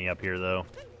really get me up here, though.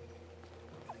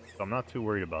 So I'm not too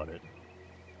worried about it.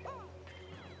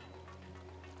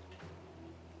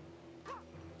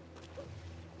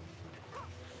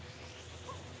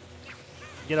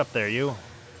 Get up there, you.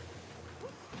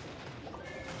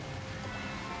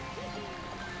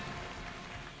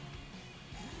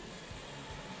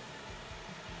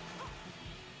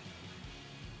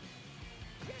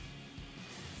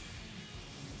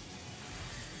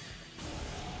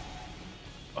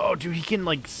 Oh, dude, he can,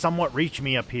 like, somewhat reach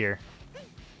me up here.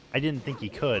 I didn't think he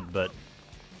could, but...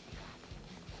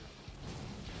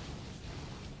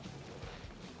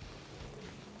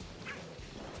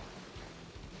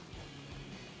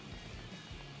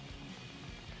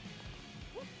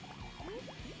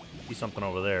 see something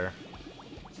over there.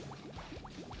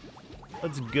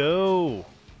 Let's go!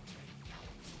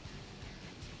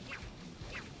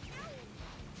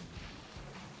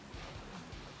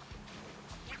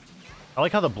 I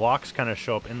like how the blocks kind of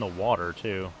show up in the water,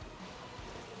 too.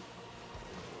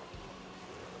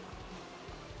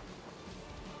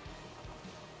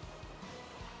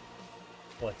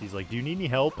 He's like, do you need any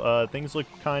help? Things look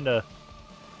kind of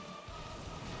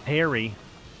hairy.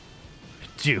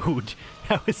 Dude,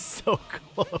 that was so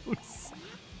close.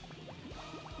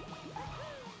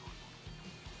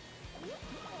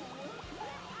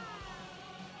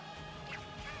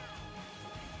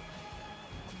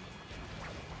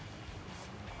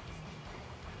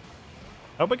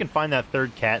 I hope I can find that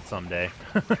third cat someday.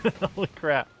 Holy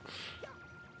crap.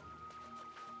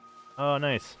 Oh,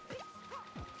 nice.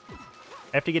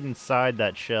 I have to get inside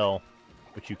that shell,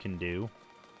 which you can do.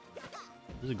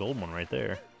 There's a gold one right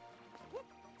there.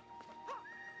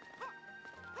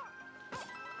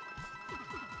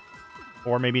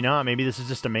 Or maybe not. Maybe this is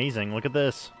just amazing. Look at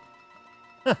this.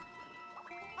 Huh.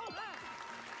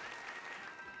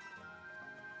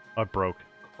 Oh, it broke.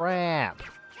 Crap.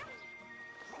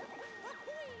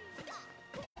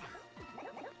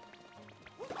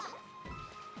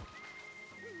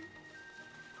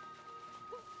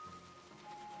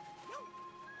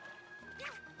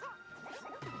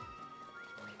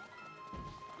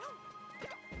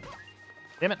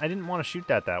 Damn it, I didn't want to shoot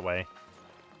that way.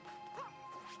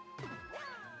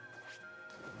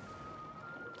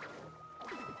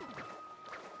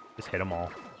 Just hit them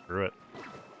all. Screw it.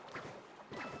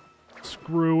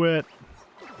 Screw it.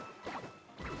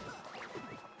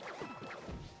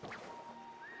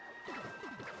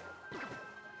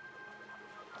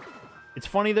 It's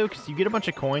funny, though, because you get a bunch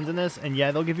of coins in this, and yeah,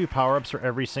 they'll give you power-ups for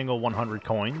every single 100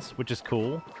 coins, which is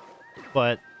cool.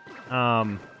 But,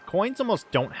 coins almost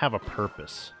don't have a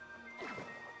purpose.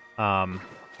 And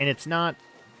it's not...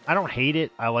 I don't hate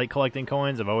it. I like collecting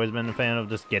coins. I've always been a fan of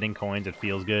just getting coins. It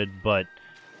feels good. But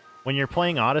when you're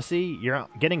playing Odyssey, you're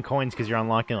getting coins because you're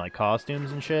unlocking, like,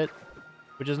 costumes and shit,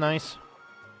 which is nice.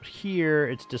 But here,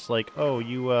 it's just like, oh,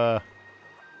 you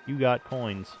got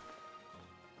coins.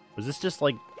 Was this just,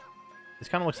 like... This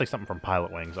kind of looks like something from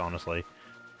Pilot Wings, honestly.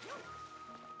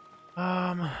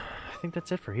 I think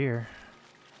that's it for here.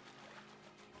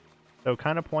 So,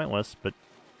 kind of pointless, but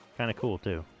kind of cool,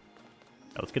 too.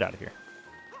 Now, let's get out of here.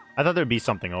 I thought there'd be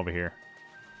something over here.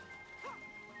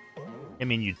 I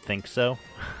mean, you'd think so.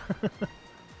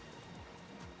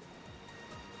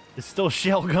 Is still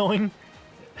shell going?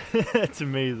 That's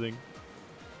amazing.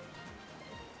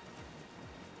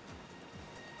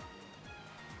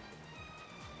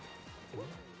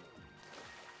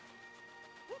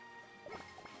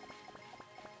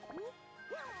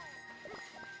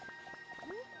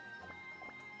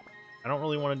 I don't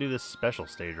really want to do this special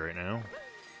stage right now.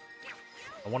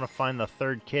 I want to find the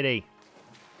third kitty.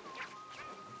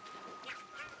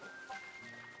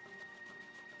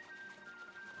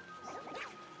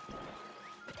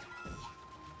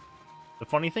 The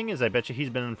funny thing is, I bet you he's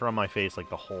been in front of my face like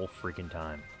the whole freaking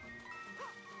time.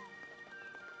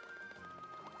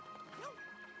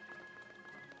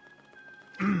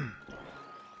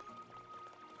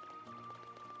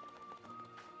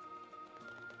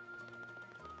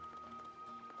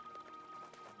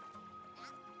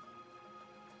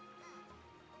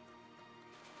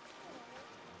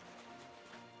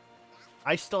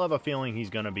 I still have a feeling he's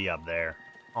going to be up there,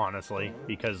 honestly,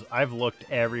 because I've looked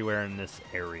everywhere in this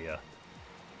area.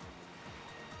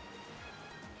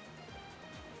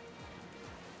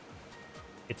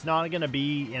 It's not going to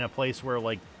be in a place where,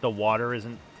 like, the water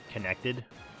isn't connected.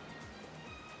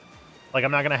 Like,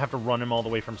 I'm not going to have to run him all the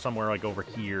way from somewhere, like, over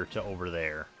here to over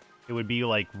there. It would be,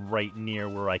 like, right near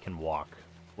where I can walk,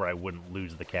 where I wouldn't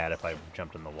lose the cat if I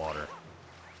jumped in the water.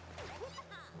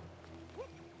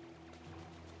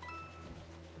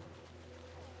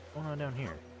 What's going on down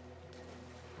here?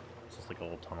 It's just like a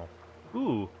little tunnel.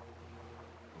 Ooh!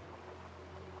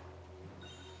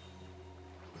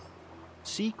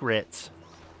 Secrets!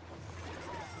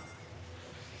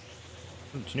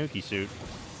 Tanuki suit.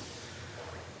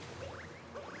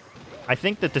 I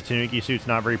think that the Tanuki suit's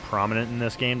not very prominent in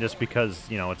this game just because,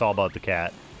 you know, it's all about the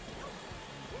cat.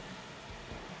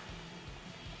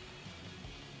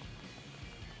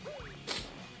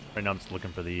 Right now I'm just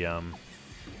looking for the, that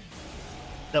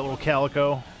little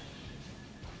calico.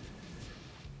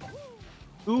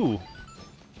 Ooh!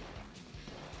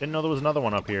 Didn't know there was another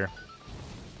one up here.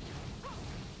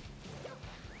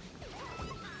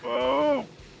 Oh!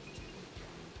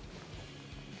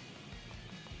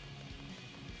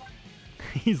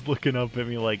 He's looking up at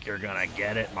me like, you're gonna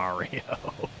get it, Mario.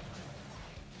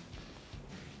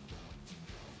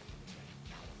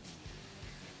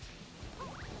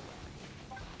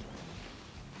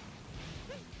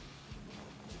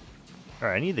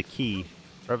 Alright, I need the key.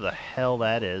 Wherever the hell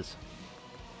that is.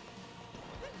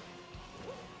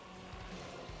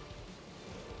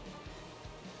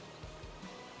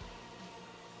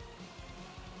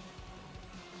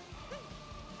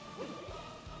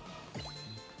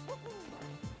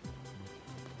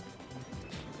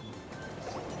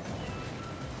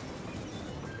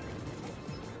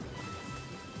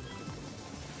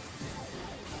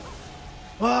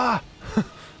 Ah!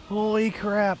 Holy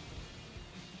crap!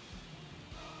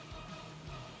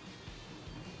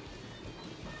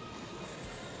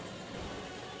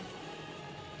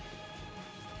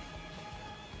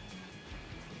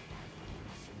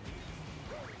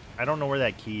 I don't know where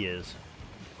that key is,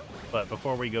 but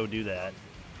before we go do that,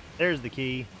 there's the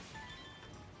key.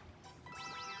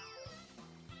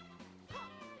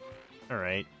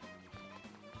 Alright.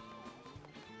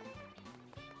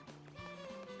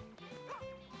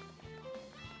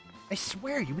 I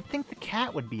swear, you would think the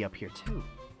cat would be up here, too.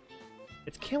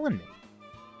 It's killing me.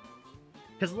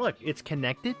 Because look, it's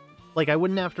connected. Like, I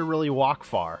wouldn't have to really walk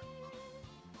far.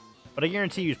 But I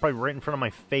guarantee you he's probably right in front of my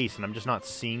face, and I'm just not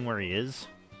seeing where he is.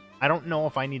 I don't know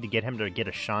if I need to get him to get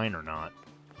a shine or not.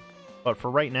 But for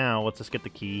right now, let's just get the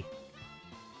key.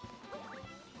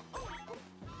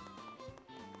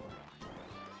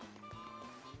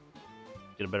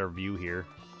 Get a better view here.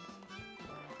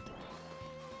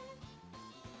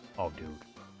 Oh, dude.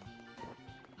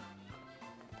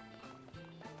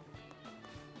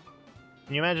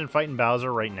 Can you imagine fighting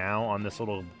Bowser right now on this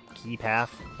little key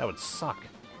path? That would suck.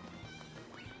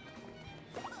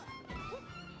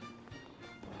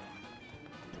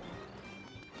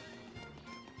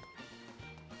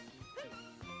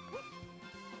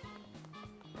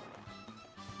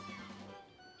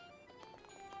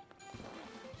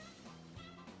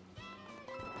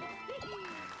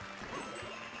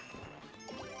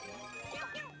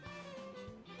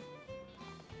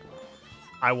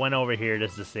 I went over here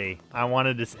just to see. I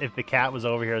wanted to... If the cat was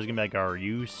over here, I was going to be like, are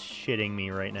you shitting me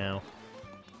right now?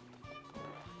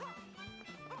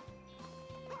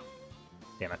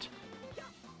 Damn it.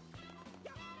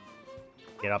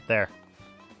 Get up there.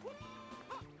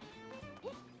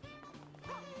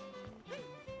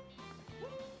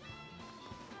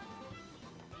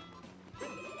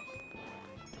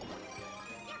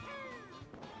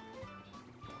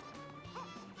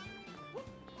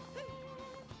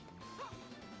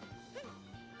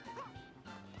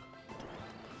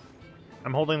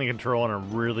 I'm holding the control in a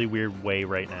really weird way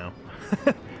right now.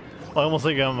 Almost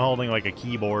like I'm holding like a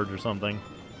keyboard or something.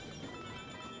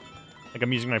 Like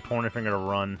I'm using my pointer finger to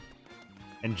run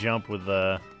and jump with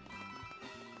the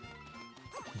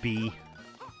B.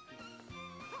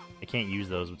 I can't use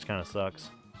those, which kind of sucks.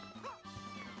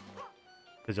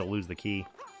 Because you'll lose the key.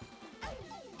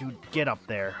 Dude, get up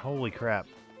there. Holy crap.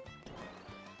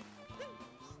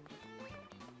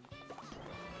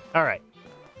 Alright.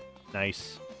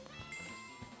 Nice.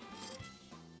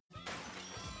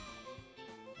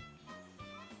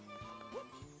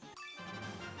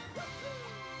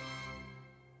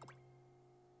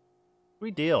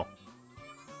 Sweet deal.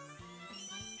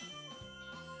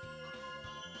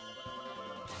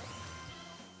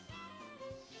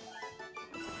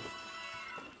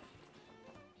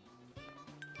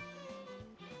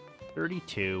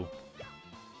 $32.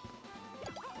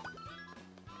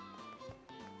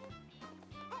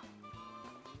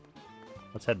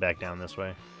 Let's head back down this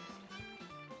way.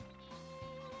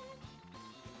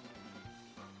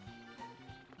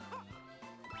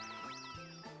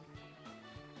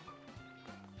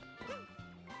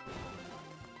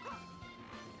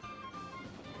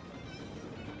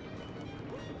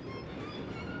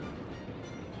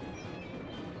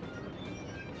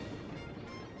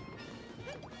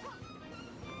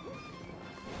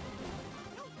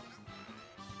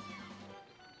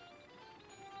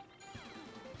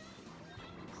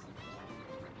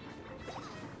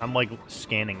 I'm, like,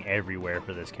 scanning everywhere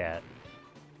for this cat.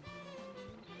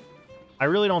 I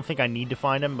really don't think I need to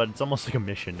find him, but it's almost like a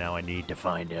mission now. I need to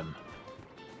find him.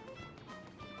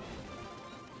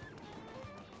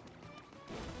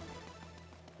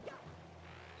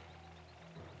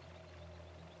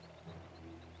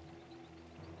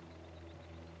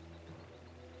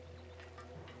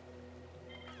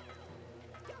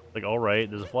 Like, alright,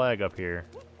 there's a flag up here.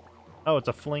 Oh, it's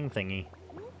a fling thingy.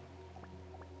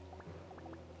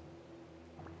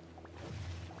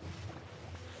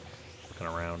 Looking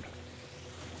around.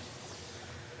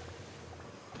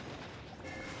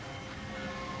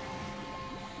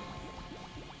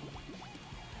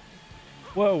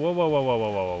 Whoa, whoa, whoa, whoa, whoa,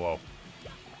 whoa, whoa, whoa, whoa.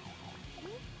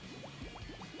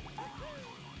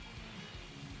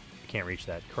 I can't reach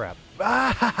that. Crap.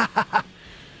 Ah!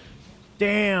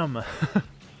 Damn!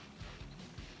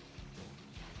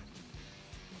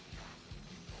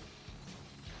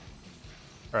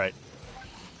 Alright.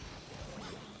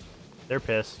 They're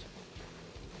pissed.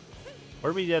 What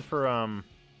did we get for,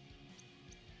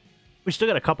 We still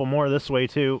got a couple more this way,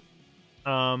 too.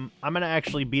 I'm gonna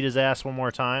actually beat his ass one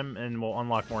more time, and we'll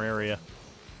unlock more area.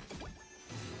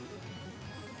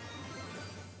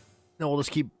 No, we'll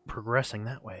just keep progressing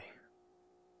that way.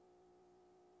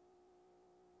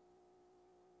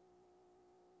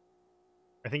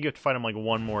 I think you have to fight him, like,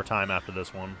 one more time after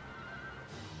this one.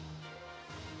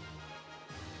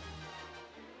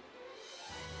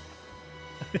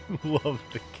 Love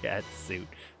the cat suit.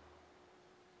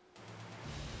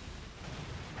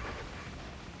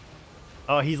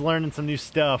 Oh, he's learning some new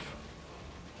stuff.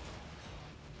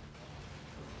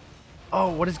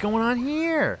 Oh, what is going on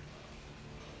here?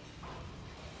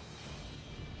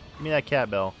 Give me that cat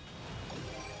bell.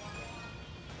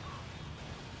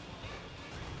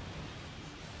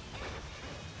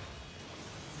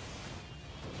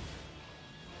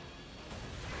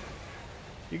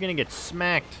 You're gonna get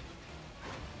smacked.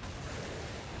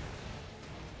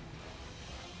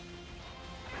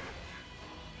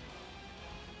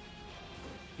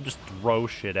 You just throw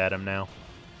shit at him now.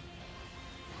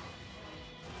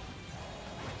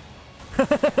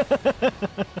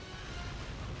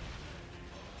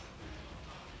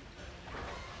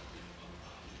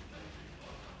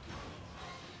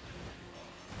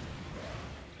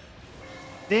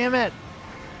 Damn it!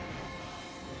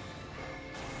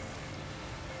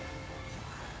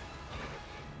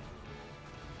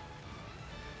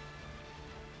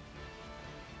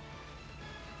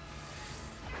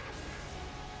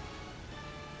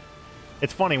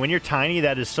 It's funny, when you're tiny,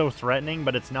 that is so threatening,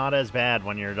 but it's not as bad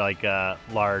when you're, like,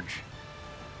 large.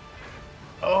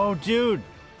 Oh, dude!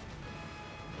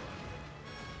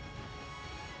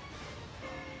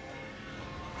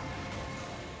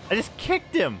 I just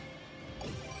kicked him!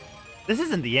 This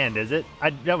isn't the end, is it?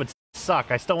 That would suck.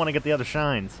 I still want to get the other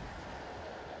shines.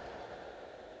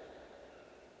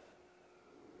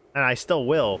 And I still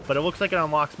will, but it looks like it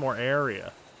unlocks more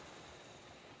area.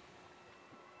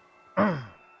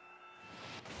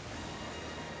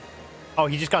 Oh,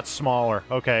 he just got smaller.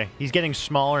 Okay. He's getting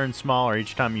smaller and smaller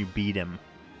each time you beat him.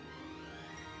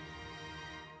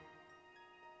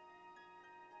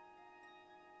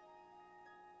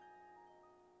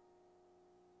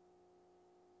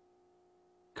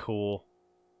 Cool.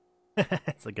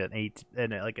 It's like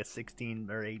like a 16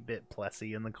 or 8-bit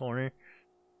Plessy in the corner.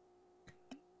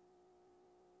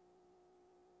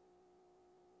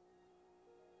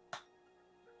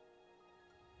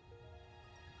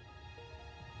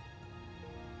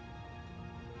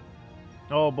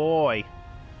 Oh boy.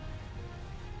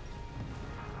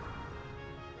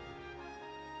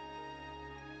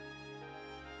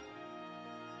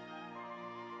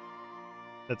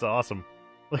 That's awesome.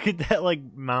 Look at that, like,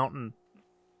 mountain.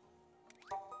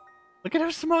 Look at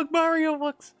how smug Mario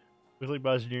looks. Looks like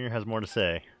Bowser Jr. has more to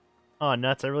say. Aw,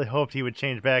 nuts, I really hoped he would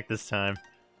change back this time.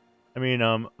 I mean,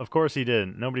 of course he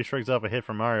didn't. Nobody shrugs off a hit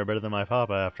from Mario better than my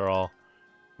papa, after all.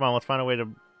 Come on, let's find a way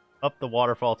to up the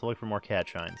waterfall to look for more cat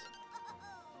shines.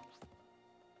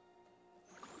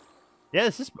 Yeah,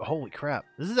 this is... Holy crap.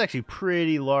 This is actually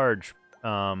pretty large.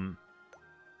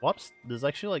 Whoops. There's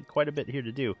actually, like, quite a bit here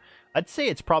to do. I'd say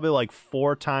it's probably, like,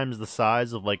 4 times the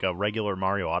size of, like, a regular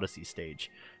Mario Odyssey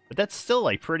stage. But that's still,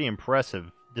 like, pretty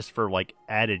impressive just for, like,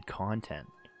 added content.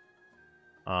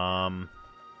 Like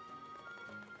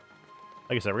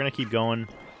I said, we're going to keep going,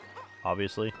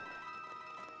 obviously.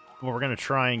 But we're going to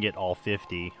try and get all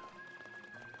 50.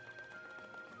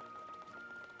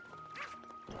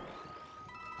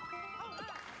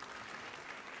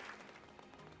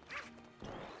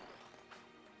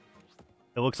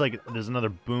 It looks like there's another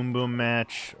Boom Boom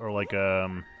match, or like,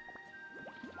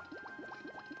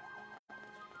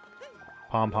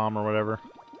 pom-pom or whatever.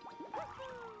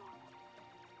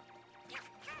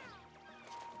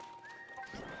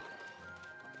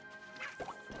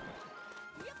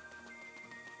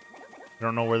 I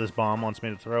don't know where this bomb wants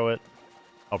me to throw it.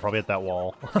 I'll probably hit that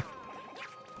wall.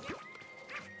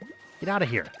 Get out of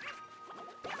here.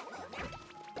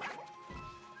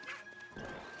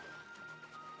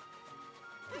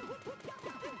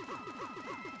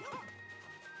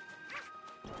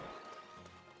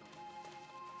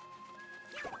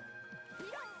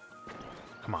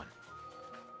 Come on.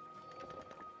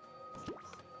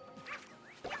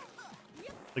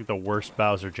 Like the worst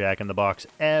Bowser Jack in the Box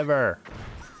ever.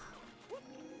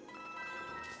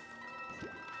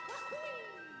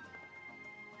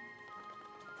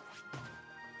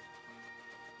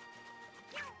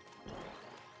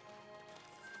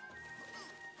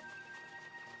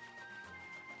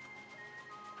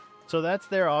 So that's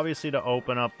there, obviously, to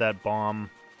open up that bomb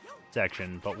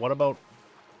section. But what about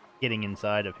getting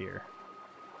inside of here?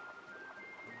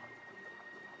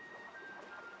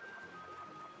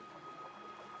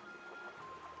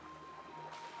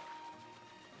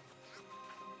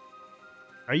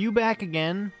 Are you back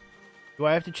again? Do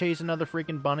I have to chase another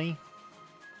freaking bunny?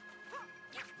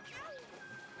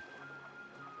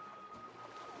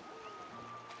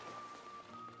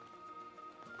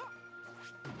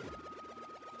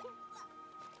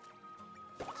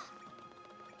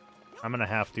 I'm gonna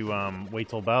have to wait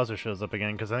till Bowser shows up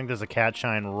again, because I think there's a cat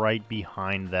shine right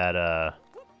behind that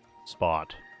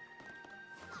spot.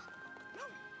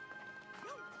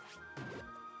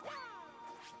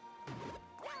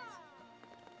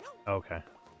 Okay.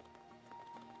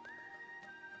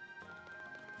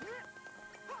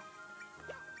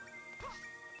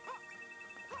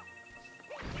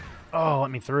 Oh,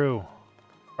 let me through.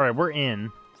 Alright, we're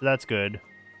in, so that's good.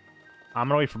 I'm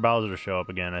gonna wait for Bowser to show up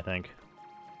again, I think.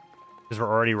 Because we're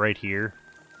already right here.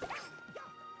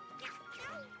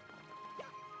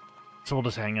 So we'll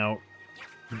just hang out.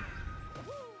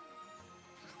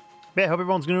 Yeah, hope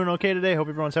everyone's doing okay today. Hope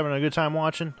everyone's having a good time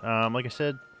watching. Like I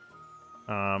said,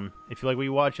 if you like what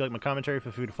you watch, you like my commentary,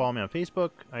 feel free to follow me on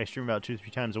Facebook. I stream about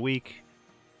 2-3 times a week.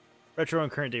 Retro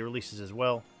and current day releases as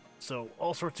well. So,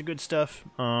 all sorts of good stuff.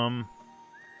 We're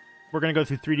going to go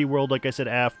through 3D World, like I said,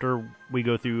 after we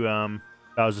go through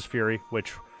Bowser's Fury,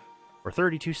 which we're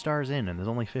 32 stars in, and there's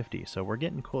only 50, so we're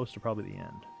getting close to probably the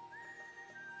end.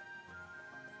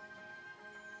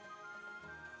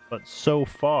 But so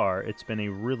far, it's been a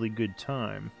really good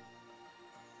time.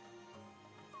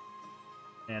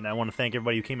 And I want to thank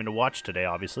everybody who came in to watch today,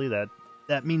 obviously.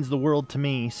 That means the world to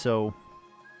me, so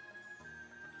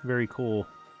very cool.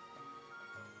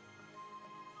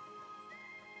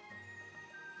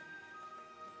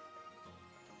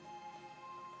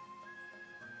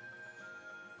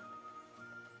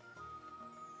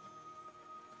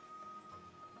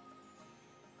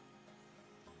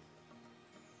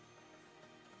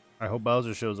 I hope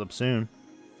Bowser shows up soon.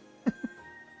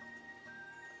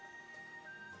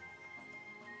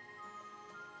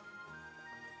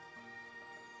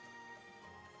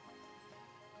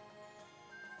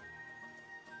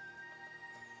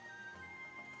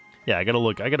 Yeah, I gotta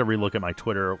relook at my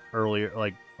Twitter earlier,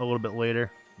 like a little bit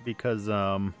later, because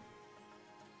the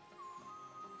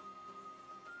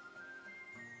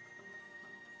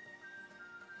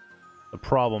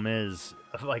problem is,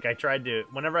 like, I tried to,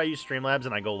 whenever I use Streamlabs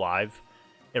and I go live,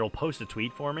 it'll post a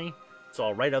tweet for me, so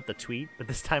I'll write out the tweet, but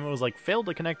this time it was like, failed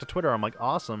to connect to Twitter. I'm like,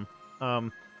 awesome.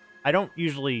 I don't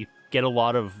usually get a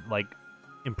lot of, like,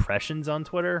 impressions on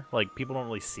Twitter, like, people don't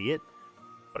really see it,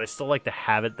 but I still like to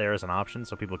have it there as an option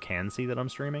so people can see that I'm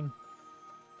streaming.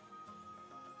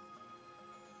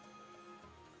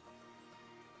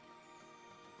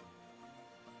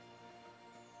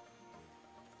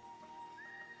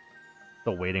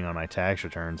 Still waiting on my tax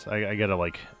returns. I gotta,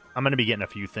 like, I'm gonna be getting a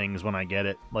few things when I get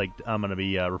it. Like, I'm gonna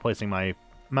be replacing my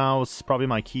mouse, probably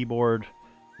my keyboard,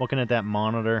 looking at that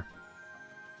monitor.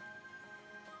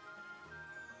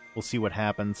 We'll see what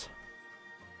happens.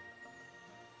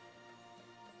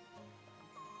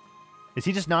 Is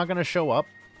he just not gonna show up?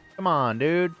 Come on,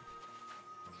 dude.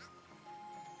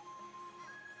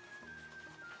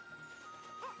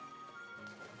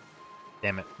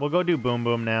 Damn it. We'll go do Boom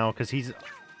Boom now, because he's...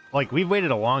 Like, we've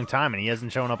waited a long time, and he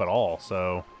hasn't shown up at all,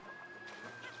 so...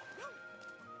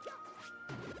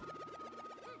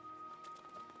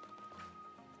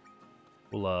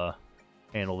 We'll,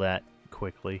 handle that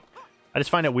quickly. I just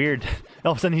find it weird.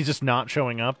 All of a sudden, he's just not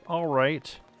showing up.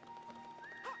 Alright.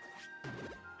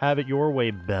 Have it your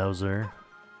way, Bowser.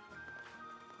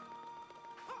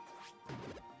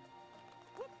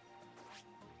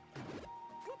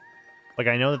 Like,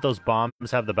 I know that those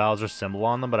bombs have the Bowser symbol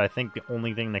on them, but I think the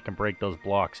only thing that can break those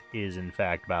blocks is, in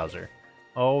fact, Bowser.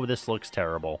 Oh, this looks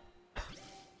terrible.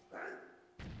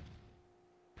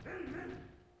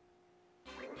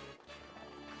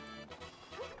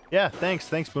 Yeah, thanks.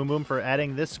 Thanks, Boom Boom, for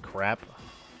adding this crap.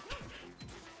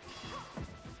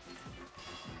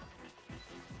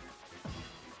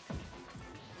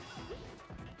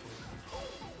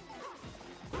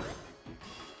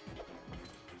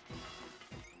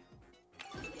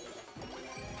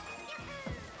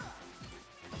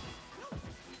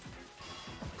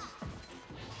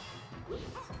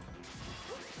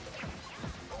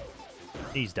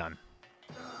 He's done.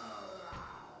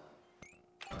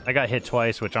 I got hit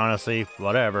twice, which honestly,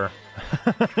 whatever.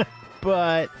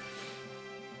 But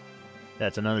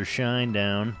that's another shine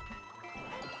down.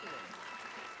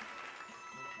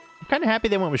 I'm kind of happy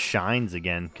they went with shines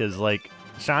again, because like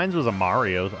shines was a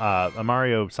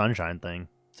Mario Sunshine thing,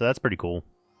 so that's pretty cool.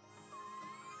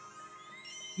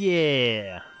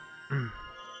 Yeah.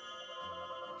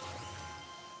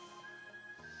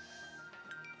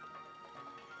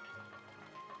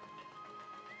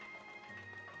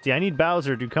 See, I need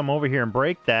Bowser to come over here and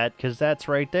break that, because that's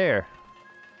right there.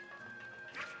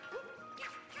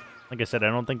 Like I said,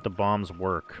 I don't think the bombs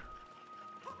work.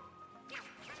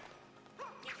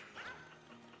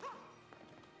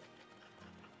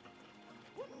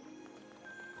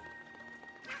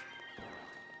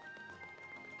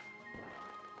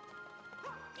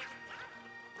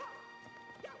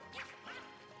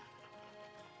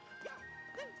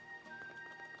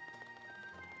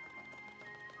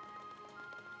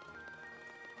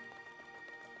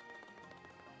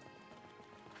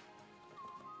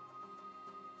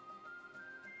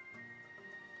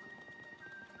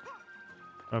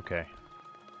 Okay.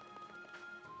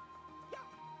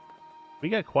 We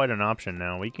got quite an option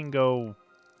now. We can go...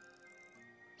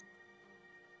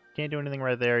 Can't do anything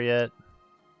right there yet.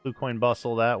 Blue coin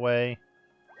bustle that way.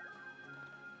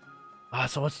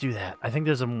 So let's do that. I think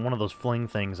there's one of those fling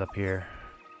things up here.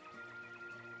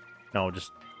 No,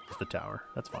 just the tower.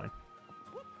 That's fine.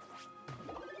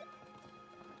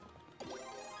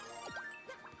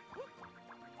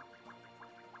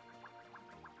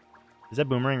 Is that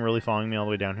boomerang really following me all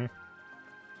the way down here?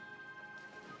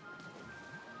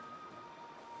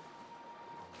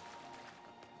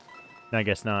 No, I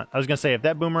guess not. I was going to say, if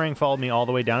that boomerang followed me all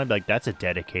the way down, I'd be like, that's a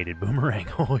dedicated boomerang.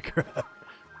 Holy crap.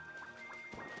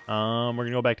 We're going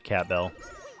to go back to Cat Bell.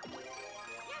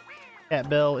 Cat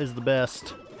Bell is the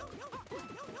best.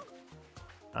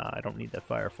 I don't need that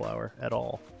fire flower at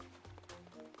all.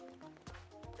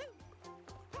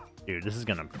 Dude, this is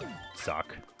going to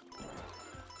suck.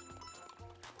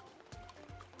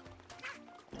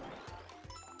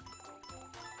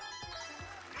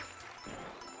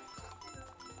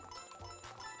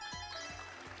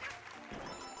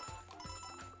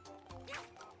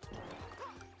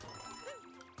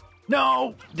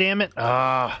 No! Damn it. We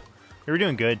were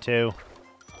doing good, too.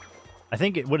 I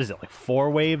think, what is it, like 4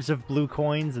 waves of blue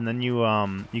coins, and then you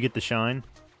get the shine?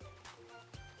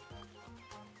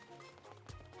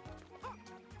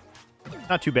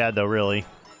 Not too bad, though, really.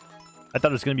 I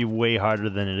thought it was going to be way harder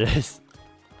than it is.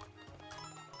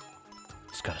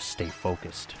 Just gotta stay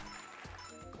focused.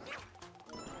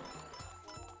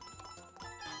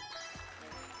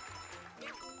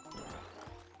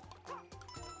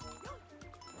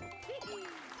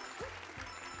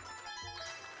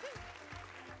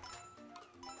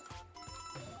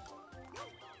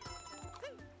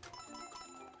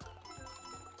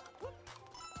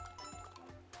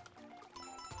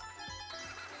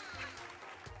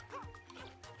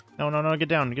 No, no, no, get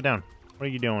down, get down. What are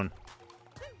you doing?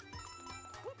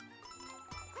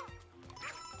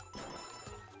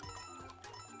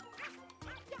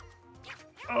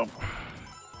 Oh.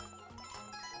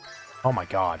 Oh my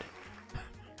god.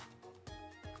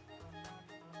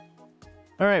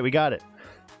 Alright, we got it.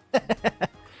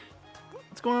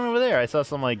 What's going on over there? I saw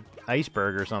some, like,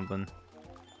 iceberg or something.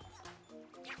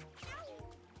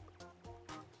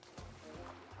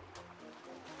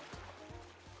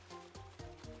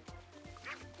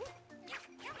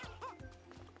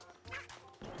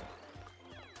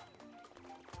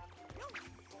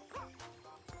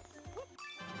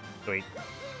 Sweet.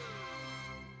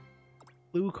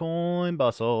 Blue coin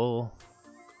bustle.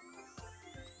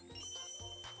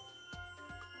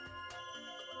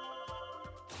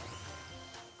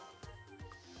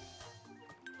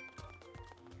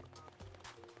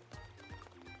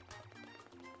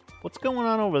 What's going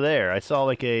on over there? I saw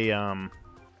like a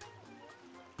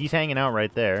he's hanging out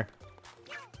right there.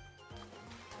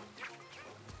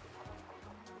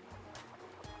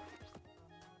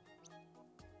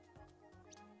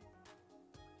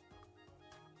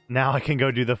 Now I can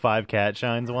go do the 5 cat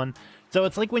shines one. So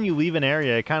it's like when you leave an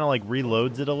area, it kind of like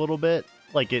reloads it a little bit.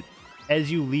 Like it, as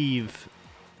you leave,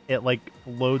 it like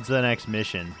loads the next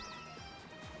mission.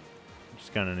 Which is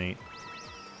kind of neat.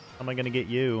 How am I going to get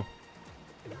you?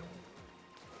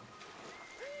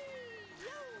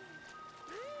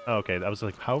 Oh, okay, I was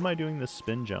like, how am I doing this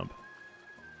spin jump?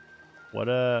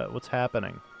 What's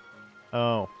happening?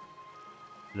 Oh.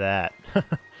 That.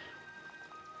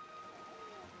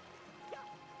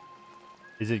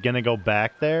 Is it gonna go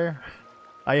back there?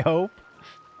 I hope.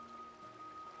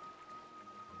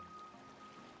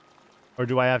 Or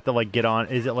do I have to, like, get on?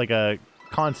 Is it like a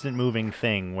constant moving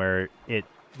thing where it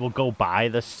will go by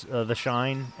the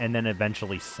shine and then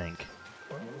eventually sink?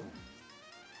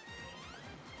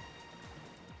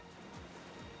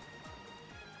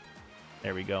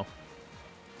 There we go.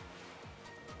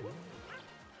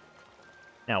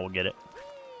 Now we'll get it.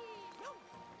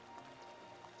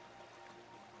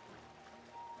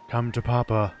 Come to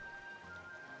Papa.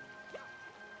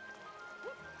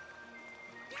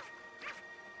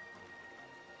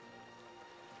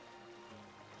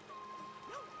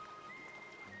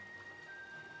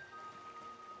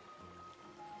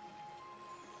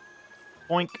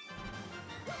 Boink.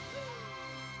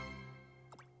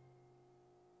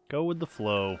 Go with the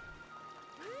flow.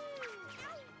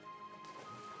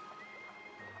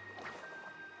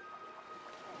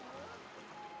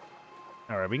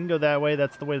 Alright, we can go that way.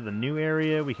 That's the way to the new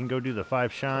area. We can go do the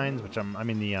 5 shines, which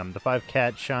the 5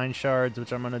 cat shine shards,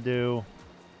 which I'm gonna do.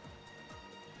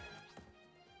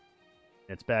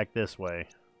 It's back this way.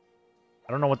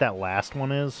 I don't know what that last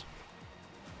one is.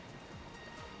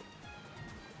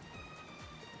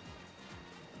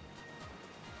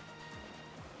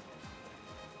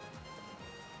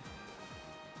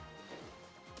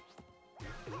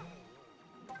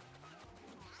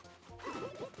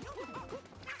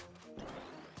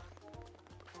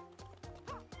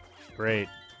 Great.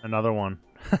 Another one.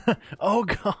 Oh,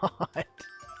 God.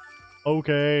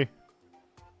 Okay.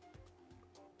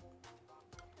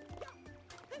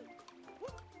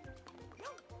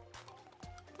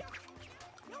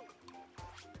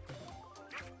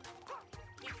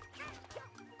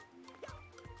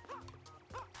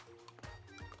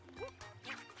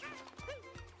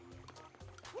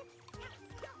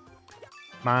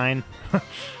 Mine.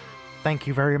 Thank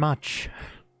you very much.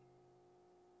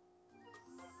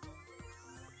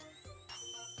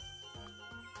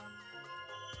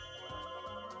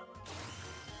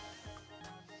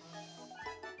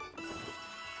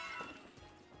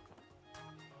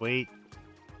 Wait.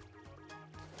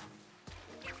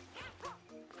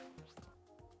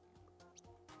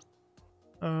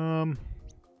 Yeah,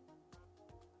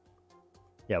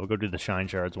 we'll go do the Shine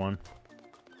Shards one.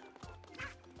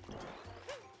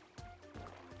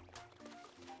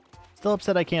 Still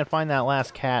upset I can't find that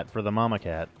last cat for the mama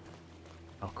cat.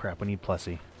 Oh crap, we need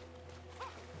Plessy.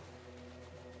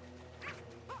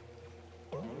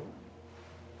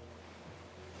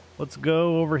 Let's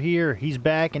go over here. He's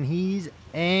back and he's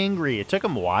angry. It took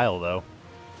him a while though.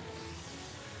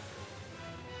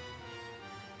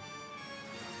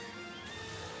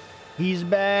 He's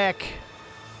back.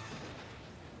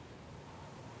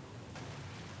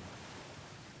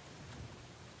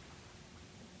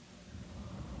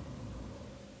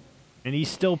 And he's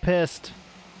still pissed.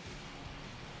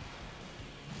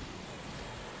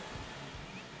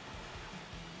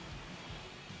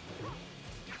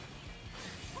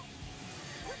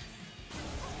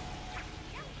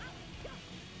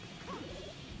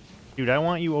 Dude, I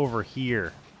want you over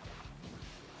here.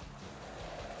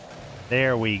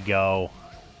 There we go.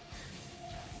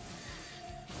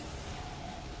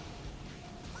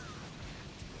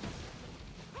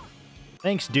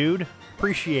 Thanks, dude.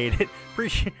 Appreciate it.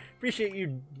 Appreciate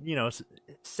you, you know,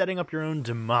 setting up your own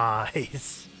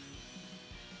demise.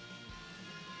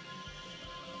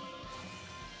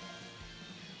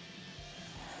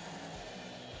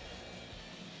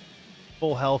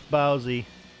 Full health, Bowsy.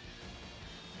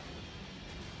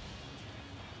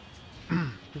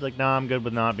 He's like, nah, I'm good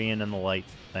with not being in the light.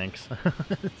 Thanks.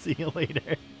 See you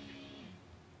later.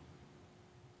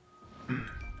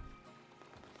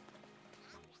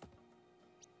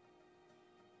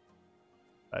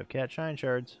 Five cat shine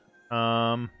shards.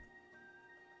 Yeah,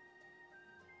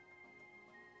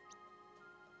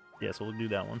 so we'll do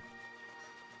that one.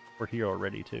 We're here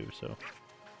already too, so.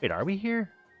 Wait, are we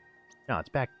here? No, it's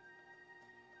back.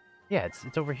 Yeah,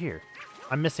 it's over here.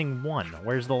 I'm missing one.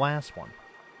 Where's the last one?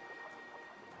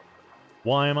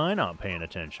 Why am I not paying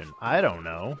attention? I don't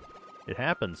know. It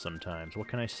happens sometimes. What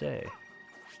can I say?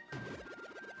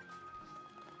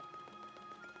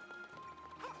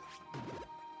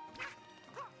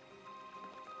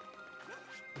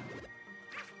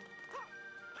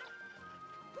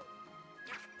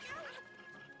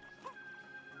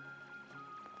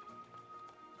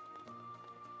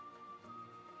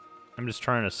 I'm just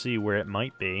trying to see where it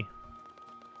might be.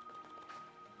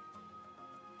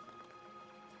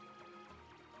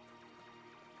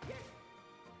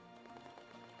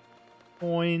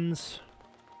 Coins.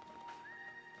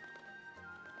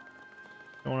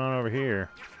 What's going on over here?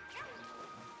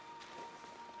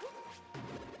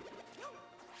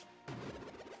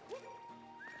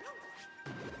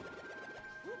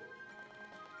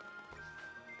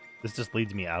 This just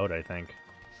leads me out, I think.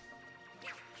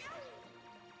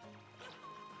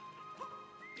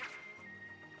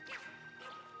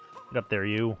 Get up there,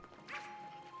 you.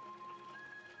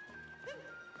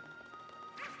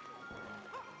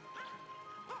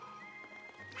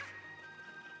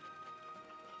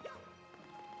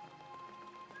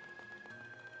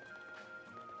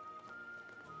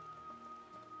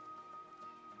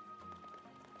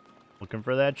 Looking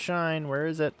for that shine. Where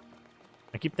is it?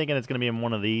 I keep thinking it's going to be in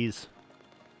one of these.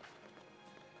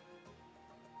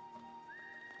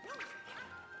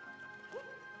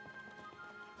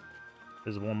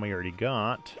 There's one we already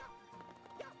got.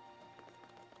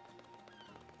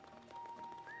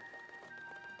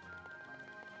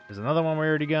 There's another one we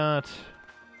already got.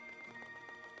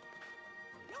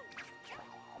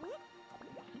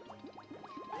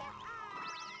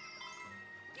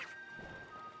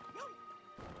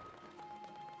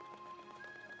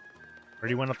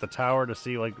 Already went up the tower to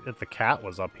see like if the cat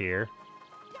was up here.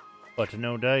 But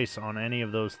no dice on any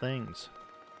of those things.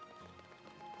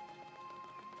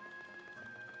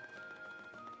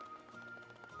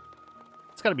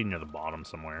 It's gotta be near the bottom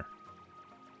somewhere.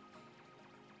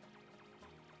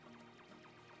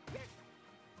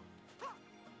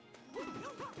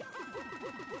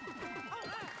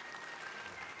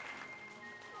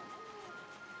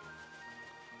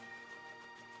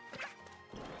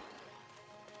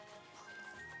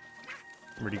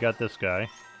 Already got this guy.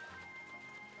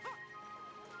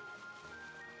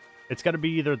 It's got to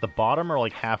be either at the bottom or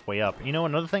like halfway up. You know,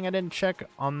 another thing I didn't check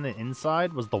on the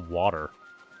inside was the water.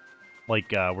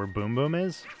 Like where Boom Boom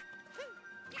is.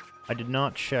 I did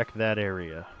not check that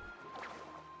area.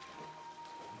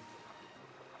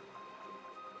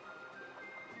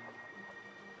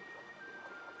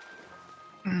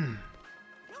 We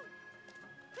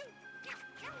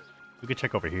could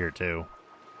check over here too.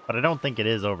 But I don't think it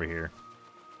is over here.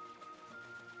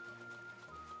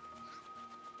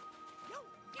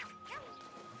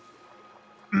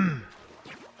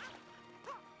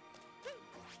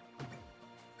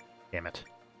 Damn it.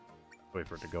 Wait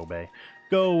for it to go away.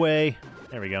 Go away!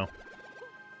 There we go.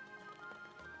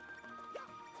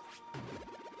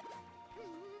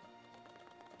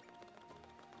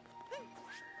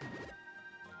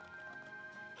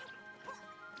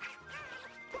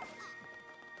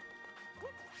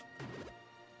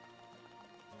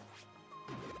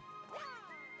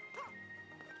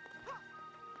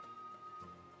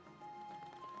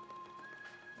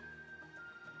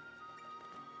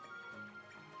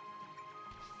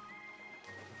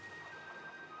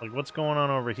 Like, what's going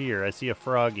on over here? I see a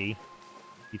froggy.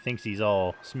 He thinks he's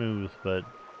all smooth, but...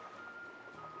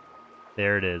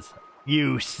 there it is.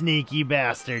 You sneaky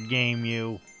bastard game,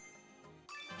 you!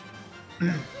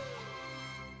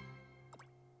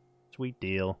 Sweet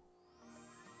deal.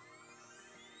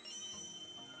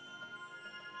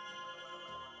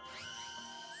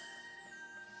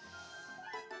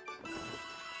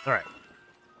 Alright.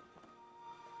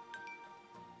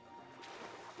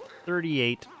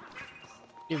 38.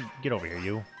 Get over here,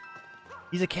 you.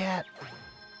 He's a cat.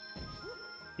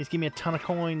 He's giving me a ton of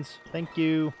coins. Thank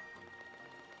you.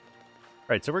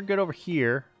 Alright, so we're good over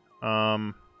here. We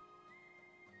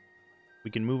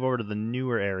can move over to the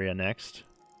newer area next.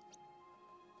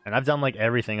 And I've done, like,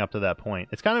 everything up to that point.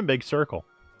 It's kind of a big circle.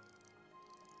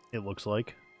 It looks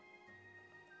like.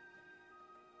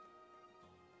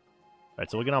 Alright,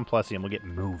 so we'll get on Plessy and we'll get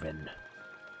moving.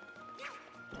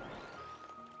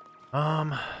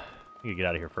 I can get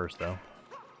out of here first, though.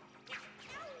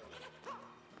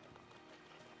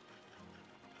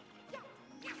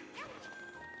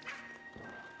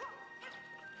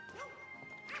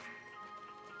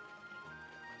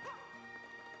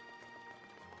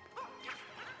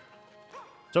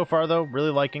 So far, though, really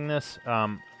liking this.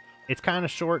 It's kind of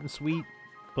short and sweet,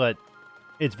 but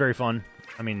it's very fun.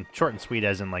 I mean, short and sweet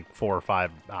as in like 4 or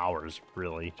 5 hours,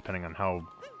 really, depending on how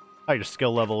your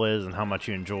skill level is and how much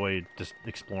you enjoy just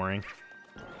exploring.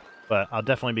 But I'll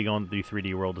definitely be going through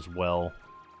 3D World as well.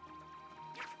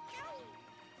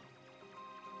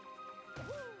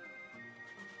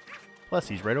 Plus,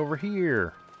 he's right over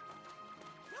here.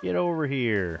 Get over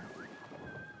here.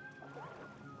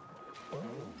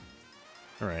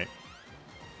 Alright.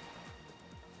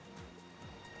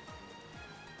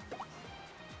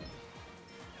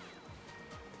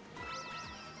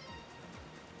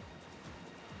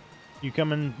 You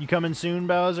coming soon,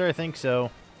 Bowser? I think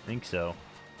so. I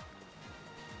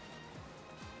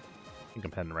think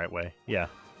I'm heading the right way. Yeah.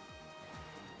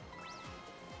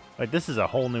 Like, this is a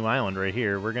whole new island right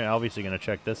here. We're obviously gonna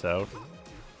check this out.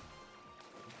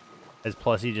 As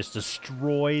plus he just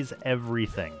destroys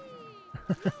everything.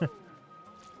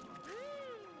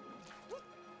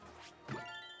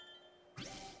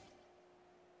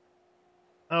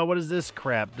 Oh, what is this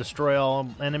crap? Destroy all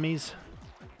enemies?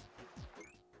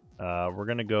 We're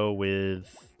gonna go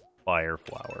with Fire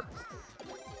Flower.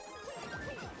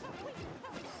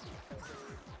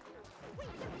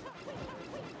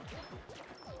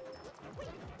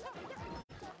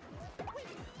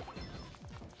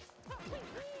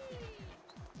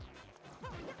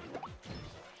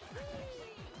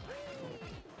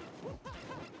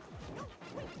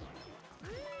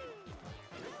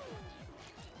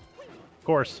 Of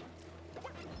course.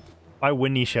 Why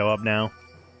wouldn't he show up now?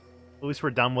 At least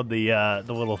we're done with the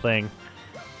little thing.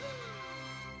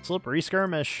 Slippery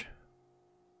skirmish.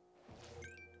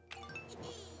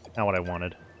 Not what I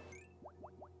wanted.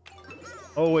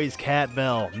 Always Cat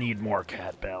Bell. Need more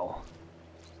Cat Bell.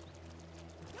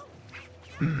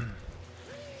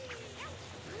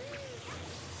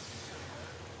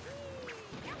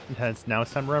 Now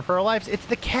it's time to run for our lives. It's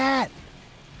the cat!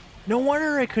 No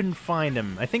wonder I couldn't find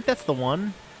him. I think that's the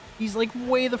one. He's like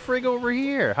way the frig over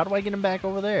here. How do I get him back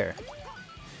over there?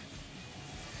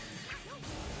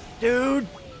 Dude!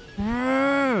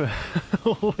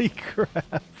 Holy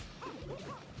crap.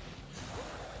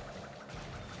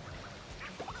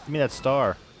 Give me that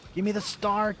star. Give me the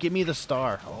star. Give me the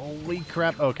star. Holy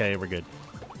crap. Okay, we're good.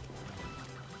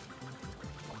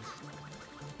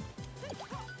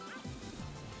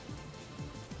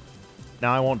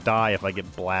 Now I won't die if I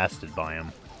get blasted by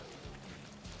him.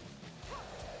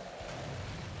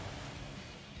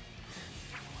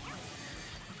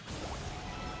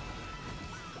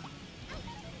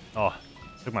 Oh,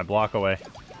 took my block away.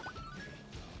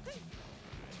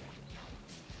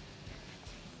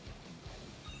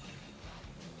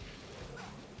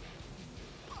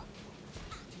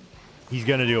 He's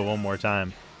gonna do it one more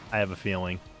time. I have a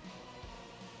feeling.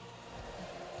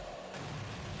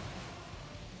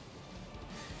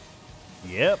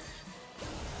 Yep.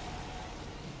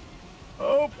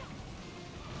 Oh!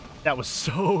 That was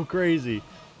so crazy.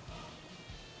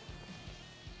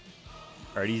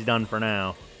 Alright, he's done for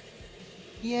now.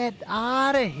 Get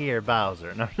out of here,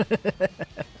 Bowser. No.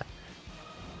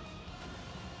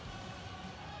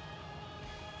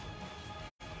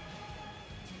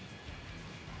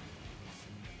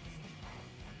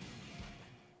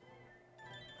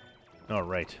 All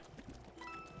right.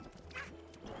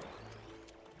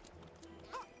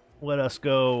 Let us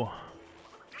go.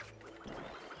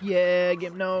 Yeah,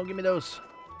 give me those.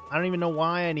 I don't even know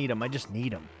why I need them. I just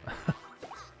need them.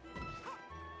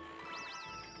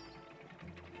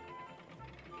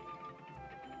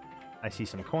 I see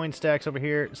some coin stacks over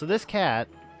here. So this cat,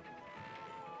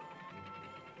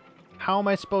 how am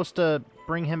I supposed to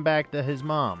bring him back to his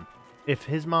mom if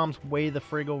his mom's way the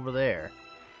frig over there?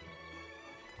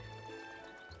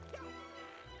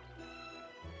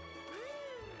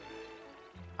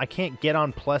 I can't get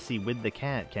on Plessy with the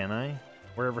cat, can I?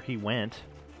 Wherever he went.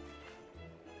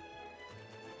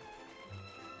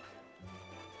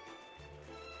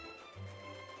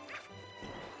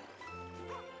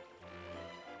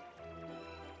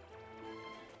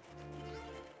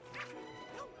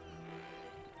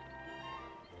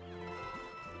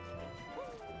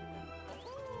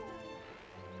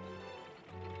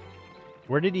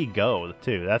 Where did he go,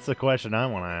 too? That's the question I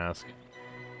want to ask.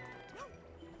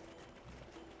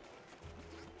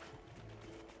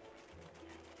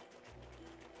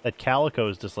 That Calico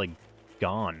is just, like,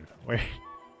 gone. Where?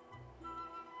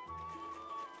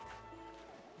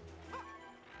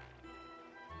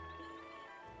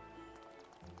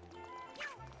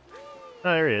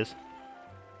 Oh, there he is.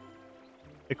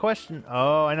 The question...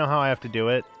 Oh, I know how I have to do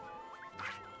it.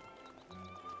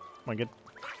 Come on, get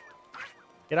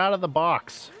out of the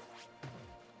box.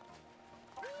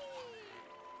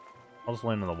 I'll just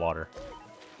land in the water.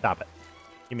 Stop it.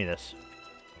 Give me this.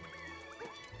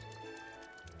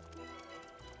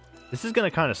 This is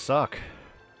gonna kind of suck.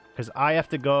 Because I have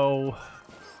to go...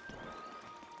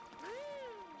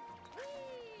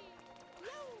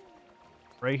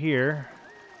 right here.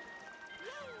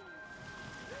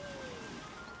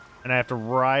 And I have to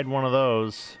ride one of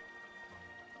those.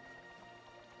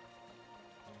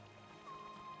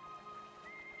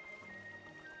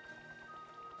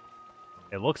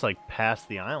 It looks like past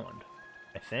the island,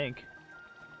 I think.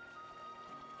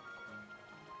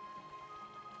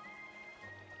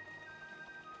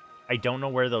 I don't know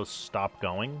where those stop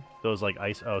going. Those, like,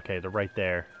 ice... Oh, okay, they're right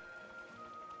there.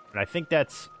 And I think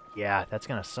that's... Yeah, that's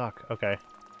gonna suck. Okay.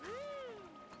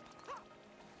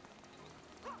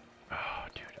 Oh,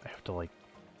 dude, I have to, like...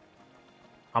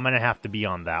 I'm gonna have to be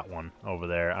on that one over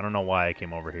there. I don't know why I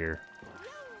came over here.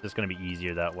 It's just gonna be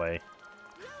easier that way.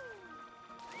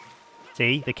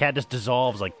 See? The cat just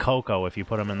dissolves like cocoa if you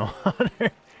put him in the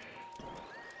water.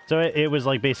 So it was,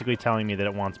 like, basically telling me that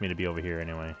it wants me to be over here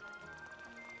anyway.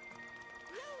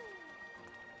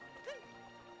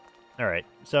 Alright,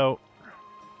 so...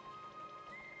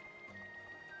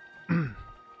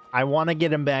 I want to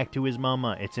get him back to his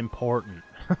mama. It's important.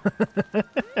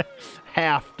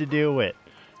 Have to do it.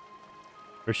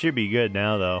 Or should be good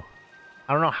now, though.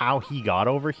 I don't know how he got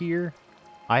over here.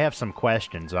 I have some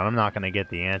questions that I'm not going to get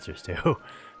the answers to.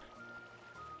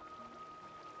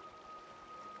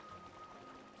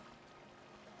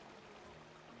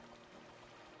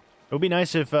 It would be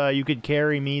nice if you could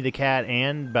carry me, the cat,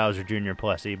 and Bowser Jr.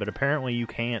 Plessy, but apparently you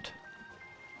can't.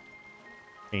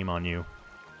 Shame on you.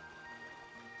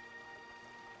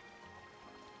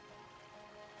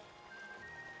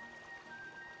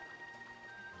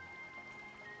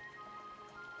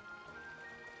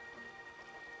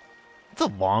 It's a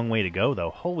long way to go, though.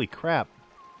 Holy crap.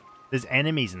 There's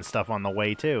enemies and stuff on the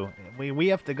way, too. We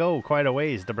have to go quite a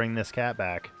ways to bring this cat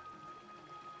back.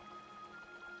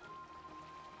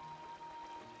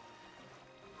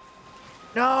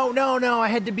 No, no, no. I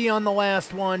had to be on the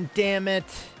last one. Damn it.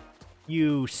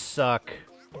 You suck.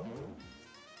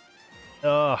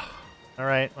 Ugh.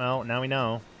 Alright, well, now we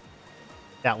know.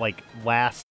 That, like,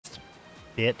 last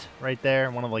bit right there,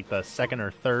 one of, like, the second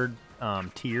or third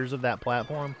tiers of that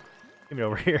platform. Give me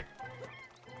over here.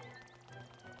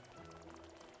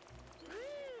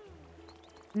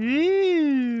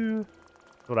 Ew.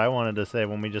 That's what I wanted to say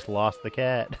when we just lost the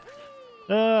cat.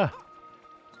 They're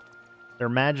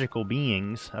magical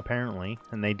beings, apparently,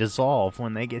 and they dissolve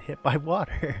when they get hit by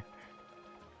water.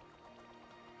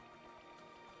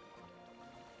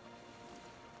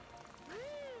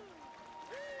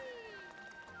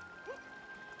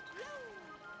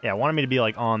 Yeah, wanted me to be,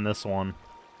 like, on this one.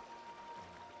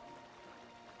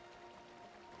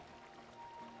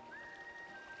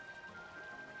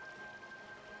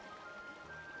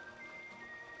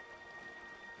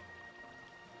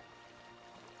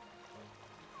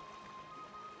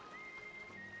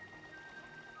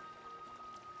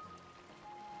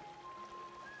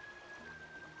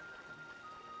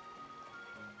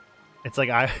 It's like,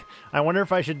 I wonder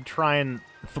if I should try and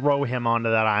throw him onto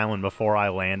that island before I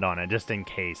land on it, just in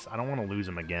case. I don't want to lose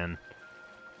him again.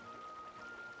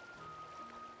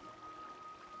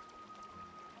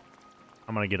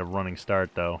 I'm going to get a running start,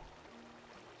 though.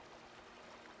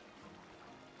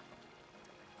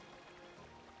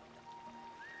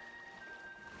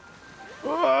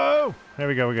 Whoa! There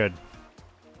we go, we're good.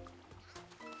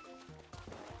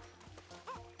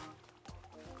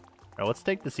 Alright, let's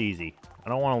take this easy. I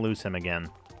don't want to lose him again.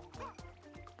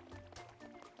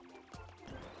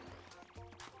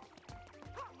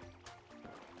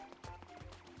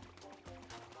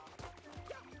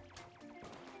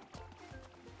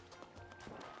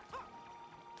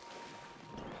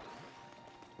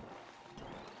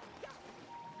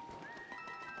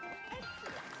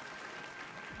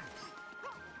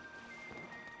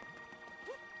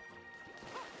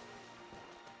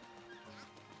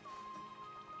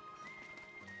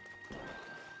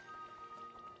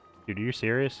 Dude, are you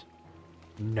serious?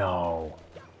 No.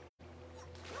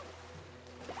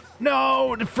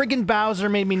 No! The freaking Bowser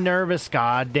made me nervous,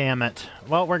 god damn it.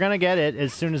 Well, we're gonna get it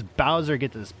as soon as Bowser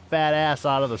gets his fat ass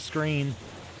out of the screen.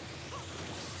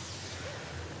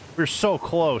 We're so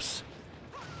close.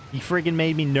 He freaking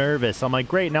made me nervous. I'm like,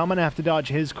 great, now I'm gonna have to dodge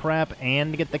his crap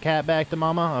and get the cat back to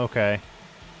Mama? Okay.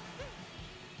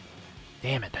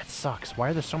 Damn it, that sucks.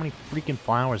 Why are there so many freaking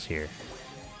flowers here?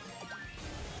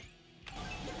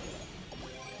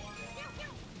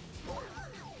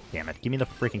 Damn it, give me the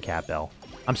freaking cat bell.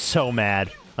 I'm so mad.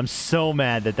 I'm so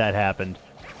mad that that happened.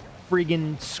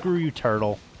 Friggin' screw you,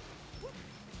 turtle.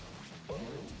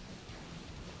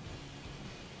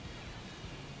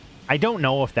 I don't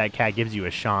know if that cat gives you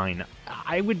a shine.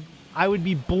 I would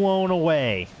be blown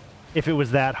away if it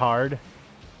was that hard.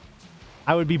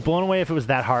 I would be blown away if it was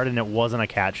that hard and it wasn't a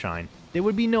cat shine. There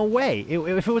would be no way.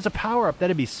 If it was a power-up,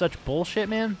 that'd be such bullshit,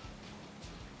 man.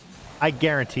 I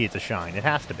guarantee it's a shine. It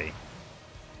has to be.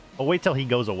 But wait till he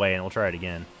goes away and we'll try it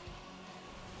again.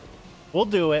 We'll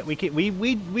do it.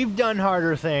 We've done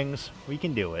harder things. We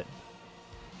can do it.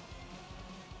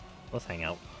 Let's hang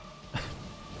out.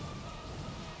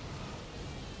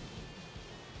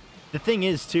 The thing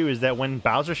is, too, is that when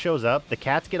Bowser shows up, the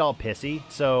cats get all pissy,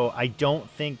 so I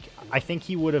think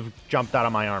he would have jumped out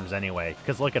of my arms anyway,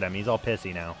 because look at him, he's all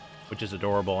pissy now, which is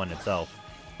adorable in itself.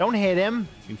 Don't hit him,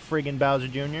 you friggin' Bowser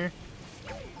Jr.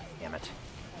 Damn it.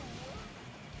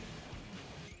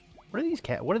 What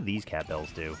do these cat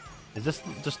bells do? Is this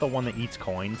just the one that eats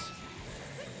coins?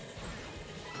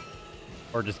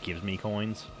 Or just gives me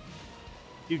coins?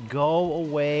 Dude, go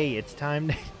away. It's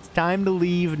time to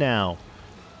leave now.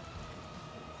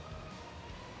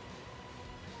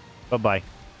 Bye-bye.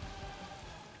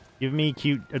 Give me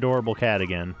cute, adorable cat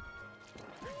again.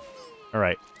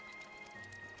 Alright.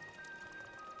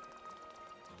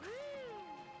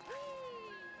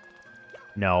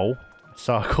 No. I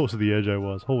saw how close to the edge I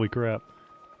was. Holy crap.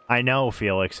 I know,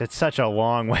 Felix. It's such a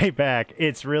long way back.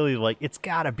 It's really like, it's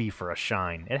gotta be for a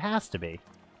shine. It has to be.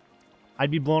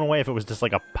 I'd be blown away if it was just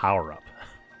like a power-up.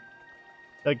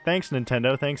 Like, thanks,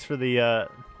 Nintendo. Thanks for the,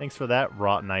 thanks for that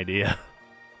rotten idea.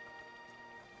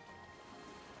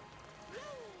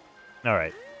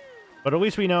 Alright. But at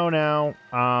least we know now,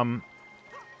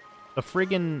 the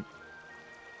friggin'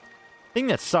 thing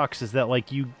that sucks is that, like,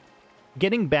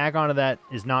 getting back onto that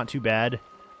is not too bad.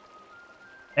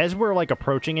 As we're, like,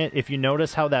 approaching it, if you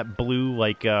notice how that blue,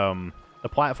 like, the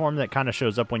platform that kind of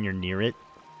shows up when you're near it,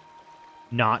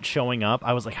 not showing up,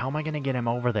 I was like, how am I going to get him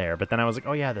over there? But then I was like,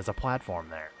 oh yeah, there's a platform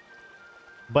there.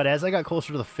 But as I got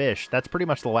closer to the fish, that's pretty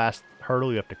much the last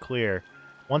hurdle you have to clear.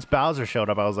 Once Bowser showed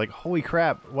up, I was like, holy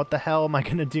crap, what the hell am I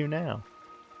going to do now?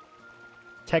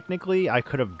 Technically, I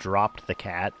could have dropped the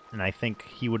cat, and I think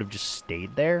he would have just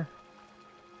stayed there.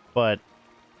 But,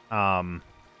 why?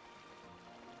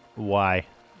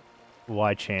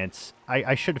 Why chance?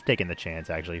 I should have taken the chance,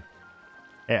 actually.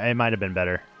 It might have been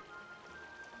better.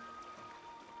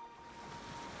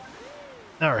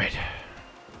 Alright.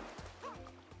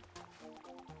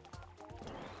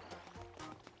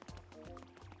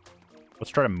 Let's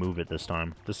try to move it this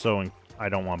time. Just so I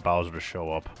don't want Bowser to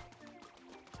show up.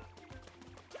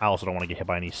 I also don't want to get hit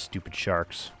by any stupid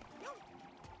sharks.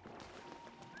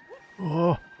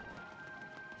 Oh!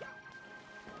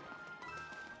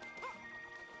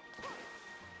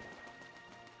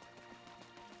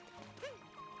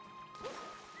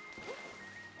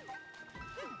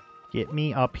 Get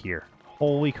me up here.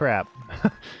 Holy crap.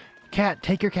 Cat,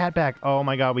 take your cat back. Oh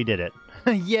my god, we did it.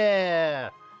 Yeah!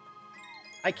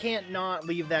 I can't not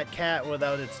leave that cat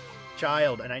without its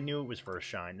child, and I knew it was for a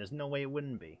shine. There's no way it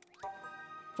wouldn't be.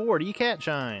 40 cat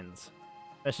shines.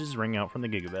 Messages ring out from the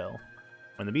Gigabell.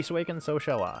 When the beast awakens, so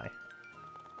shall I.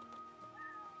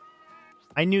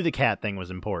 I knew the cat thing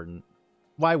was important.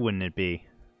 Why wouldn't it be?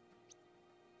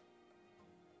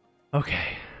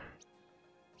 Okay.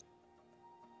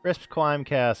 Crisp Climb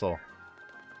Castle.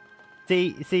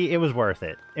 See, it was worth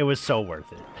it. It was so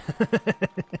worth it.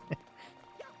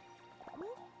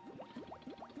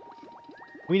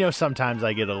 We know sometimes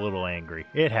I get a little angry.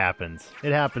 It happens.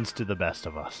 It happens to the best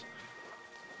of us.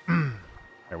 Alright,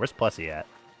 where's Plessy at?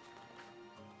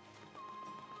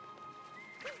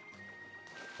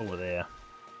 Over there.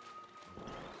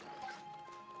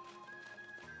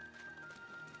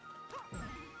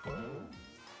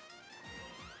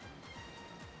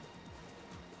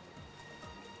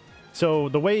 So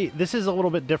the way this is a little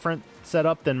bit different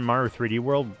setup than Mario 3D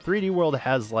World. 3D World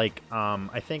has like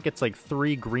I think it's like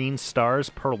 3 green stars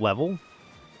per level.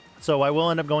 So I will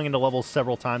end up going into levels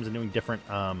several times and doing different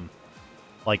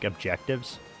like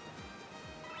objectives.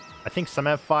 I think some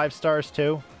have 5 stars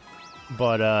too,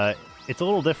 but it's a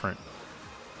little different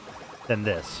than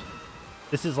this.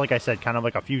 This is, like I said, kind of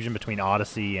like a fusion between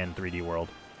Odyssey and 3D World.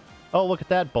 Oh, look at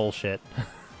that bullshit.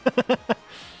 Look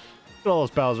at all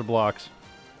those Bowser blocks.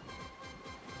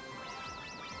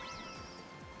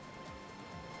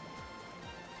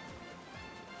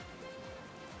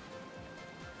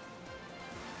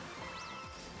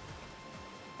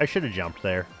 I should have jumped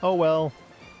there. Oh well.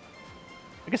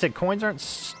 Like I said, coins aren't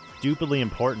stupidly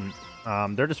important.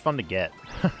 They're just fun to get.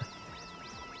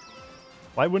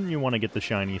 Why wouldn't you want to get the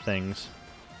shiny things?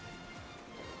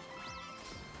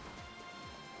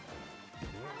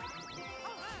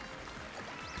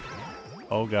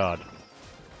 Oh god.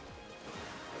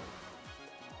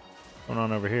 What's going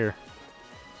on over here?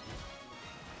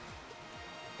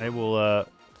 I will,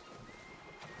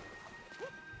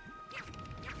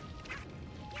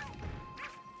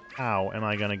 how am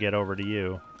I gonna get over to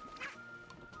you?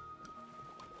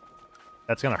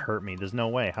 That's gonna hurt me. There's no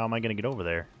way. How am I gonna get over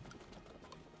there?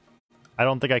 I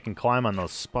don't think I can climb on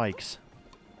those spikes.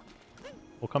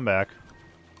 We'll come back.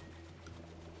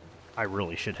 I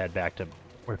really should head back to...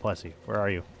 Where's Plessy? Where are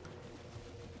you?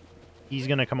 He's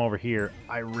gonna come over here.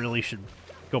 I really should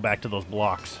go back to those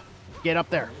blocks. Get up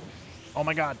there. Oh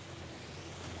my god.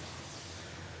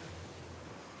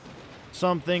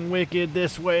 Something wicked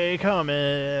this way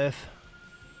cometh.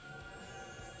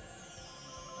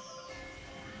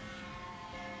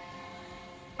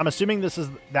 I'm assuming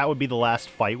that would be the last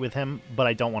fight with him, but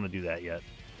I don't want to do that yet,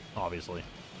 obviously.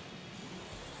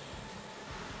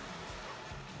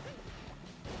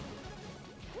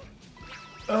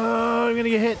 Oh, I'm gonna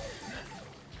get hit.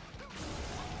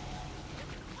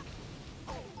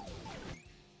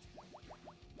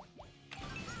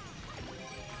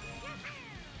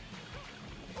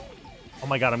 Oh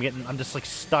my god, I'm just like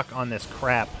stuck on this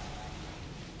crap.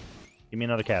 Give me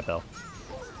another cat bell.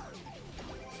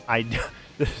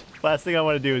 The last thing I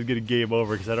want to do is get a game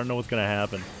over because I don't know what's gonna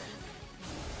happen.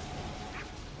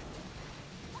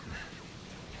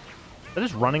 Is that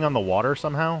just running on the water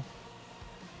somehow?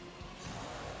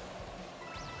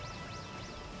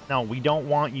 No, we don't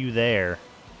want you there.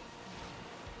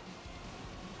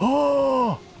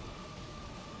 Oh!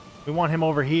 We want him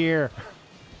over here.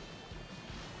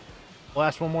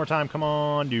 Last one more time. Come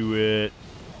on, do it.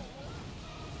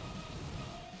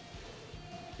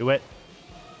 Do it.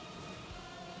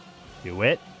 Do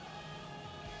it.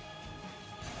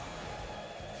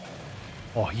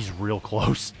 Oh, he's real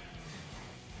close.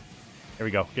 Here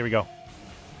we go. Here we go.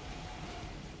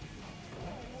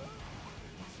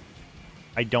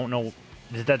 I don't know.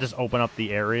 Did that just open up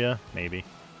the area? Maybe.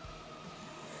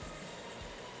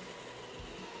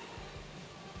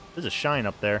 There's a shine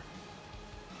up there.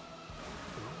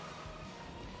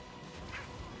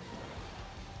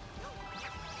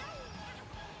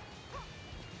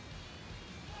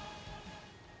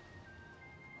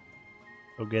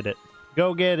 Go get it.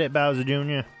 Go get it, Bowser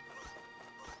Jr.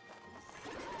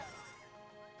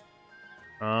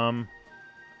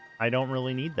 I don't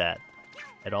really need that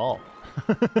at all.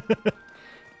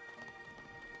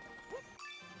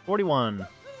 41. Like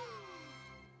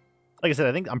I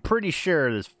said, I'm pretty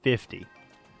sure there's 50.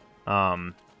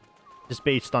 Just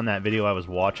based on that video I was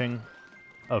watching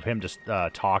of him just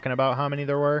talking about how many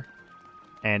there were.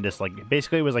 And just like,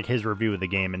 basically it was like his review of the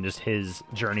game and just his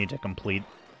journey to complete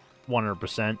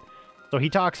 100%. So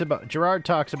Gerard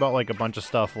talks about like a bunch of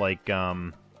stuff like,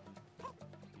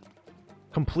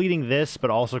 completing this, but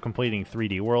also completing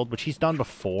 3D World, which he's done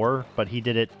before, but he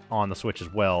did it on the Switch as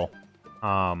well,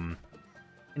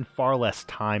 in far less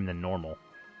time than normal.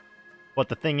 But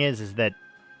the thing is that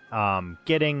I'm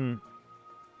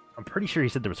pretty sure he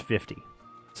said there was 50.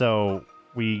 So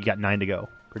we got 9 to go,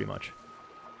 pretty much.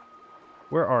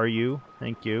 Where are you?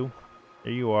 Thank you.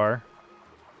 There you are.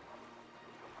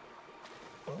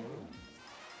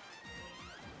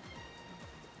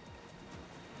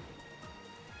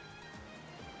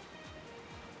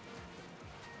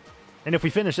 And if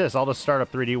we finish this, I'll just start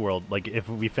up 3D World, like, if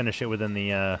we finish it within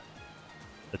the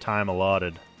time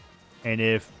allotted. And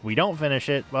if we don't finish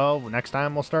it, well, next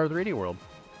time we'll start 3D World.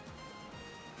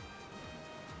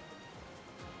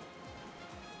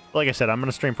 Like I said, I'm going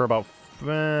to stream for about,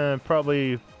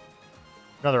 probably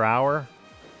another hour.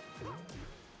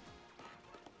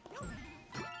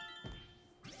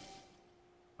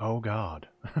 Oh, God.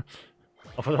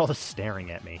 Oh, for all this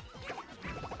staring at me.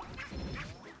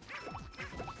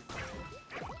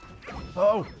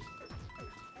 Oh!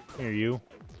 Here, you.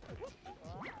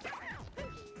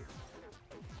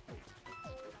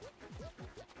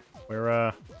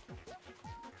 Where,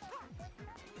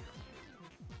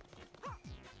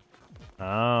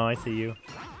 Oh, I see you.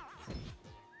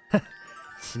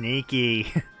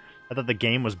 Sneaky. I thought the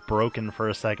game was broken for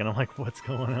a second. I'm like, what's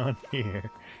going on here?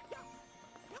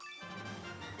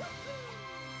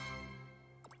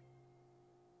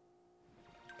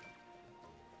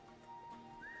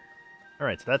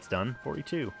 Alright, so that's done.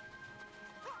 42.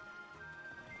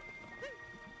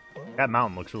 That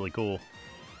mountain looks really cool.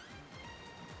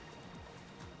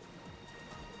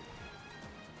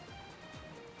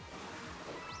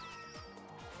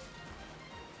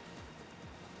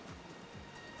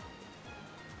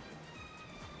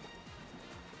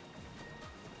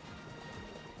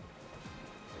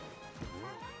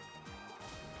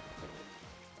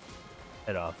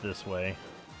 Head off this way.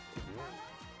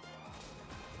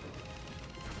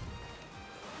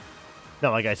 Now,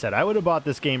 like I said, I would have bought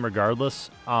this game regardless,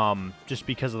 just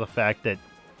because of the fact that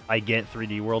I get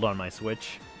 3D World on my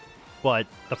Switch. But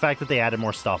the fact that they added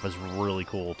more stuff is really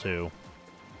cool, too.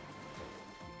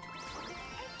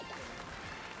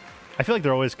 I feel like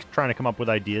they're always trying to come up with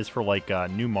ideas for, like,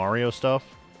 new Mario stuff.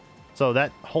 So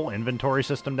that whole inventory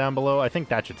system down below, I think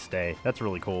that should stay. That's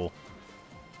really cool.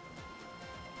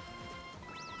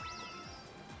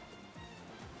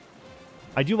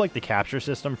 I do like the capture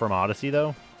system from Odyssey,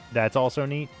 though. That's also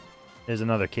neat. There's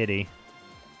another kitty.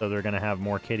 So they're going to have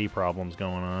more kitty problems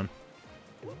going on.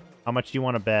 How much do you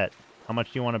want to bet? How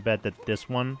much do you want to bet that this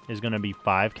one is going to be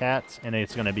 5 cats and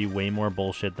it's going to be way more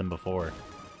bullshit than before?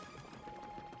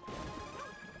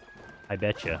 I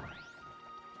betcha.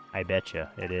 I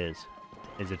betcha it is.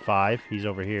 Is it 5? He's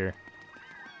over here.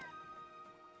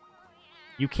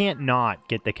 You can't not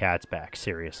get the cats back,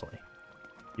 seriously.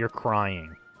 You're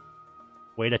crying.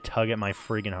 Way to tug at my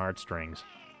friggin' heartstrings.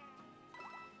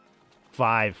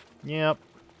 5. Yep.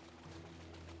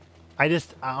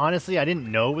 Honestly, I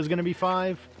didn't know it was going to be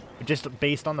 5. Just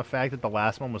based on the fact that the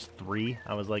last one was 3,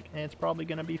 I was like, it's probably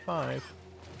going to be 5.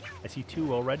 I see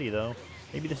 2 already, though.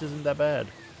 Maybe this isn't that bad.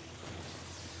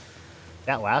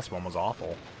 That last one was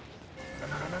awful.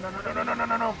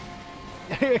 No.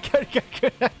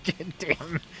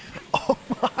 Damn. Oh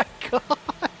my god.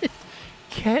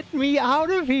 Get me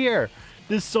out of here.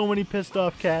 There's so many pissed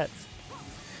off cats.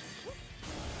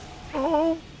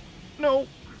 Oh, no.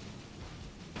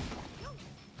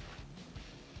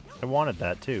 I wanted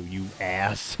that too, you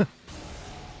ass.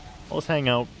 Let's hang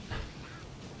out.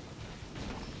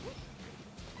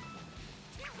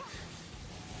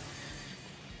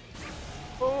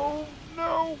 Oh,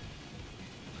 no.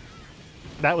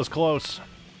 That was close.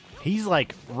 He's,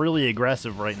 like, really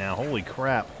aggressive right now. Holy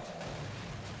crap.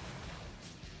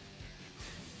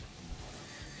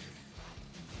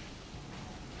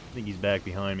 I think he's back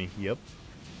behind me. Yep.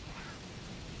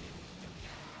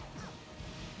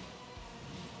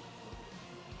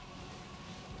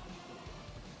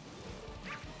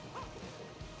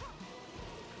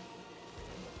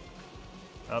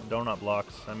 Up donut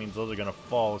blocks. That means those are going to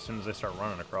fall as soon as I start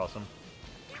running across them.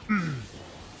 I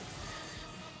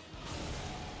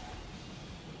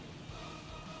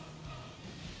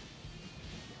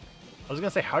was going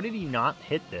to say, how did he not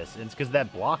hit this? It's because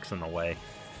that block's in the way.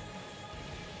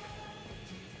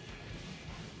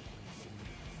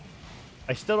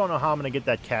 I still don't know how I'm going to get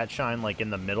that cat shine like in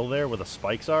the middle there where the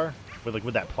spikes are.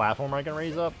 With that platform I can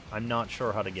raise up. I'm not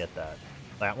sure how to get that.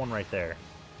 That one right there.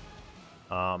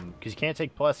 Because you can't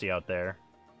take Plessy out there.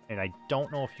 And I don't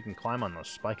know if you can climb on those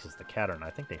spikes as the cat or not.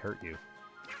 I think they hurt you.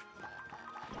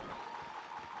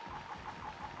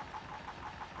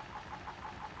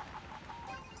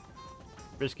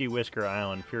 Frisky Whisker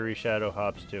Island. Fury Shadow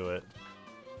hops to it.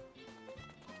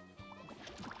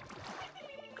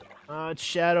 It's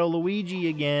Shadow Luigi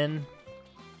again.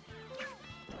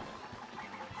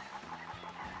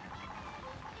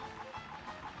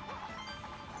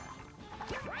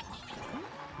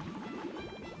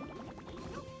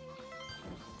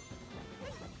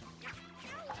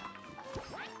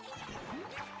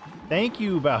 Thank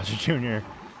you, Bowser Jr.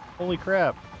 Holy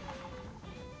crap.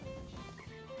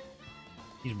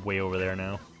 He's way over there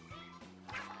now.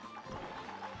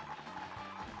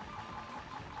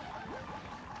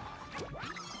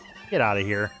 Get out of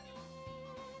here.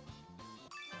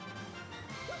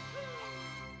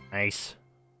 Nice.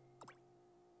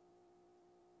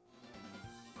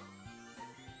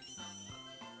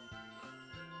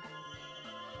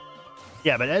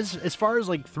 Yeah, but as far as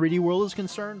like 3D World is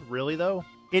concerned, really though,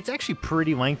 it's actually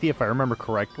pretty lengthy if I remember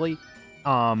correctly.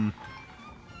 Not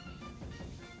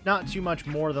too much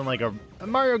more than like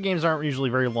Mario games aren't usually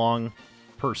very long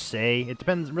per se. It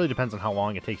really depends on how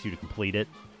long it takes you to complete it.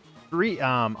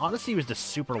 Odyssey was just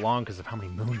super long because of how many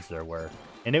moons there were,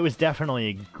 and it was definitely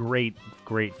a great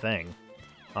thing.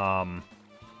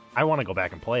 I want to go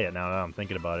back and play it now that I'm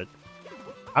thinking about it.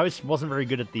 I wasn't very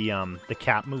good at the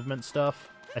cap movement stuff.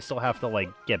 I still have to like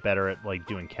get better at like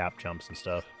doing cap jumps and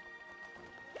stuff.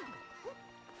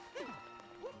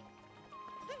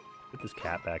 Put this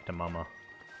cat back to Mama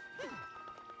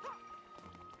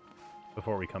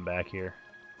before we come back here.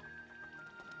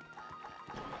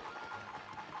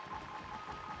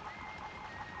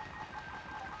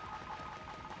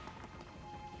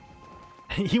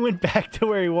 He went back to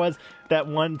where he was. That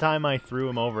one time I threw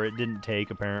him over, it didn't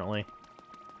take, apparently.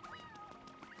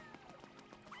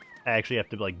 I actually have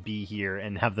to, like, be here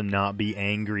and have them not be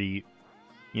angry,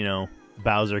 you know,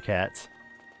 Bowser cats.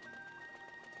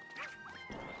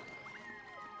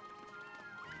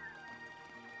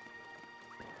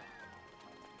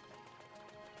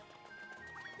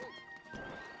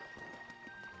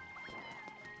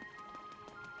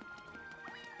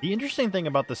 The interesting thing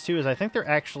about this, too, is I think there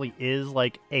actually is,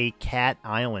 like, a cat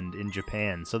island in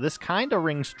Japan. So this kind of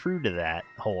rings true to that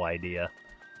whole idea.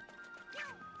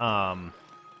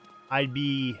 I'd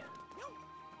be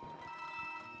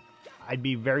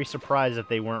very surprised if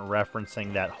they weren't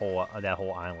referencing that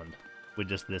whole island with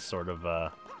just this sort of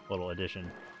little addition.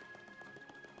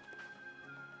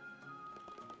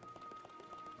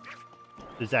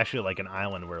 there's actually like an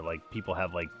island where like people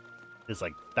have like there's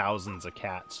like thousands of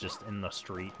cats just in the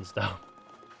street and stuff.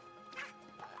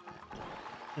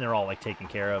 And they're all like taken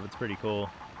care of. It's pretty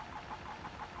cool.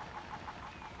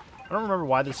 I don't remember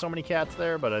why there's so many cats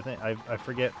there, but I think I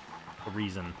forget the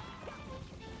reason.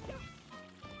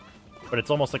 But it's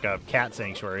almost like a cat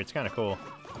sanctuary. It's kind of cool.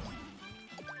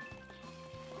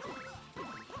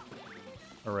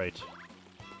 All right.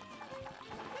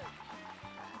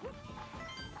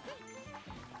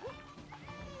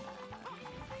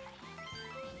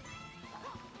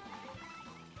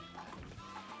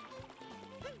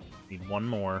 Need one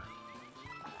more.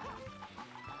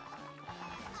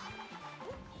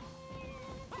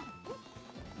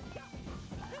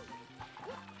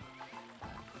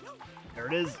 There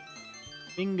it is.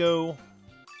 Bingo.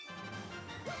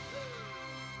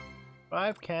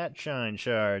 5 cat shine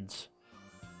shards.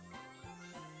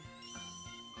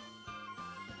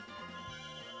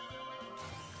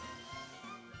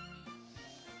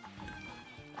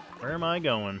 Where am I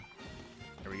going?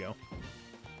 There we go.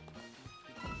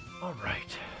 All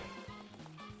right.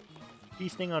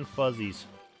 Feasting on fuzzies.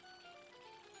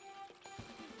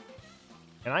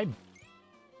 Can I... I'm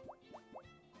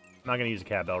not going to use a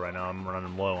cat bell right now. I'm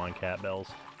running low on cat bells.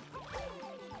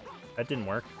 That didn't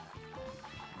work.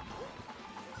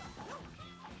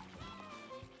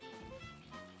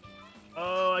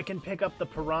 Oh, I can pick up the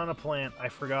piranha plant. I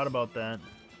forgot about that.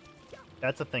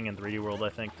 That's a thing in 3D World, I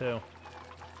think, too.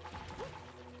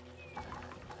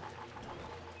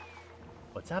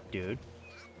 What's up, dude?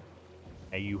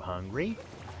 Are you hungry?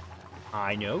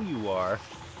 I know you are.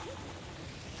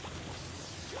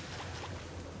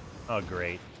 Oh,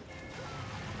 great.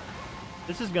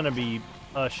 This is gonna be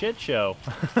a shit show.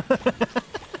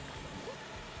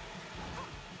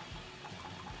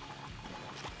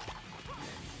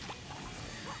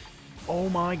 Oh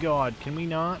my god, can we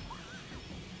not?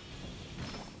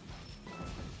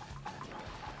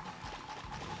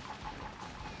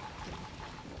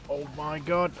 Oh my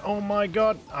god, oh my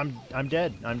god. I'm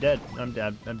dead. I'm dead. I'm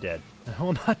dead. I'm dead.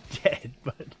 Well, not dead,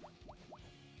 but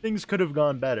things could have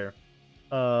gone better.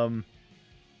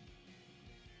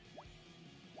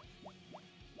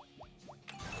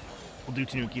 We'll do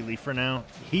Tanuki Leaf for now.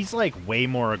 He's like way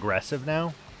more aggressive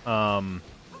now.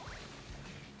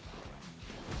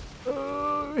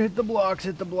 Hit the blocks,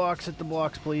 hit the blocks, hit the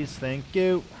blocks, please. Thank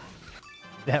you.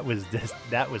 That was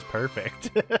perfect.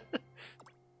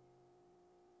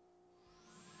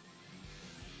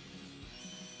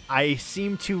 I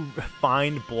seem to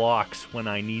find blocks when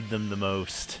I need them the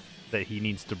most that he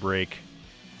needs to break.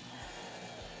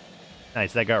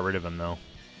 Nice, that got rid of him though.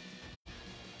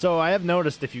 So I have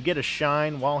noticed if you get a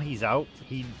shine while he's out,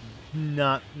 he's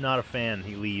not a fan.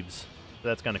 He leaves. So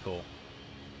that's kind of cool.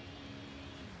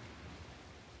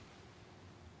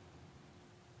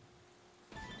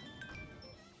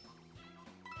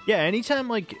 Yeah, anytime,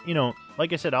 like, you know,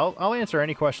 like I said, I'll answer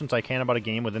any questions I can about a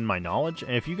game within my knowledge.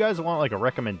 And if you guys want, like, a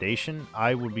recommendation,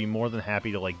 I would be more than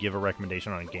happy to, like, give a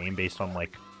recommendation on a game based on,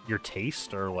 like, your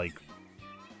taste or, like,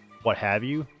 what have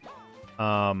you.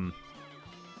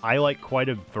 I like quite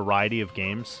a variety of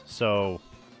games, so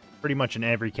pretty much in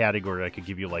every category I could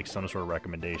give you, like, some sort of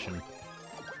recommendation.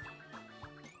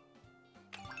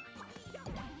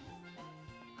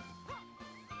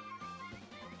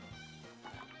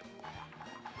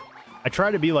 I try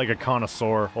to be like a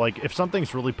connoisseur. Like, if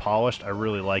something's really polished, I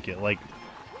really like it. Like,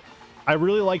 I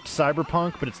really liked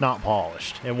Cyberpunk, but it's not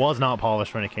polished. It was not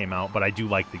polished when it came out, but I do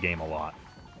like the game a lot.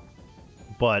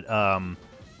 But,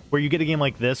 where you get a game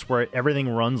like this, where everything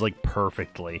runs, like,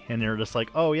 perfectly, and you're just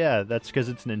like, oh yeah, that's because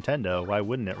it's Nintendo. Why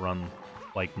wouldn't it run,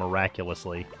 like,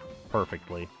 miraculously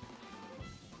perfectly?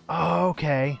 Oh,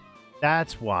 okay.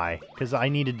 That's why. Because I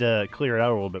needed to clear it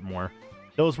out a little bit more.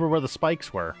 Those were where the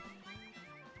spikes were.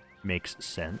 Makes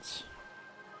sense.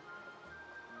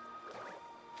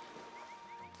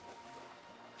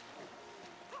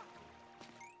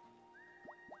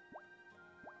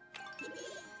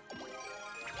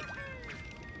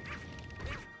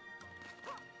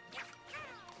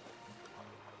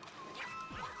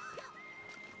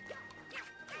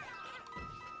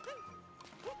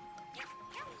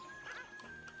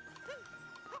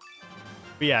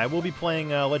 But yeah, I will be playing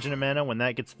Legend of Mana when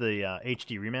that gets the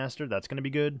HD remaster. That's going to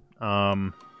be good.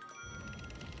 Like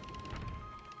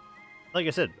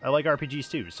I said, I like RPGs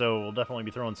too, so we'll definitely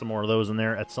be throwing some more of those in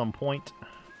there at some point.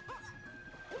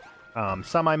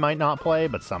 Some I might not play,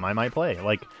 but some I might play.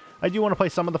 Like, I do want to play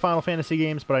some of the Final Fantasy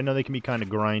games, but I know they can be kind of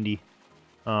grindy.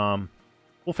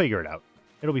 We'll figure it out.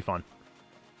 It'll be fun.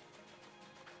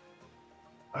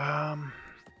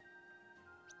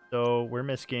 So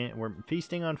we're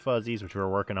feasting on fuzzies, which we were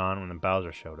working on when the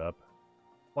Bowser showed up.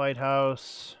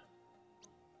 Lighthouse.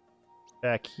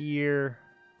 Back here.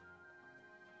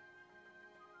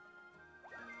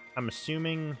 I'm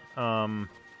assuming,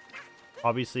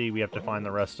 obviously we have to find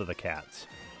the rest of the cats.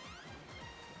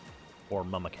 Or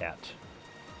Mama Cat.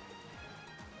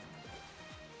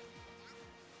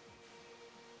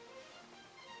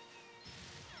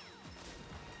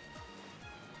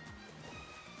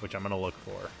 Which I'm gonna look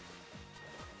for.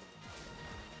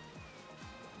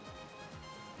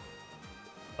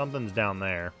 Something's down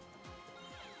there.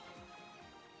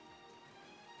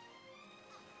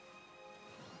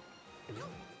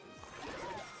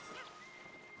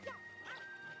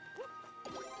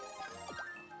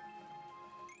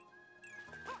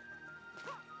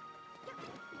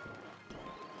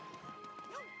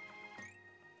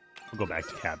 We'll go back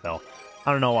to Cat Bell.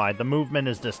 I don't know why. The movement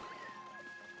is just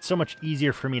so much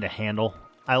easier for me to handle.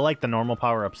 I like the normal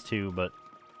power-ups too, but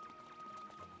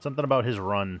something about his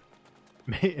run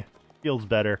feels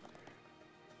better.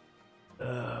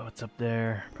 What's up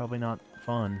there? Probably not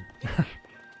fun.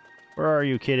 Where are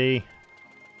you, kitty?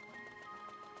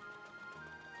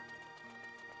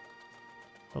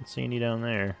 Don't see any down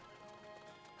there.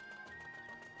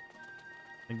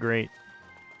 Great.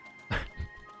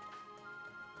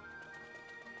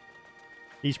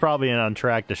 He's probably on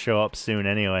track to show up soon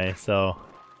anyway, so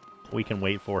we can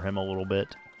wait for him a little bit.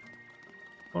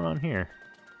 What's going on here?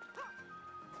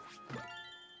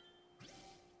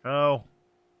 Oh. A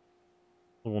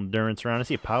little endurance round. I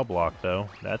see a POW block, though.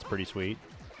 That's pretty sweet.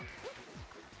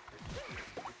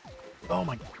 Oh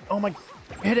my,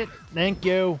 hit it! Thank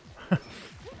you!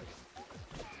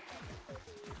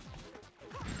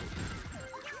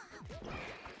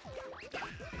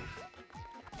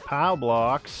 POW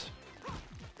blocks.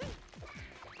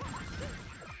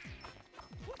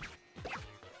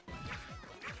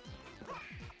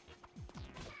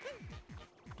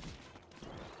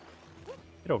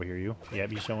 Get over here, you. Yeah,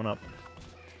 be showing up.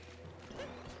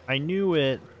 I knew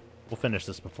it. We'll finish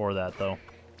this before that, though.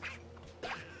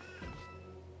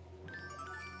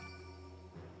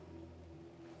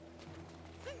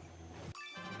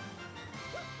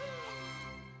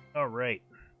 All right.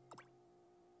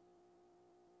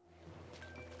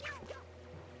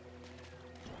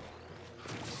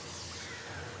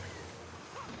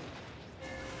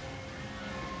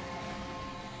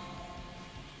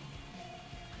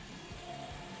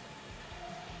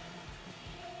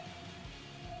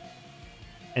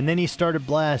 And then he started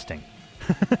blasting.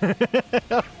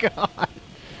 Oh, God.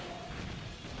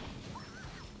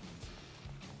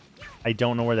 I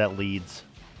don't know where that leads.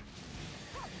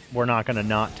 We're not going to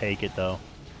not take it, though.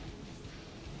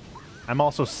 I'm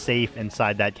also safe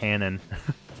inside that cannon.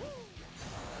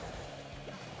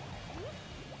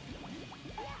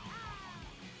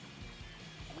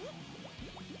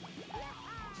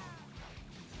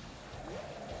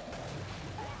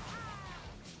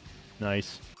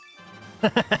 Nice.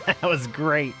 That was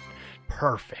great.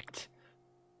 Perfect.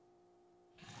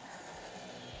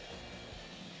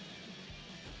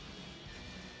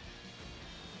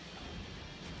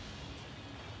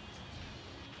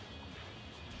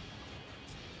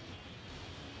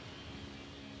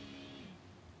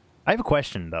 I have a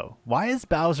question, though. Why is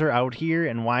Bowser out here,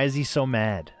 and why is he so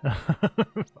mad?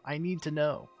 I need to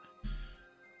know.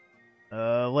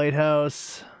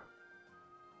 Lighthouse.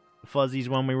 The Fuzzies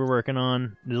one we were working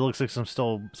on. It looks like some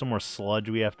more sludge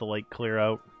we have to, like, clear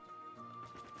out.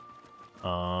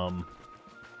 I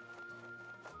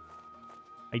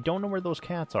don't know where those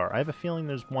cats are. I have a feeling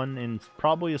there's one in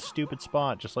probably a stupid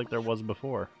spot, just like there was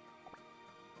before.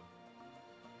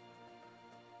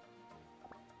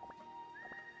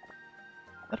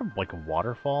 Is that like a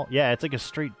waterfall? Yeah, it's like a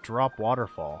straight drop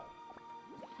waterfall.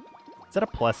 Is that a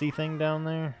Plessy thing down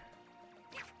there?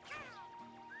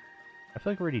 I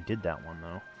feel like we already did that one,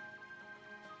 though.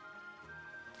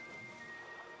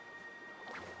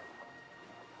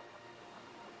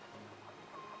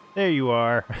 There you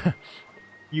are.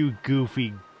 You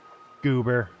goofy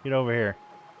goober. Get over here.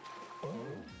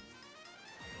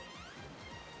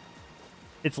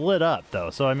 It's lit up,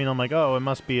 though, so I mean, I'm like, oh, it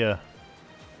must be a...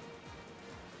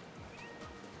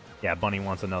 Yeah, Bunny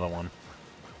wants another one.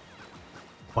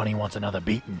 Bunny wants another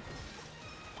beating.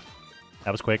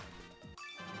 That was quick.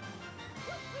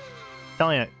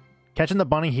 Telling you, catching the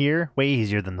bunny here, way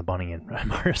easier than the bunny in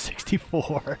Mario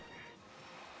 64.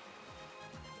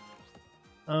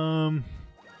 We're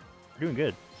doing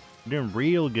good. We're doing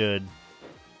real good.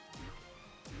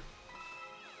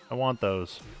 I want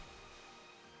those.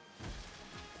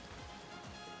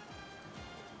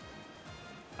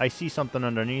 I see something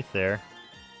underneath there.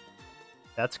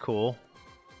 That's cool.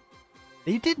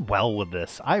 They did well with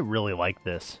this. I really like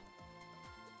this.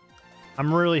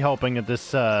 I'm really hoping that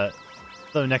this, the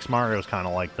next Mario is kind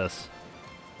of like this.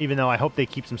 Even though I hope they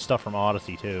keep some stuff from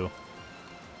Odyssey, too.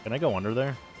 Can I go under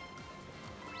there?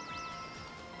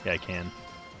 Yeah, I can.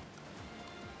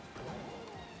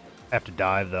 I have to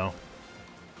dive, though.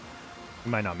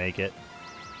 We might not make it.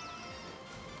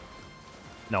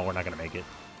 No, we're not going to make it.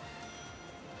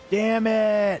 Damn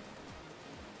it!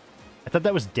 I thought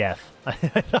that was death. I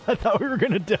thought we were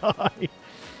going to die.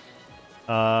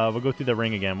 We'll go through the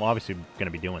ring again. We're obviously going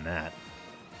to be doing that.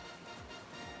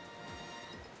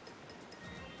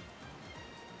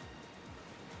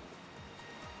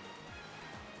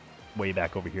 Way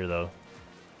back over here, though.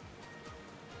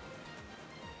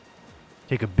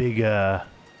 Take a big,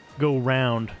 go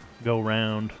round. Go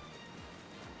round.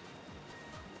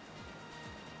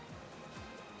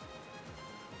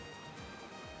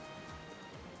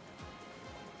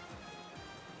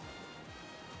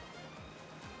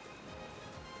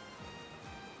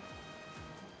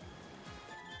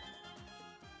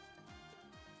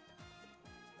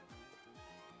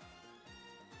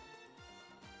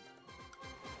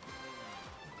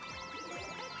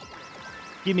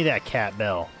 Give me that cat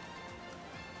bell.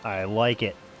 I like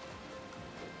it.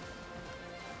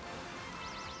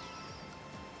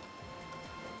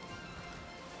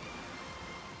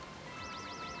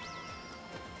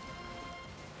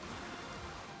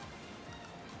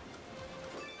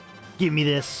 Give me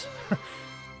this.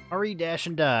 Hurry, dash,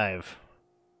 and dive.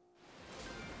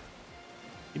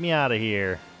 Get me out of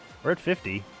here. We're at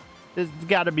 50. There's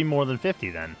got to be more than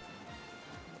 50 then.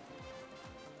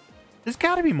 There's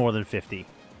got to be more than 50.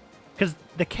 Because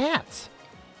the cats.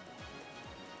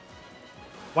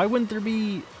 Why wouldn't there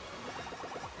be...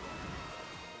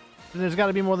 There's got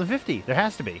to be more than 50. There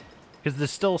has to be. Because there's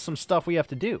still some stuff we have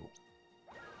to do.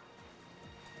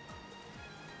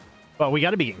 But we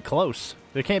got to be getting close.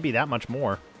 There can't be that much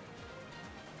more.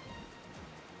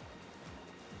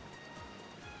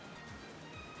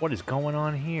 What is going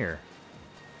on here?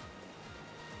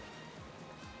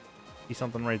 See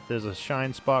something right there's a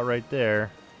shine spot right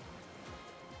there.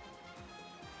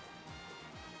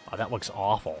 Oh, that looks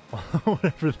awful.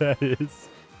 Whatever that is.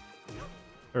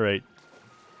 Alright.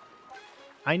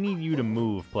 I need you to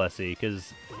move, Plessy,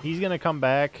 because he's going to come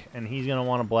back and he's going to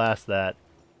want to blast that.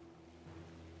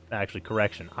 Actually,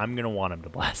 correction. I'm going to want him to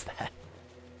blast that.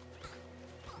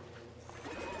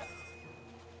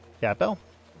 Cat bell?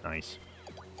 Nice.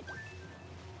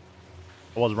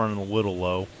 I was running a little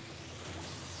low.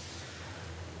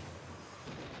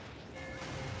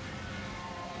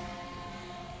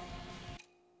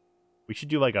 We should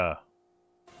do like a...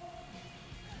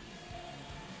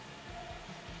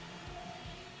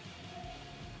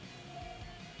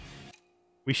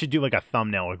 We should do like a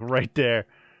thumbnail, like right there.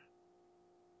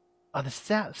 Oh, the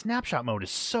snapshot mode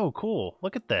is so cool.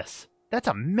 Look at this. That's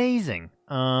amazing.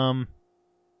 Logo.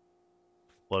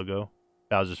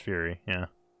 Bowser's Fury, yeah.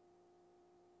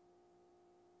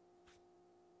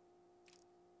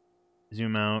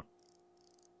 Zoom out.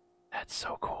 That's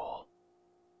so cool.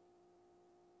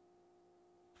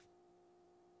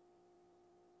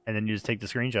 And then you just take the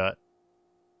screenshot.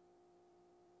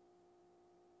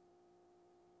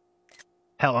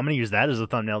 Hell, I'm gonna use that as a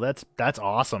thumbnail. That's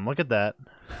awesome. Look at that.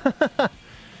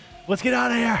 Let's get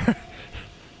out of here.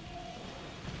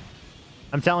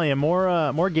 I'm telling you,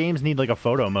 more games need like a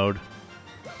photo mode.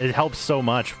 It helps so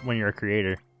much when you're a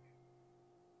creator.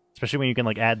 Especially when you can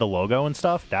like add the logo and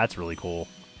stuff. That's really cool.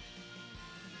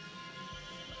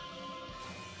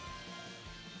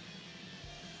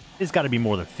 It's got to be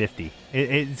more than 50.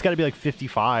 It's got to be like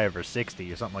 55 or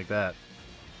 60 or something like that.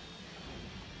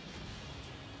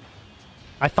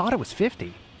 I thought it was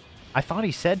 50. I thought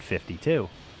he said 50 too.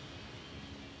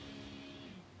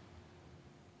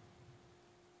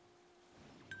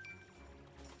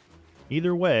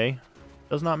 Either way,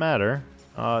 does not matter.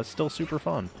 It's still super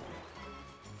fun.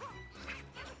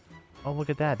 Oh,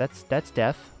 look at that. That's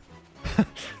death.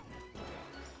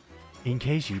 In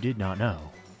case you did not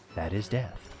know, that is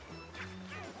death.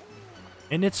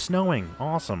 And it's snowing.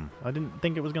 Awesome. I didn't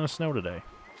think it was going to snow today.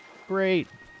 Great.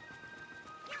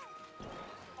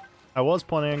 I was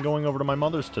planning on going over to my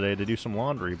mother's today to do some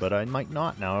laundry, but I might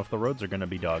not now if the roads are going to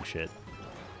be dog shit.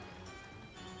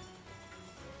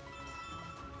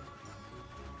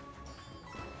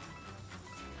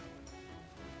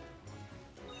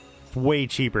 It's way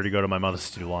cheaper to go to my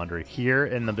mother's to do laundry. Here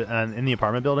in the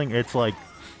apartment building, it's like,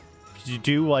 if you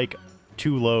do like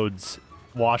 2 loads,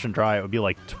 wash and dry, it would be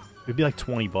like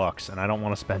 20 bucks, and I don't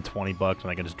want to spend 20 bucks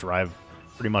when I can just drive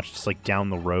pretty much just like down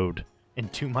the road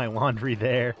and do my laundry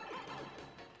there.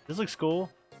 This looks cool.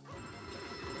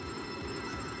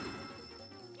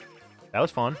 That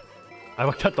was fun. I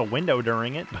looked out the window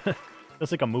during it, but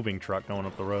it's like a moving truck going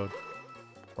up the road.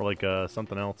 Or like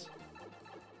something else.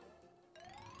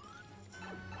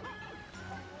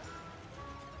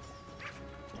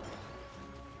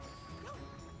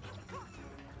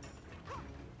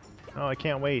 Oh, I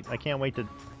can't wait. I can't wait to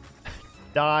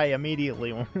die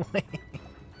immediately when we land.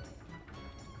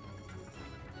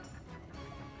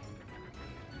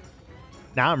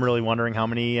 Now I'm really wondering how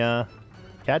many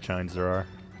cat shines there are.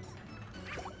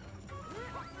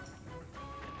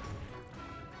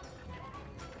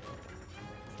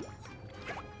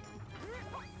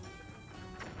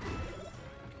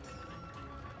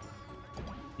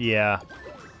 Yeah,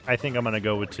 I think I'm gonna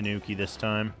go with Tanuki this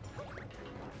time.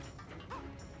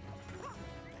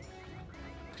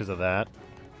 Because of that.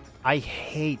 I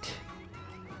hate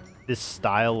this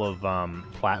style of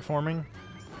platforming.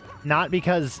 Not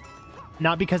because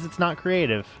it's not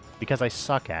creative, because I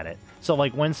suck at it. So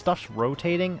like when stuff's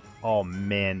rotating, oh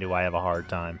man, do I have a hard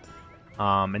time.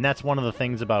 And that's one of the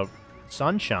things about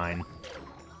Sunshine.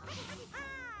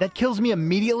 That kills me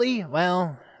immediately?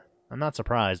 Well, I'm not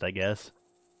surprised, I guess.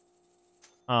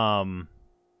 When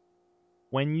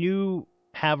you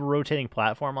have a rotating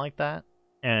platform like that,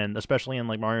 and especially in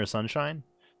like Mario Sunshine,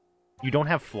 you don't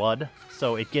have FLUDD,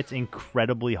 so it gets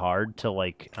incredibly hard to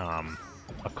like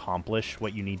accomplish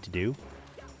what you need to do.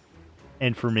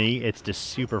 And for me, it's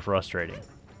just super frustrating.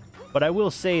 But I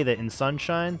will say that in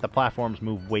Sunshine, the platforms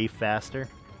move way faster.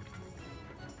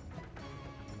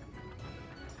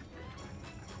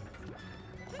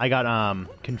 I got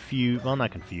confused. Well,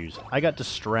 not confused. I got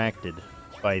distracted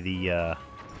by the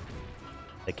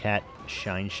cat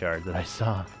shine shard that I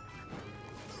saw.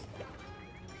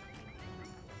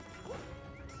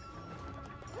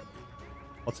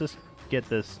 Let's just get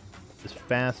this as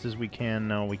fast as we can.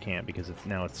 No, we can't because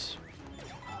now it's.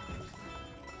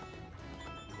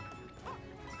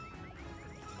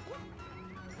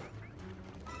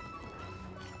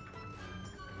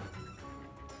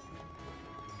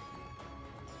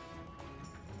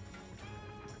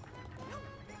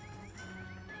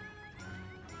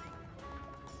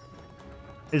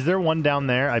 Is there one down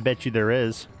there? I bet you there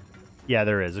is. Yeah,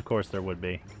 there is. Of course there would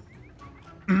be.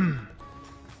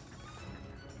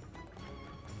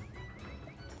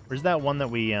 Where's that one that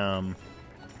we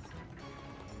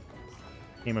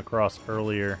came across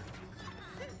earlier?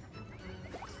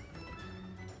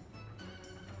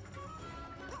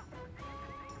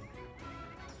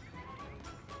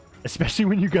 Especially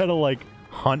when you gotta, like,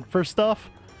 hunt for stuff.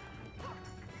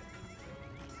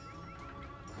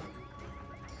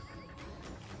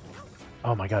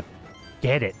 Oh my god.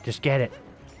 Get it. Just get it.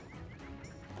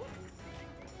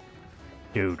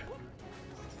 Dude.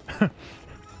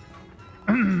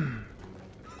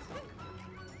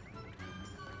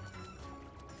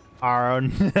 Oh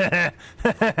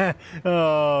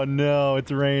no,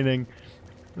 it's raining.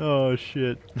 Oh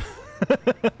shit.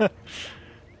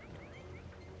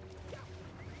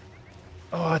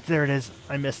 Oh, there it is.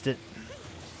 I missed it.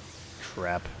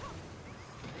 Crap.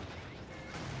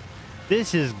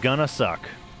 This is gonna suck.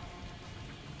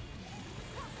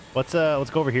 Let's go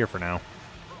over here for now.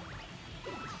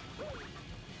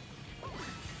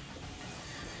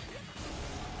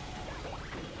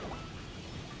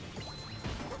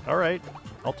 All right,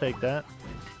 I'll take that.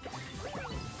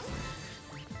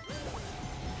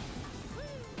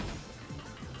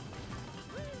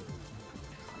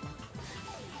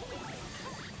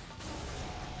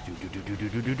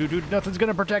 Nothing's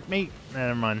gonna protect me.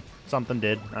 Never mind. Something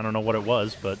did. I don't know what it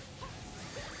was, but.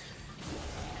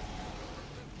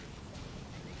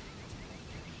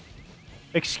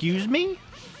 Excuse me?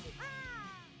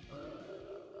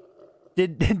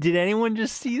 Did anyone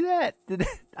just see that?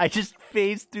 I just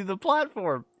phased through the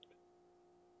platform.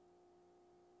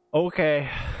 Okay.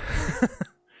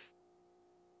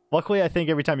 Luckily, I think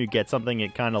every time you get something,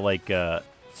 it kind of like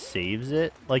saves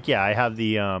it. Like, yeah, I have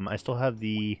the I still have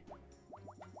the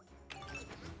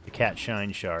cat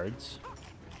shine shards.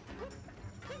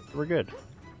 We're good.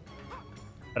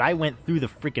 But I went through the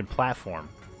freaking platform.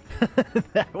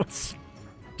 That was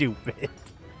stupid.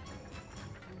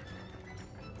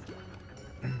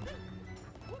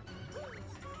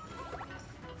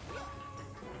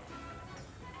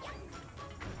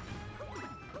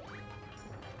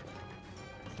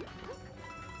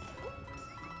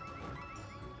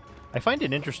 I find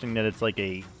it interesting that it's like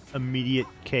a immediate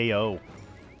KO.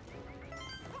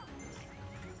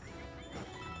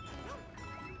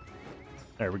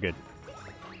 Alright, we're good.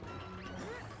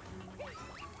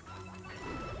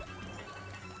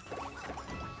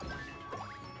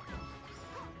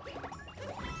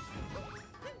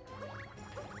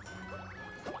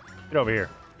 Get over here.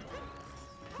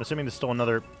 I'm assuming there's still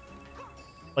another...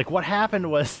 Like, what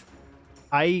happened was...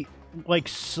 I, like,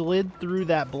 slid through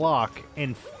that block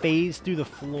and phased through the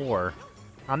floor.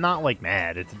 I'm not, like,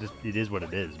 mad. It is what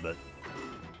it is, but...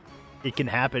 It can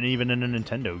happen even in a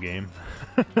Nintendo game.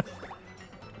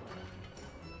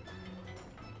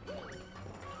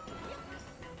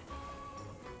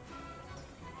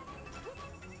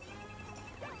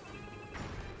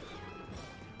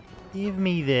 Give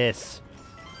me this.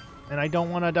 And I don't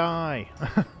want to die.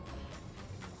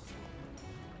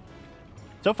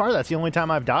 So far, that's the only time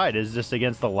I've died, is just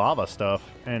against the lava stuff.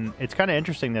 And it's kind of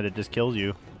interesting that it just kills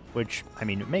you. Which, I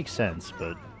mean, it makes sense,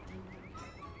 but...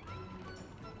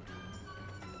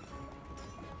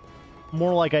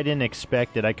 More like I didn't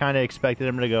expect it. I kind of expected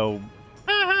him to go...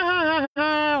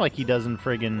 like he does in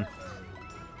friggin'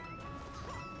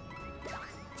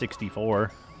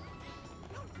 64.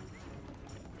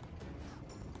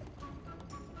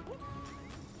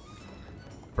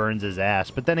 Burns his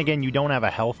ass. But then again, you don't have a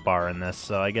health bar in this,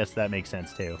 so I guess that makes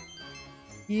sense too.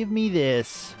 Give me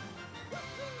this.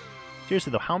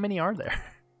 Seriously though, how many are there?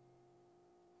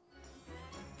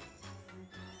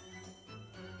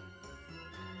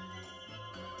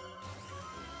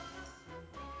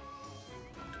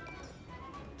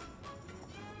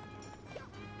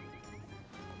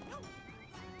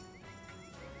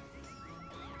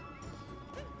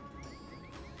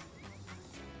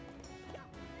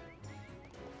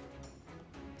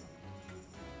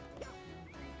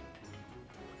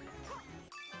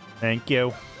 Thank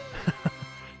you.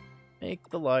 Make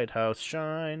the lighthouse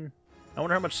shine. I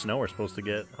wonder how much snow we're supposed to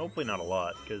get. Hopefully not a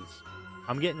lot, because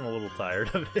I'm getting a little tired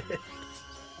of it.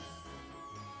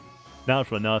 Not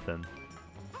for nothing.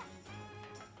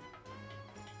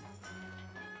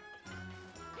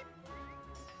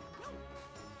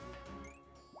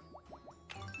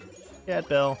 Cat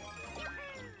Bell.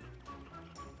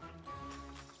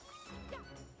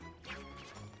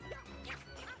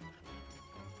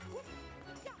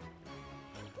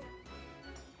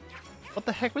 What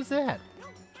the heck was that?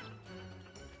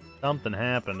 Something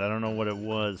happened. I don't know what it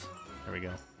was. There we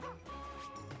go.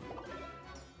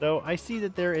 So, I see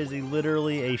that there is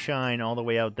literally a shine all the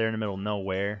way out there in the middle of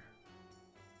nowhere.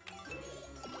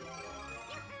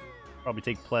 Probably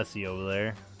take Plessy over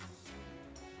there.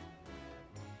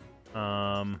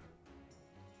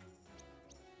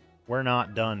 We're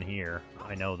not done here.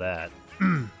 I know that.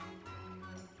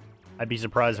 I'd be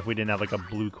surprised if we didn't have like a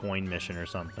blue coin mission or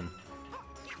something.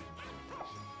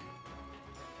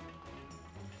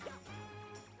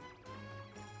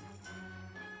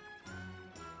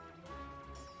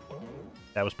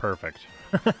 That was perfect.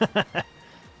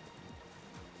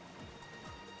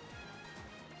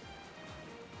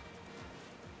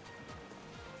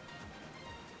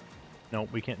 No,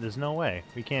 we can't. There's no way.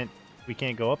 We can't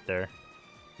go up there.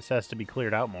 This has to be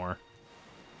cleared out more.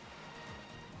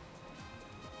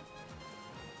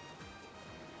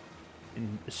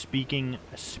 And speak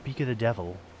of the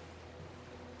devil.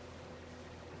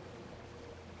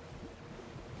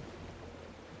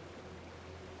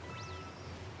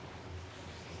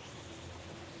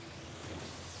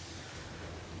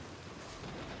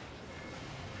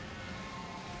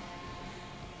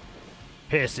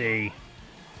 Pissy.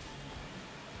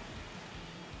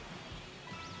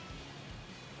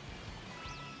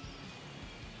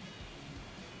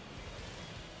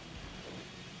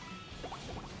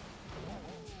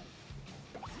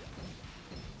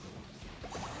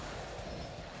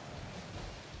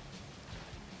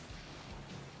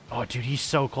 Oh, dude, he's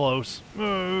so close.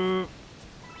 Damn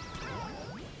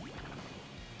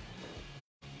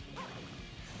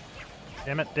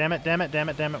it, damn it, damn it, damn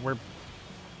it, damn it.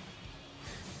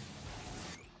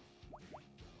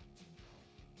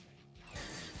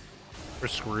 We're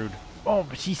screwed. Oh,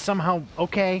 but he's somehow...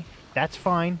 Okay, that's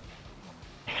fine.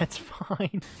 That's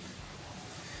fine.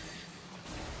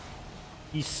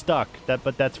 He's stuck,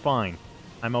 but that's fine.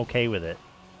 I'm okay with it.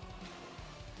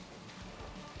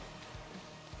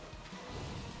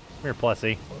 Come here,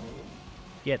 Plessy.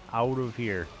 Get out of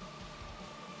here.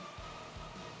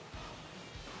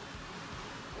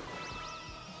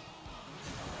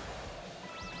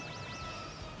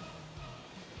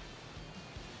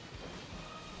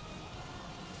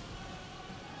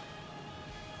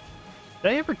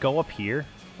 Did I ever go up here?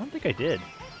 I don't think I did.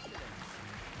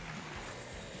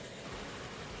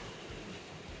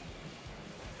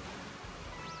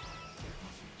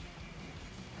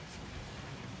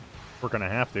 We're gonna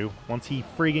have to, once he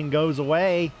friggin' goes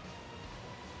away.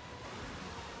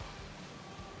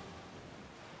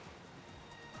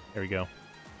 There we go.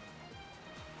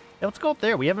 Yeah, let's go up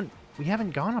there. We haven't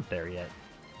gone up there yet.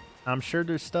 I'm sure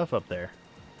there's stuff up there.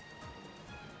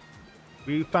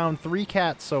 We found 3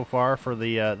 cats so far for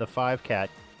the 5 cat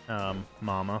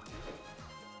mama.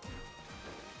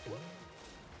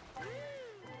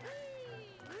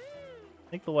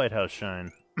 Make the lighthouse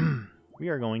shine. We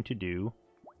are going to do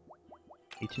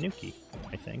a Tanuki,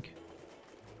 I think.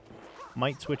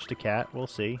 Might switch to cat, we'll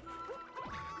see.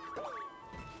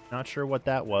 Not sure what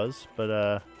that was,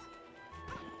 but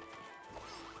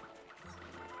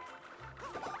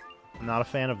I'm not a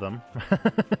fan of them.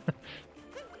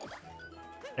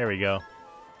 There we go.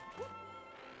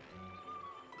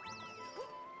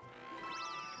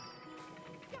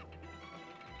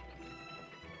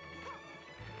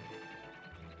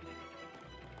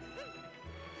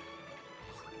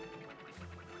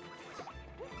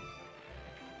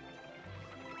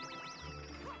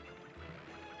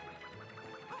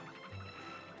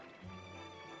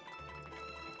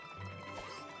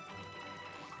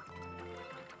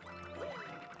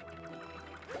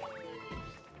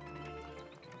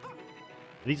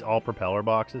 Are these all propeller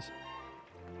boxes?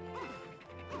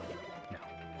 No.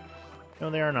 No,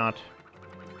 they are not.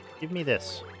 Give me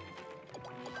this.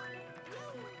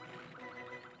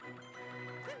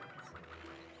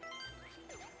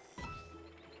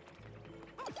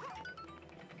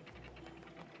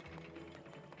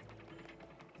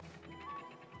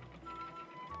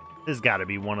 This has got to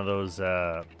be one of those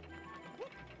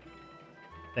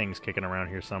things kicking around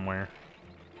here somewhere.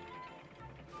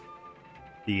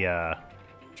 The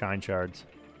shine shards.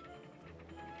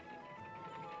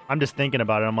 I'm just thinking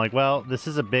about it. I'm like, well, this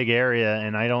is a big area,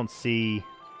 and I don't see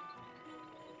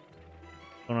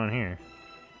what's going on here.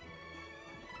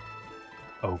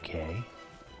 Okay,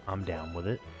 I'm down with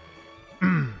it.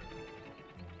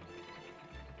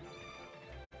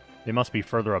 They must be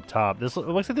further up top. This it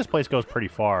looks like this place goes pretty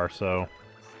far, so.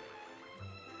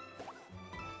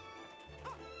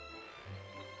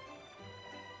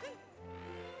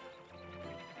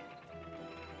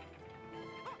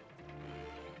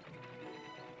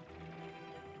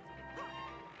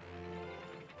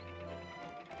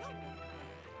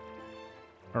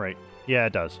 All right. Yeah,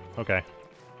 it does. Okay.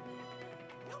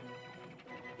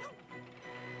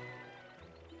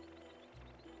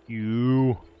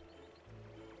 You.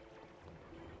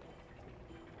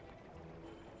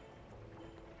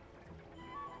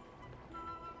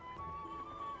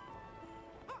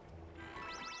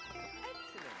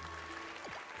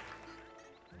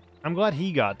 I'm glad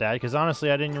he got that, because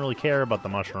honestly, I didn't really care about the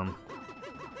mushroom.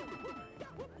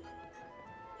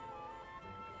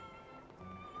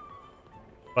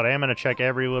 But I am going to check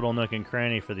every little nook and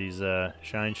cranny for these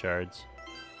shine shards.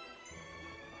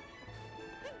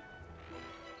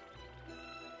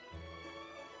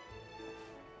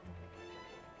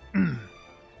 And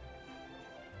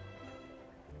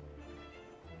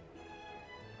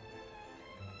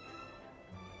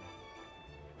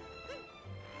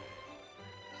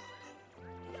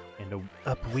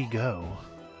up we go.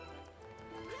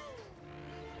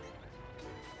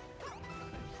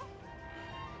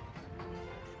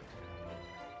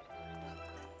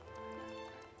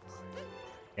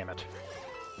 Damn it.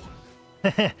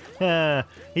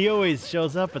 He always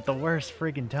shows up at the worst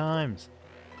friggin' times.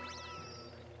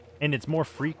 And it's more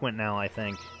frequent now, I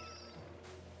think.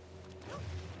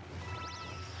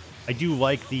 I do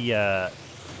like the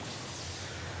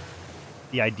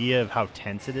idea of how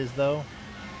tense it is, though.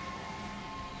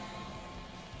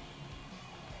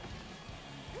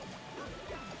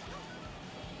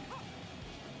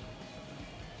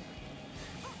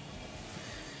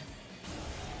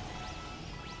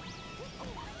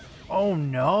 Oh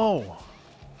no!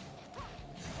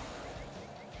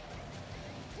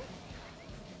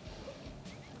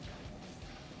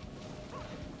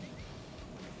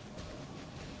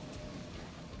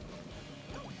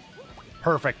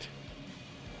 Perfect.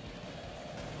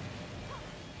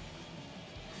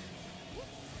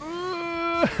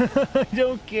 I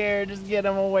don't care. Just get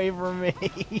him away from me.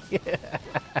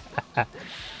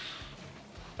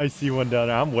 I see one down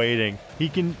there. I'm waiting. He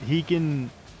can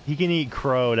eat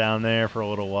crow down there for a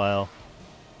little while.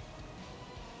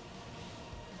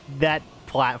 That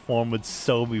platform would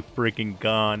so be freaking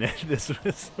gone if this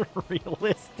was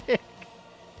realistic.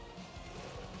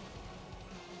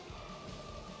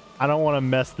 I don't want to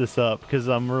mess this up because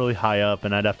I'm really high up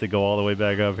and I'd have to go all the way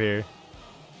back up here.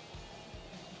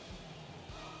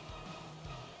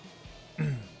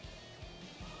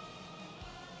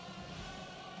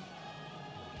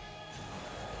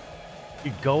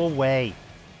 You go away.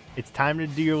 It's time to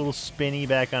do your little spinny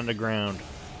back on the ground.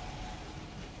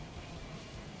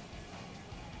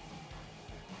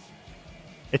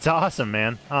 It's awesome,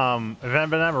 man. I've been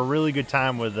having a really good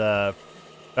time with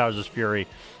Bowser's Fury.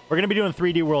 We're going to be doing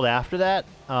 3D World after that.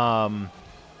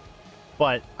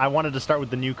 But I wanted to start with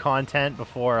the new content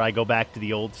before I go back to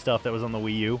the old stuff that was on the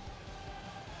Wii U.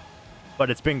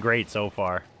 But it's been great so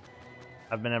far.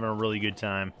 I've been having a really good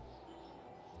time.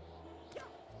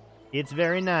 It's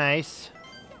very nice.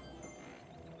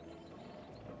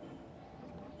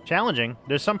 Challenging.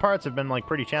 There's some parts have been, like,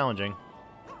 pretty challenging.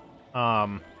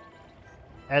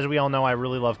 As we all know, I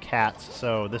really love cats,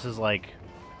 so this is, like...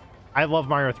 I love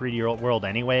Mario 3D World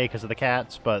anyway because of the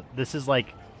cats, but this is,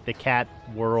 like, the cat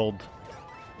world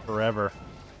forever.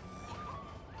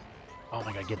 Oh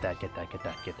my god, get that, get that, get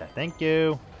that, get that. Thank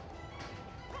you.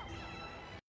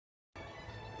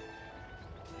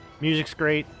 Music's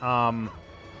great. I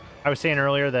was saying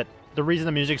earlier that the reason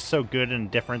the music's so good and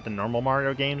different than normal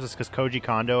Mario games is because Koji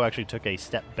Kondo actually took a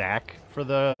step back for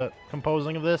the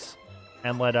composing of this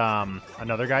and let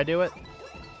another guy do it.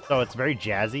 So it's very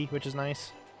jazzy, which is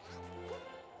nice.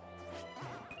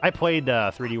 I played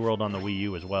 3D World on the Wii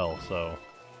U as well, so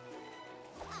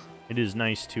it is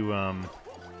nice to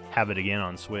have it again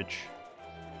on Switch.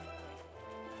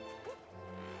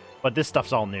 But this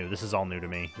stuff's all new. This is all new to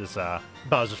me. This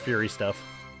Bowser's Fury stuff.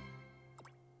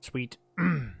 Sweet.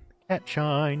 Cat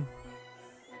shine.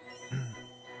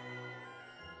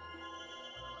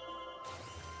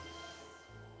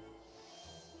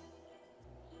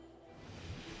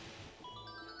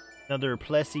 Another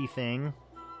Plessy thing.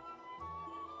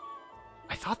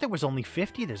 I thought there was only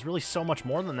 50. There's really so much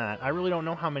more than that. I really don't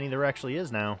know how many there actually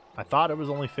is now. I thought it was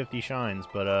only 50 shines,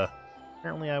 but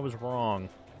apparently I was wrong.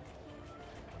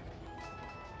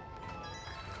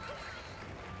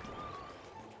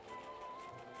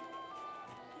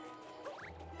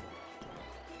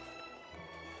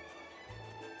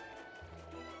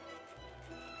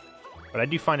 But I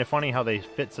do find it funny how they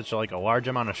fit such a large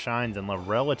amount of shines in a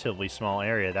relatively small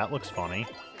area. That looks funny.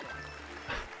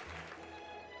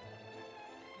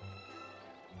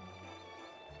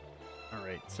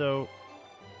 Alright, so...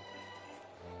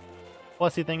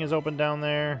 Plessy thing is open down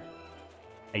there.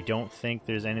 I don't think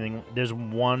there's anything... There's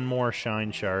one more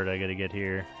shine shard I gotta get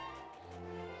here.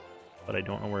 But I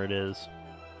don't know where it is. Is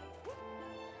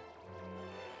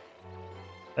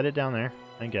that it down there?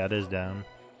 I think that is down.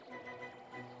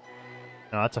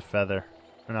 No, that's a feather.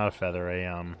 Or not a feather,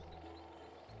 a,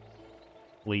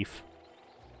 leaf.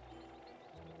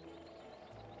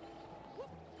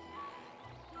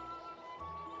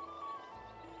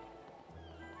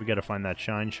 We gotta find that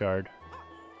shine shard.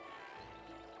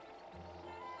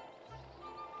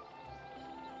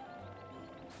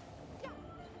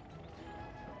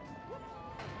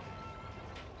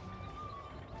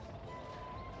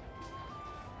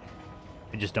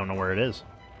 I just don't know where it is.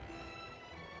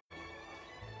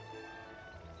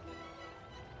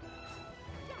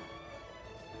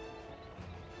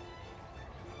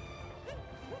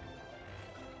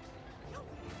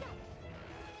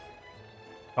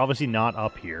 Obviously not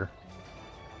up here.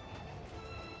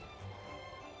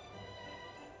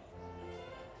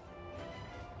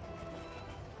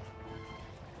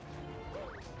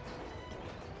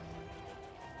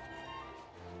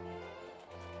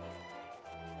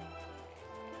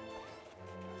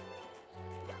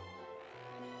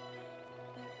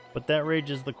 But that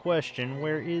raises the question,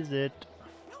 where is it?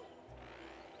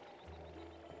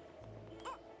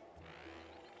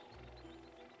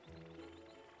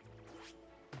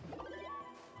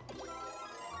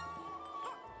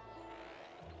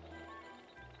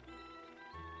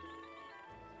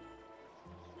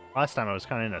 Last time I was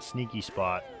kind of in a sneaky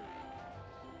spot.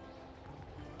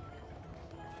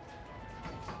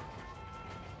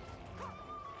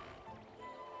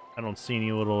 I don't see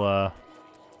any little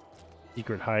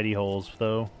secret hidey holes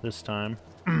though this time.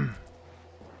 And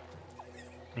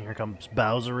here comes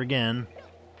Bowser again.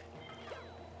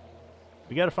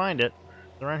 We gotta find it.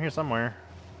 It's around here somewhere.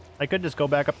 I could just go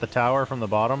back up the tower from the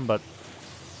bottom, but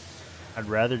I'd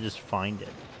rather just find it.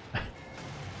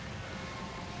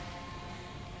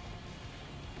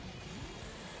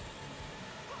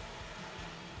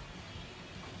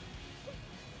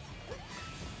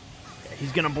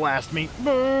 He's gonna blast me.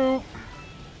 Boo!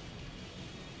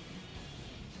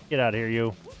 Get out of here,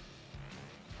 you.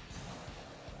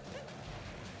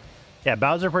 Yeah,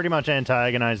 Bowser pretty much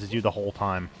antagonizes you the whole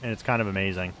time, and it's kind of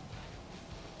amazing.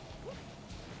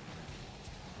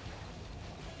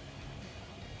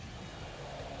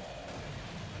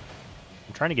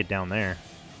 I'm trying to get down there.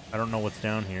 I don't know what's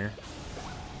down here.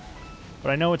 But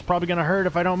I know it's probably gonna hurt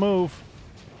if I don't move.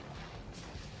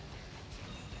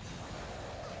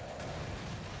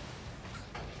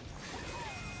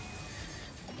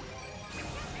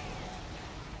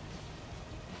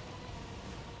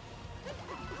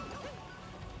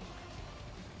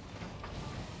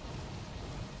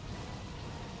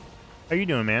 How you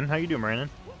doing, man? How you doing, Brandon?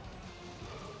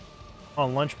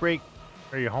 On lunch break?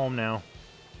 Or are you home now?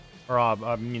 Or,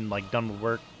 I mean, like, done with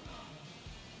work?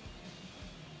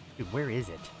 Dude, where is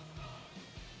it?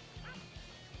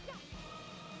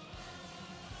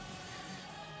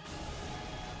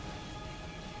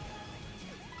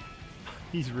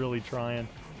 He's really trying.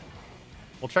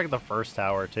 We'll check the first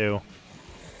tower, too.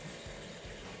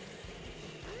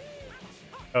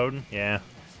 Odin? Yeah.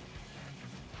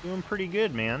 Doing pretty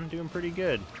good, man. Doing pretty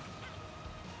good.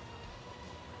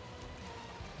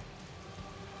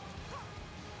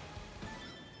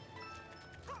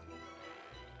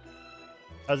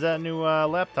 How's that new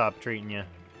laptop treating you?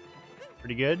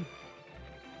 Pretty good?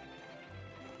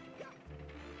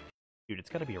 Dude, it's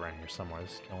gotta be around here somewhere.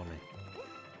 This is killing me.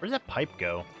 Where does that pipe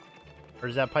go? Or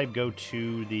does that pipe go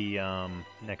to the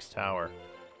next tower?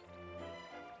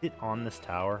 Is it on this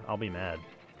tower? I'll be mad.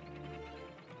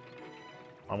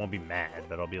 I won't be mad,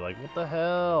 but I'll be like, what the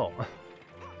hell?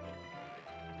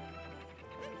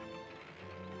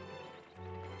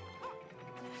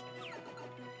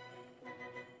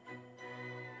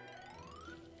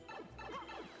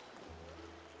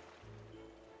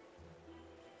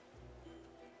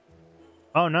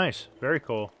 Oh, nice. Very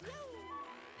cool.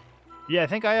 Yeah, I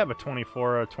think I have a 24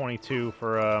 or a 22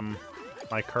 for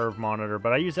my curve monitor,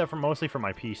 but I use that for mostly for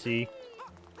my PC.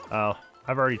 I've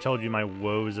already told you my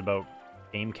woes about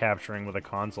game capturing with a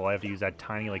console. I have to use that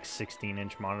tiny, like,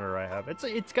 16-inch monitor I have.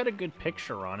 It's got a good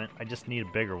picture on it. I just need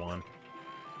a bigger one.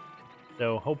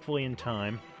 So, hopefully in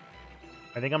time.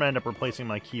 I think I'm gonna end up replacing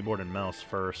my keyboard and mouse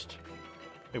first.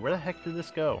 Wait, where the heck did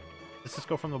this go? Does this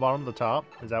go from the bottom to the top?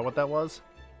 Is that what that was?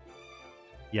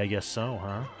 Yeah, I guess so,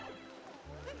 huh?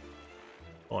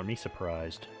 Well, me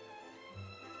surprised.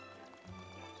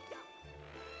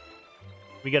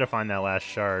 We gotta find that last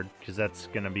shard, because that's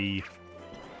gonna be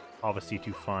obviously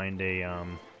to find a,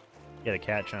 get a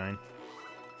cat shine.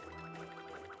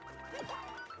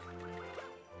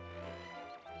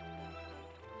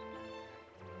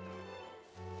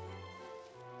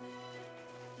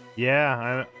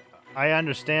 Yeah, I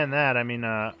understand that. I mean,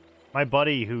 my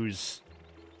buddy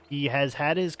he has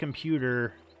had his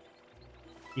computer,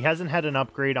 he hasn't had an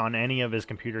upgrade on any of his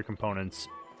computer components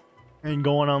and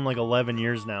going on like 11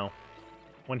 years now.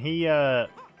 When he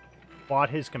bought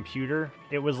his computer,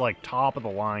 it was like top of the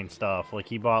line stuff. Like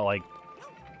he bought like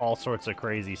all sorts of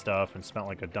crazy stuff and spent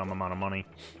like a dumb amount of money.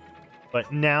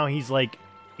 But now he's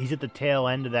at the tail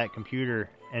end of that computer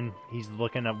and he's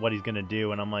looking at what he's gonna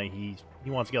do, and I'm like, he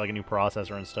wants to get like a new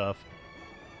processor and stuff.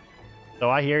 So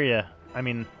I hear you. I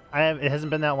mean, it hasn't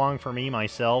been that long for me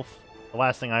myself. The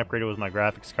last thing I upgraded was my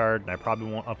graphics card, and I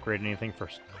probably won't upgrade anything for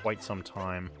quite some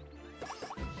time.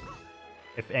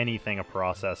 If anything, a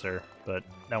processor, but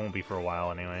that won't be for a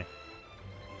while anyway.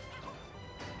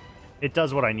 It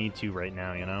does what I need to right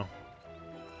now, you know?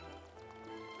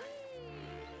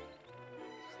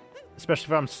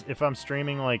 Especially if I'm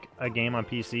streaming like a game on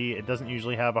PC, it doesn't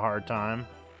usually have a hard time.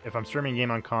 If I'm streaming a game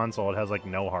on console, it has like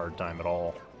no hard time at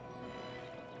all.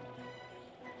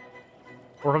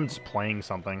 Or if I'm just playing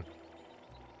something.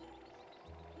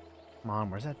 Come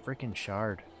on, where's that freaking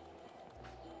shard?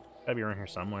 Gotta be around here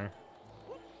somewhere.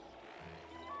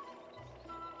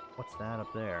 What's that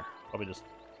up there? Probably just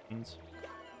beans.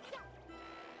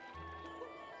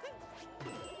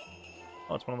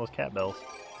 Oh, it's one of those cat bells.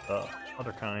 The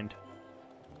other kind.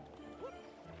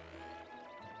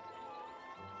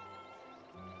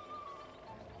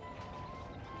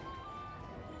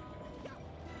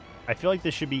 I feel like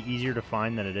this should be easier to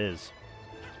find than it is.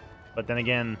 But then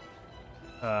again,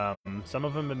 some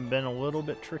of them have been a little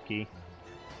bit tricky.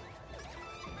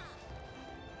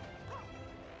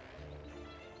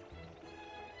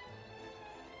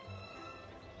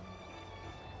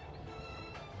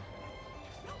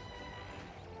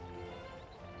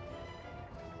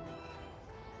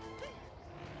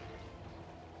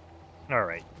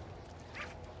 Alright.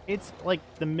 It's like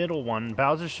the middle one.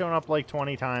 Bowser's shown up like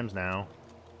 20 times now.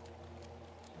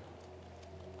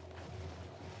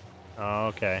 Oh,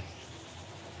 okay.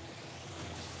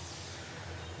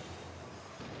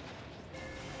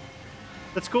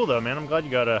 That's cool though, man. I'm glad you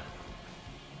got a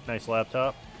nice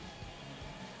laptop.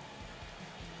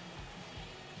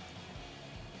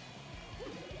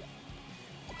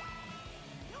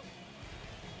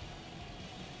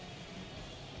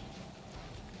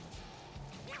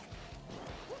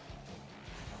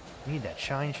 I need that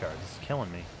shine shard. This is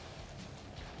killing me.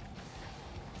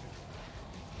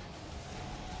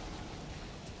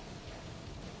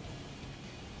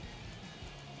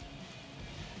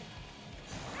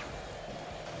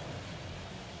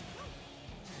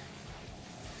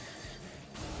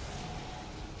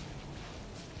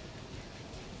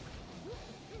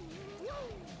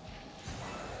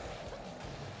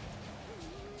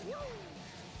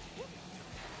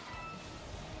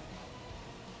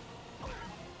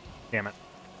 Damn it.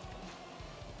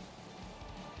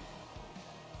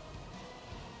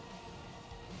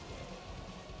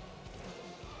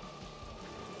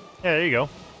 Yeah, there you go.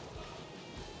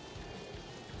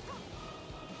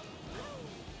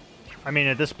 I mean,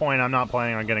 at this point, I'm not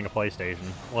planning on getting a PlayStation.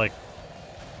 Like,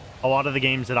 a lot of the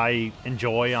games that I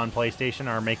enjoy on PlayStation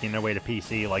are making their way to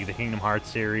PC, like the Kingdom Hearts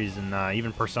series, and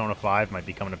even Persona 5 might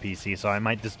be coming to PC, so I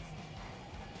might just...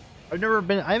 I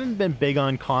haven't been big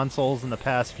on consoles in the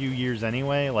past few years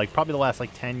anyway, like, probably the last,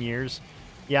 like, 10 years.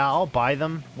 Yeah, I'll buy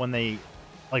them when they,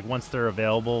 like, once they're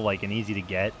available, like, and easy to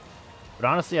get. But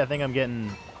honestly, I think I'm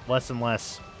getting less and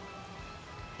less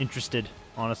interested,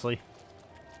 honestly.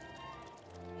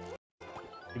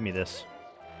 Give me this.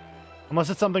 Unless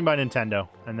it's something by Nintendo,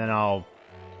 and then I'll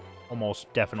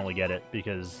almost definitely get it,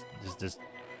 because there's just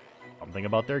something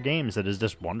about their games that is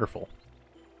just wonderful.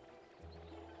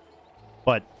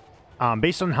 But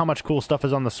based on how much cool stuff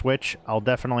is on the Switch, I'll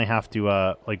definitely have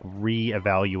to like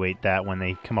re-evaluate that when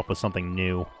they come up with something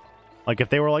new. Like if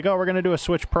they were like, "Oh, we're gonna do a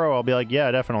Switch Pro," I'll be like, "Yeah,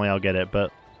 definitely, I'll get it."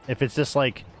 But if it's just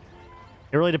like,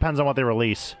 it really depends on what they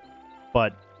release.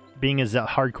 But being a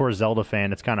hardcore Zelda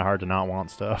fan, it's kind of hard to not want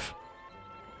stuff.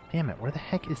 Damn it, where the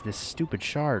heck is this stupid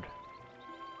shard?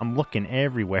 I'm looking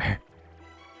everywhere.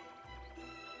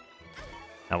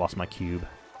 I lost my cube.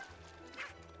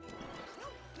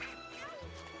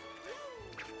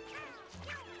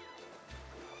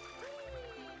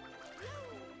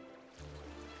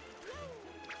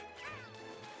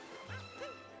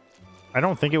 I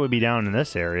don't think it would be down in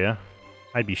this area.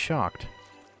 I'd be shocked.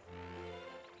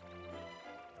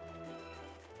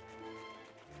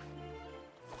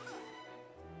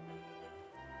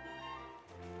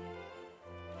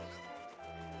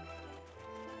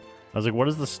 I was like, what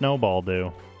does the snowball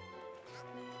do?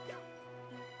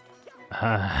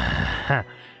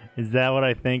 Is that what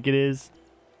I think it is?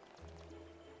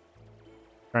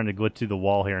 Trying to glitch through the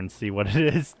wall here and see what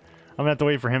it is. I'm gonna have to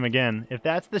wait for him again. If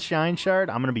that's the shine shard,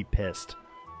 I'm gonna be pissed.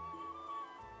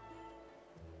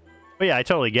 But yeah, I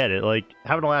totally get it. Like,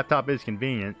 having a laptop is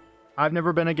convenient. I've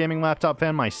never been a gaming laptop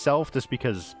fan myself just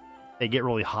because they get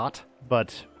really hot,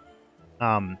 but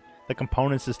the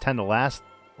components just tend to last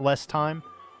less time.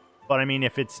 But I mean,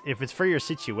 if it's for your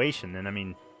situation, then I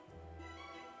mean,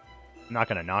 I'm not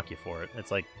gonna knock you for it. It's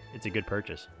like, it's a good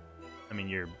purchase. I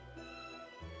mean,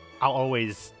 I'll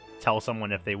always tell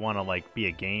someone if they want to like be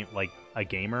a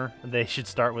gamer, they should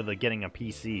start with like getting a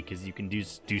PC because you can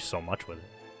do so much with it.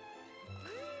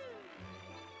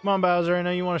 Come on, Bowser, I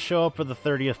know you want to show up for the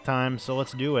 30th time, so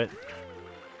let's do it.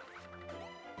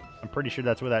 I'm pretty sure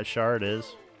that's where that shard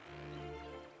is.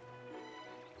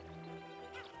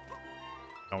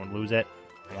 Don't lose it.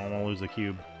 I don't want to lose the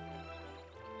cube.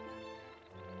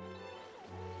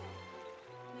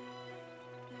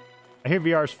 I hear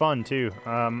VR's fun too.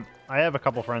 I have a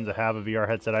couple friends that have a VR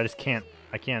headset.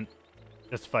 I can't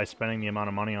justify spending the amount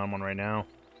of money on one right now.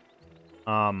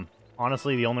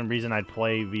 Honestly, the only reason I'd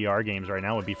play VR games right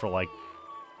now would be for like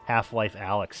Half-Life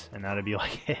Alyx, and that'd be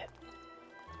like it.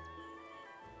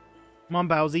 Come on,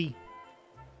 Bowsy.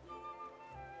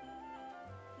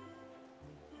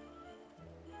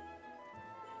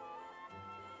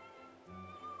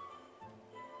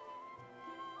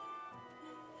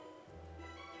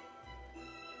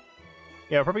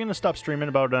 Yeah, we're probably gonna stop streaming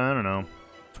about, I don't know,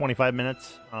 25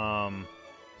 minutes. I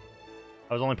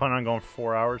was only planning on going for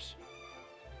 4 hours.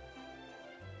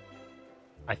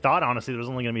 I thought, honestly, there was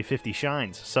only gonna be 50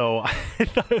 shines, so I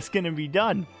thought it was gonna be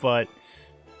done, but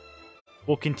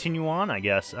we'll continue on, I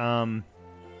guess. So,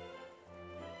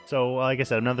 like I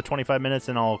said, another 25 minutes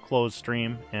and I'll close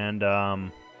stream, and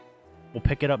we'll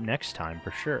pick it up next time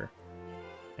for sure.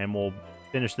 And we'll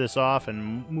finish this off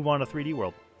and move on to 3D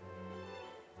World.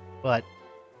 But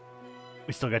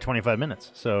we still got 25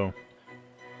 minutes, so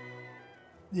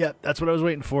yeah, that's what I was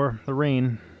waiting for, the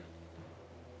rain.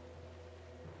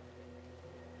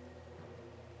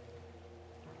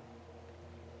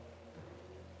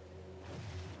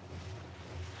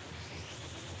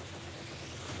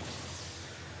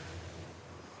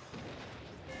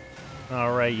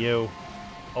 All right, you.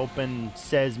 Open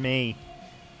sesame.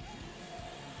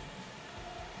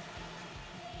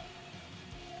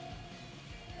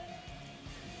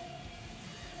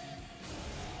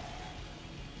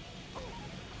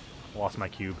 Lost my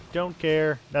cube. Don't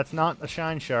care. That's not a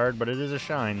shine shard, but it is a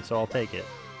shine, so I'll take it.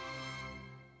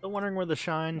 Still wondering where the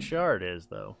shine shard is,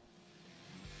 though.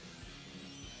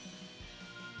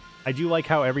 I do like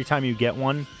how every time you get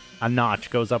one, a notch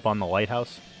goes up on the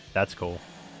lighthouse. That's cool.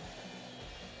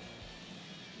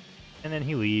 And then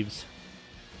he leaves,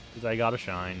 because I got a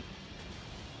shine.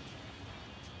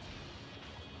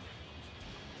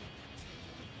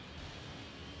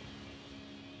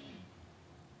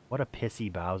 What a pissy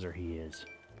Bowser he is.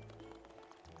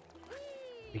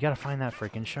 We gotta find that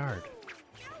freaking shard.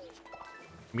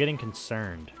 I'm getting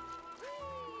concerned.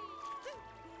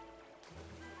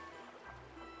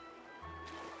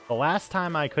 The last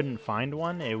time I couldn't find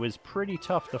one, it was pretty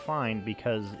tough to find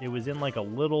because it was in like a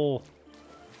little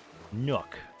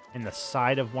nook in the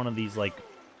side of one of these like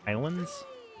islands,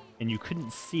 and you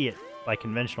couldn't see it by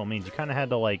conventional means. You kind of had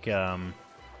to like, no,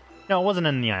 it wasn't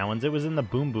in the islands. It was in the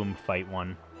Boom Boom fight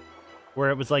one, where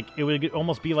it was like, it would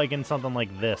almost be like in something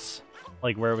like this,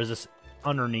 like where it was just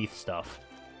underneath stuff.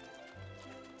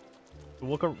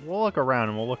 We'll look around,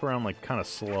 and we'll look around like kind of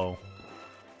slow.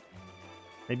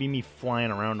 Maybe me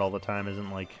flying around all the time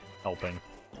isn't, like, helping.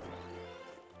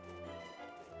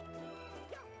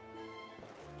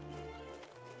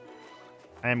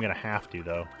 I am gonna have to,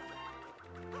 though.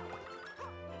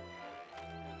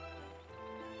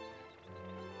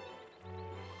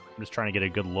 I'm just trying to get a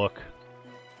good look.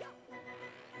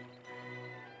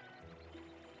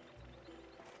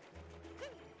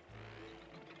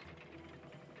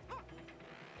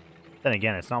 Then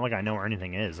again, it's not like I know where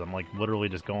anything is. I'm, like, literally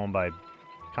just going by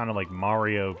kind of like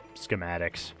Mario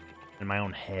schematics in my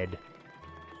own head.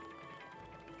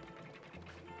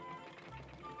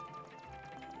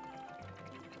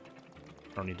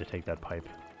 I don't need to take that pipe.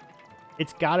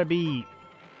 It's gotta be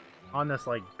on this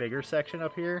like bigger section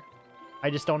up here. I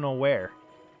just don't know where.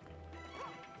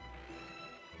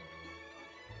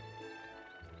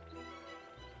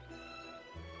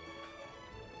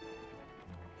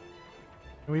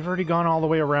 We've already gone all the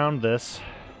way around this.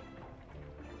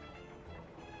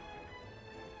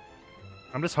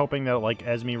 I'm just hoping that, like,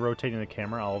 as me rotating the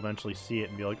camera, I'll eventually see it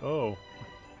and be like, oh.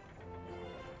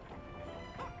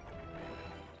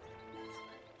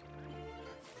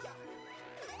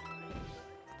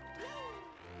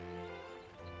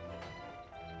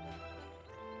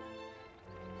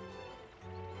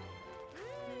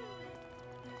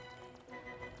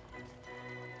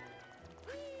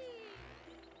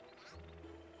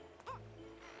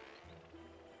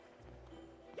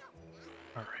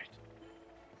 All right.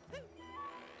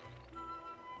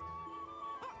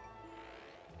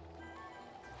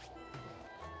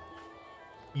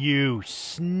 You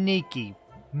sneaky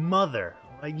mother.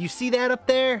 You see that up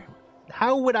there?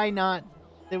 How would I not?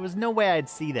 There was no way I'd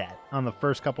see that on the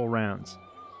first couple rounds.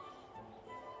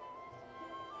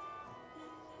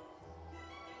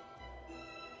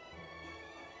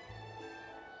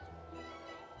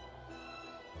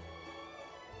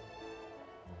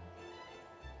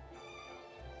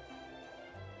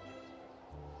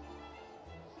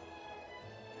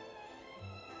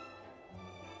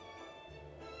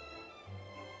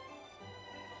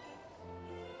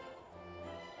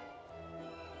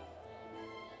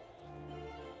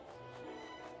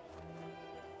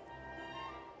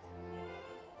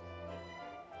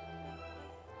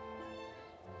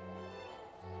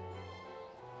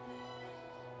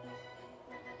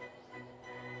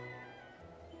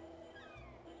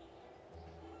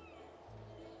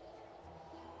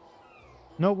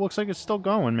 Nope, looks like it's still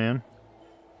going, man.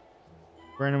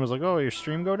 Brandon was like, oh, your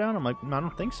stream go down? I'm like, I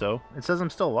don't think so. It says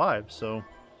I'm still alive, so...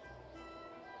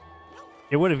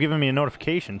 It would have given me a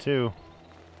notification, too.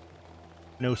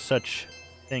 No such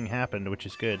thing happened, which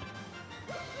is good.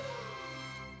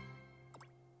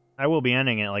 I will be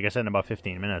ending it, like I said, in about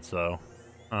 15 minutes, though.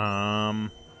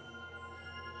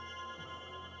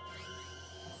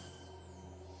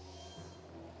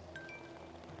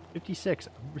 56.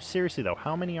 Seriously, though,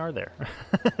 how many are there?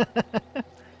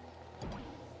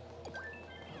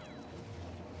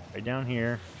 Right down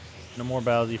here. No more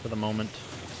Bowsy for the moment.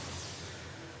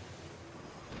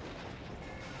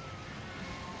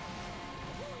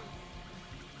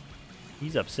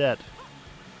 He's upset.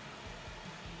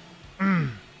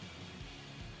 There's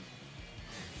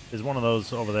one of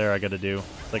those over there I gotta do.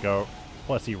 It's like a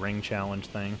Plessy ring challenge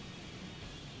thing.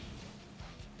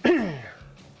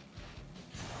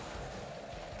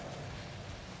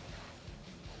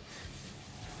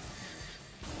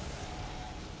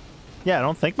 Yeah, I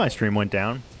don't think my stream went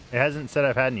down. It hasn't said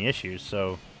I've had any issues,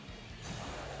 so...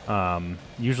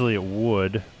 usually it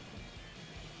would.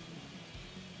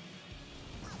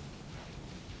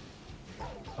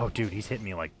 Oh, dude, he's hitting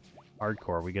me, like,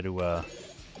 hardcore. We gotta,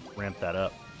 ramp that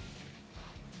up.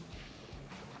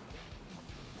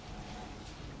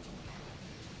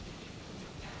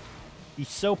 He's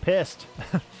so pissed.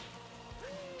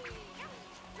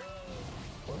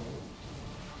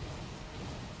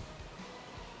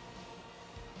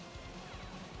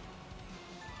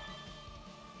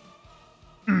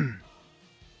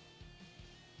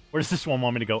 Where does this one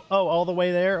want me to go? Oh, all the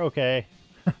way there? Okay.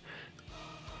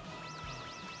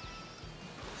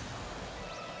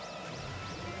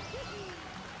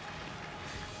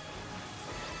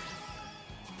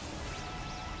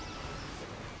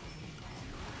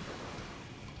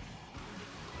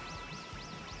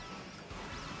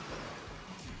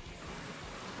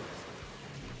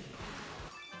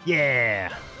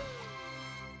 Yeah!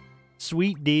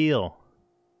 Sweet deal.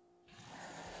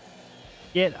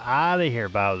 Get out of here,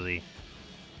 Bowsy.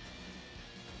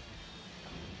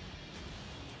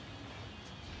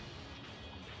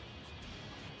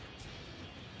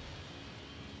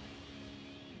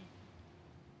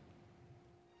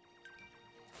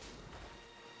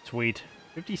 Sweet.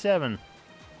 57.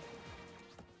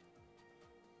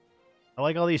 I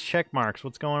like all these check marks.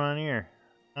 What's going on here?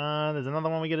 There's another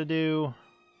one we gotta do.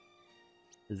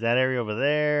 There's that area over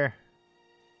there.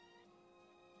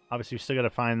 Obviously, we still gotta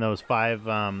find those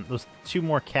those 2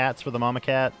 more cats for the mama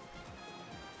cat.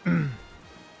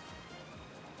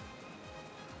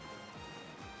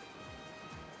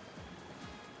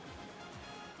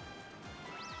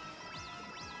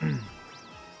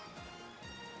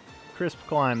 Crisp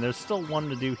climb. There's still one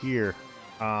to do here.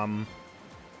 I'm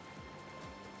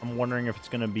wondering if it's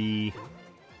gonna be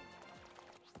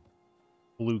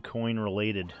blue coin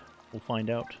related. We'll find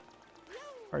out.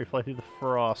 Already fly through the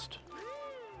frost.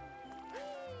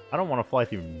 I don't want to fly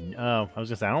through... Oh, I was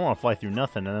gonna say, I don't want to fly through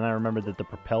nothing, and then I remembered that the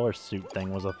propeller suit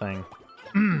thing was a thing.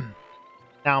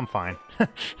 Now I'm fine.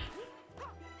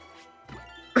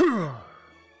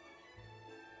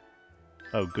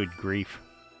 Oh, good grief.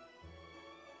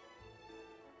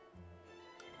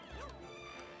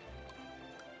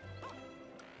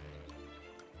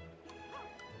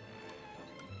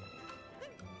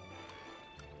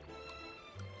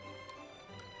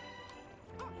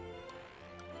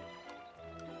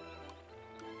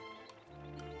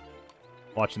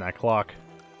 Watching that clock.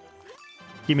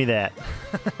 Give me that.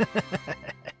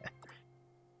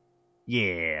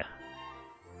 Yeah.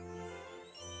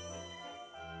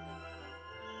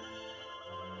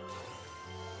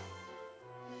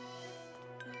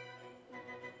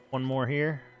 One more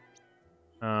here.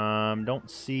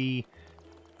 Don't see...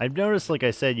 I've noticed, like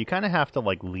I said, you kind of have to,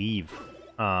 like, leave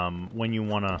when you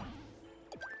want to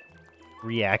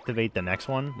reactivate the next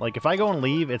one. Like, if I go and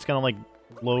leave, it's going to, like,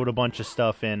 load a bunch of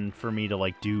stuff in for me to,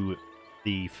 like, do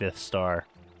the 5th star,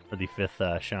 or the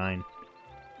 5th shine.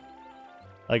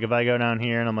 Like, if I go down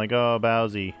here and I'm like, oh,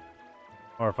 Bowsy,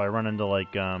 or if I run into,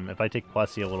 like, if I take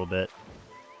Plessy a little bit,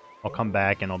 I'll come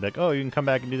back and I'll be like, oh, you can come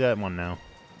back and do that one now.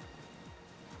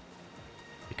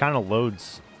 It kind of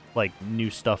loads, like,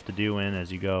 new stuff to do in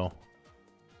as you go.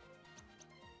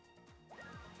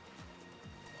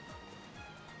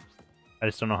 I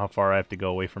just don't know how far I have to go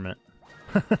away from it.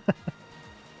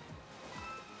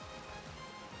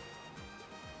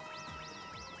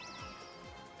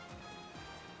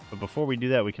 But before we do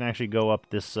that, we can actually go up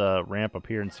this ramp up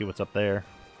here and see what's up there.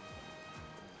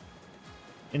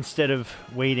 Instead of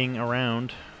waiting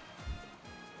around.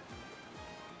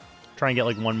 Try and get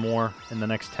like one more in the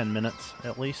next 10 minutes,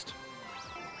 at least.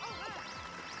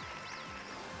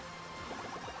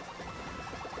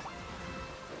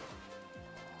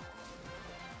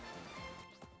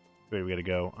 Where do we gotta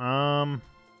go?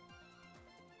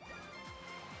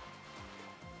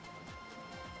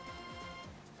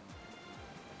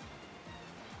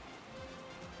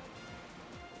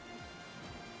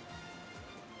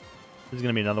 There's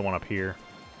gonna be another one up here.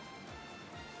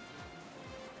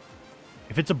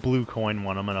 If it's a blue coin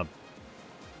one, I'm gonna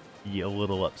be a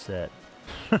little upset.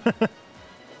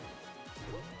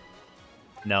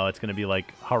 No, it's gonna be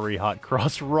like hurry, hot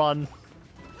cross, run.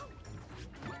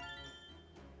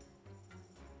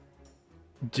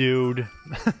 Dude.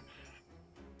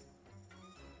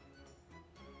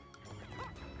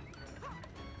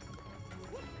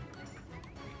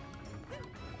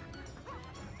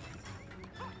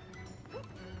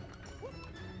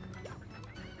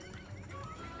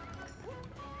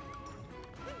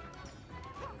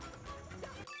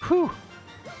 Whew.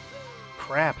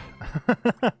 Crap.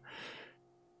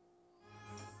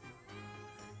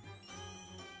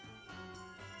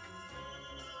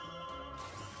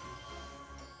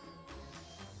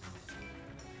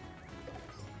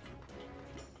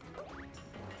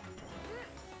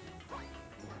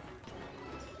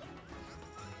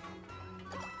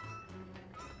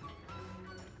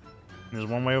 There's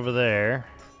one way over there.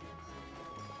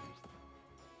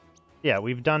 Yeah,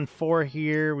 we've done 4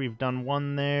 here. We've done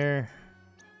 1 there.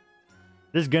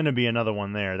 There's gonna be another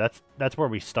one there. That's where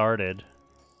we started.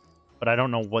 But I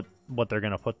don't know what they're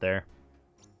gonna put there.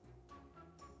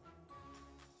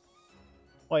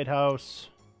 White House.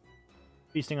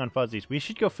 Feasting on Fuzzies. We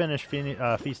should go finish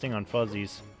Feasting on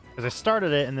Fuzzies. Because I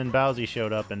started it and then Bowsy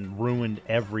showed up and ruined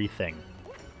everything.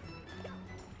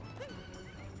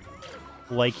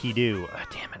 Like he do. Oh,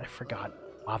 damn it, I forgot.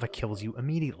 Lava kills you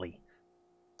immediately.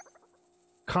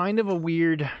 Kind of a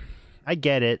weird... I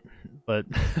get it, but...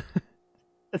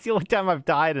 That's the only time I've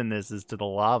died in this is to the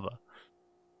lava.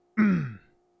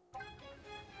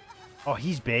 Oh,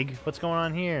 he's big. What's going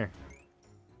on here?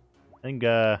 I think,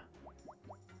 Bowser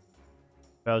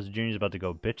Jr. is about to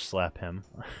go bitch slap him.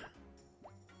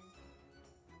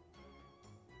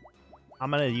 I'm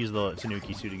gonna use the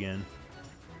Tanuki suit again.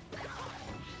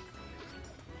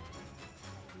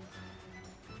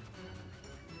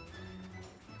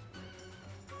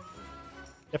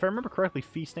 If I remember correctly,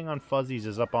 feasting on fuzzies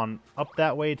is up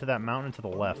that way to that mountain to the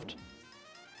left.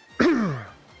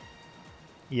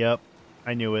 Yep,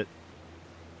 I knew it.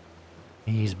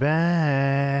 He's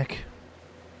back.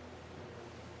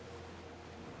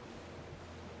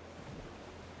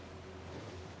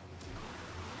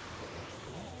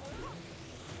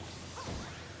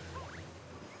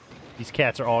 These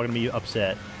cats are all gonna be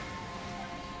upset.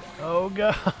 Oh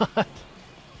god.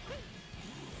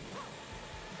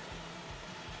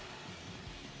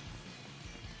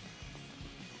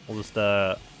 We'll just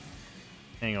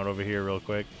hang out over here real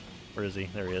quick. Where is he?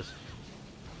 There he is.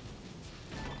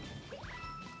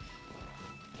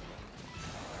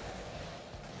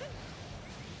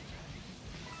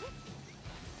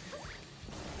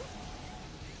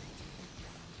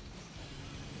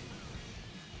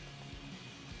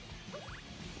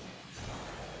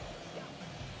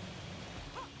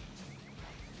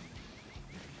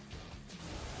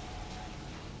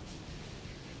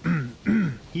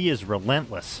 He is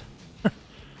relentless.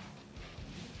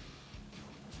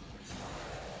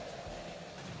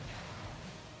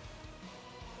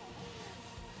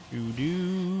 Do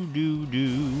do do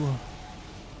do.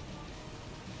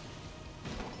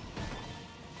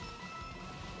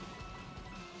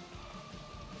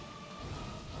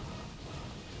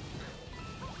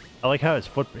 I like how his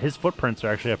footprints are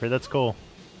actually up here. That's cool.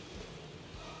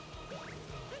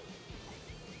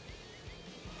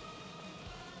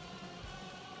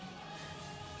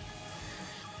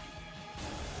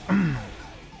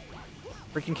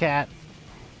 Freaking cat.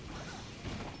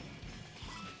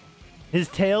 His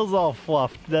tail's all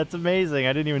fluffed. That's amazing.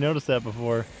 I didn't even notice that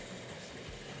before.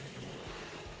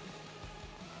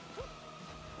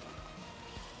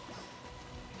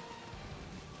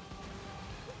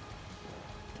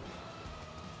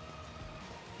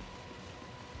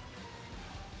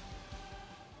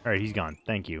 Alright, he's gone.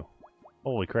 Thank you.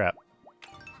 Holy crap.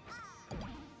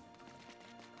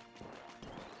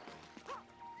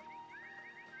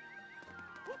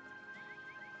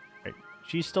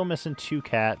 She's still missing 2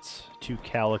 cats, 2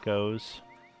 calicos.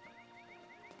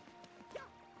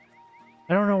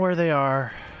 I don't know where they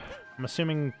are. I'm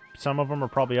assuming some of them are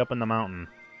probably up in the mountain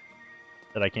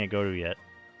that I can't go to yet.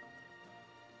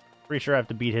 Pretty sure I have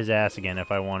to beat his ass again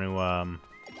if I want to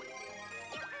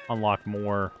unlock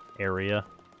more area.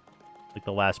 Like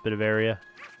the last bit of area.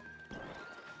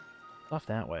 Off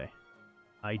that way.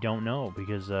 I don't know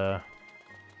because I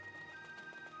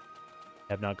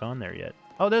have not gone there yet.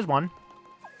 Oh, there's one.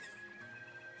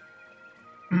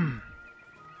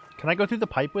 Can I go through the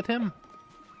pipe with him?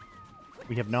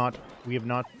 We have not.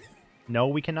 No,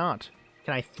 we cannot.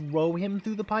 Can I throw him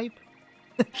through the pipe?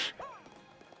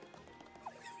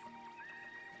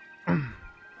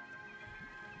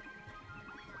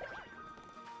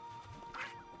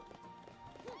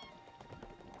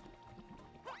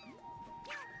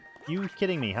 You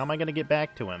kidding me? How am I going to get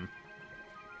back to him?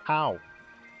 How?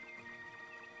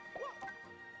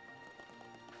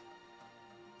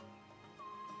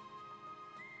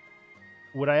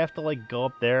 Would I have to, like, go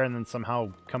up there and then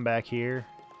somehow come back here?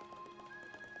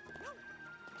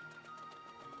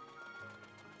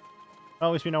 Well,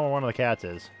 at least we know where one of the cats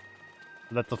is.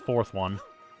 That's the 4th one.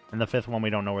 And the 5th one, we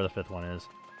don't know where the 5th one is.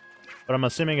 But I'm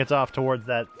assuming it's off towards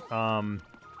that,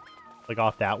 like,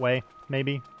 off that way,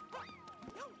 maybe?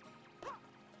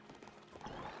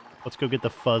 Let's go get the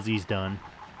fuzzies done.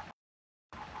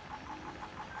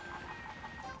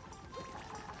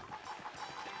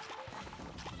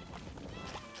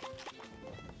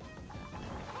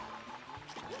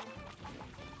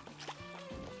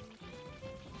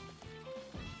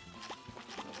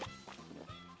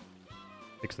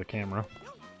 Fix the camera.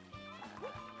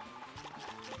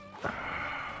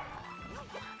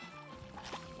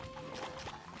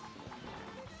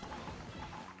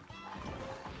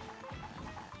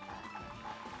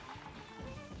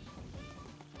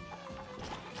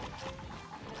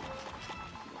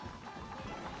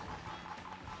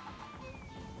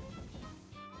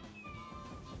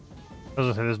 I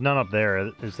was gonna say, there's none up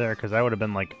there, is there? Because I would have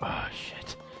been like, oh,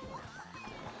 shit.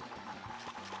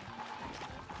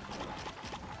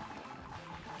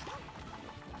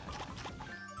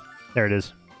 There it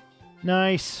is.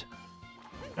 Nice.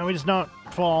 Now we just not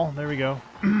fall. There we go.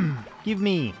 Give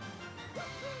me.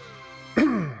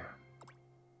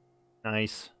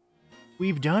 Nice.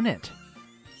 We've done it.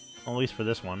 at least for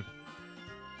this one.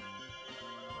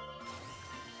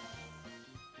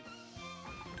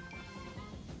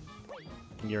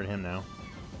 Get rid of him now.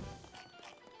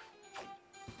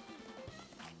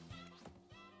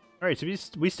 Alright, so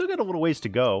we still got a little ways to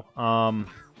go.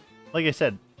 Like I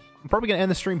said, I'm probably going to end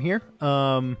the stream here.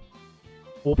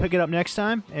 We'll pick it up next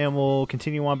time, and we'll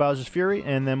continue on Bowser's Fury,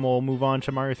 and then we'll move on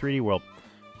to Mario 3D World.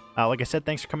 Like I said,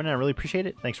 thanks for coming in. I really appreciate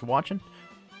it. Thanks for watching.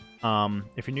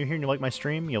 If you're new here and you like my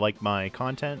stream, you like my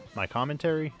content, my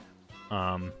commentary,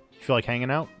 if you feel like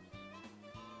hanging out,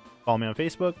 follow me on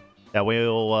Facebook. That way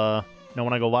you'll know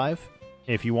when I go live.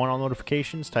 If you want all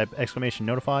notifications, type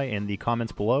 !notify in the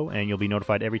comments below, and you'll be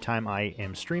notified every time I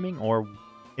am streaming, or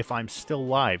if I'm still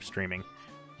live streaming.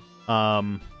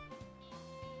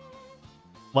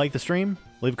 Like the stream,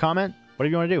 leave a comment,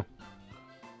 whatever you want to do.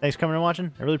 Thanks for coming and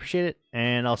watching. I really appreciate it,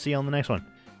 and I'll see you on the next one.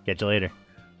 Catch you later.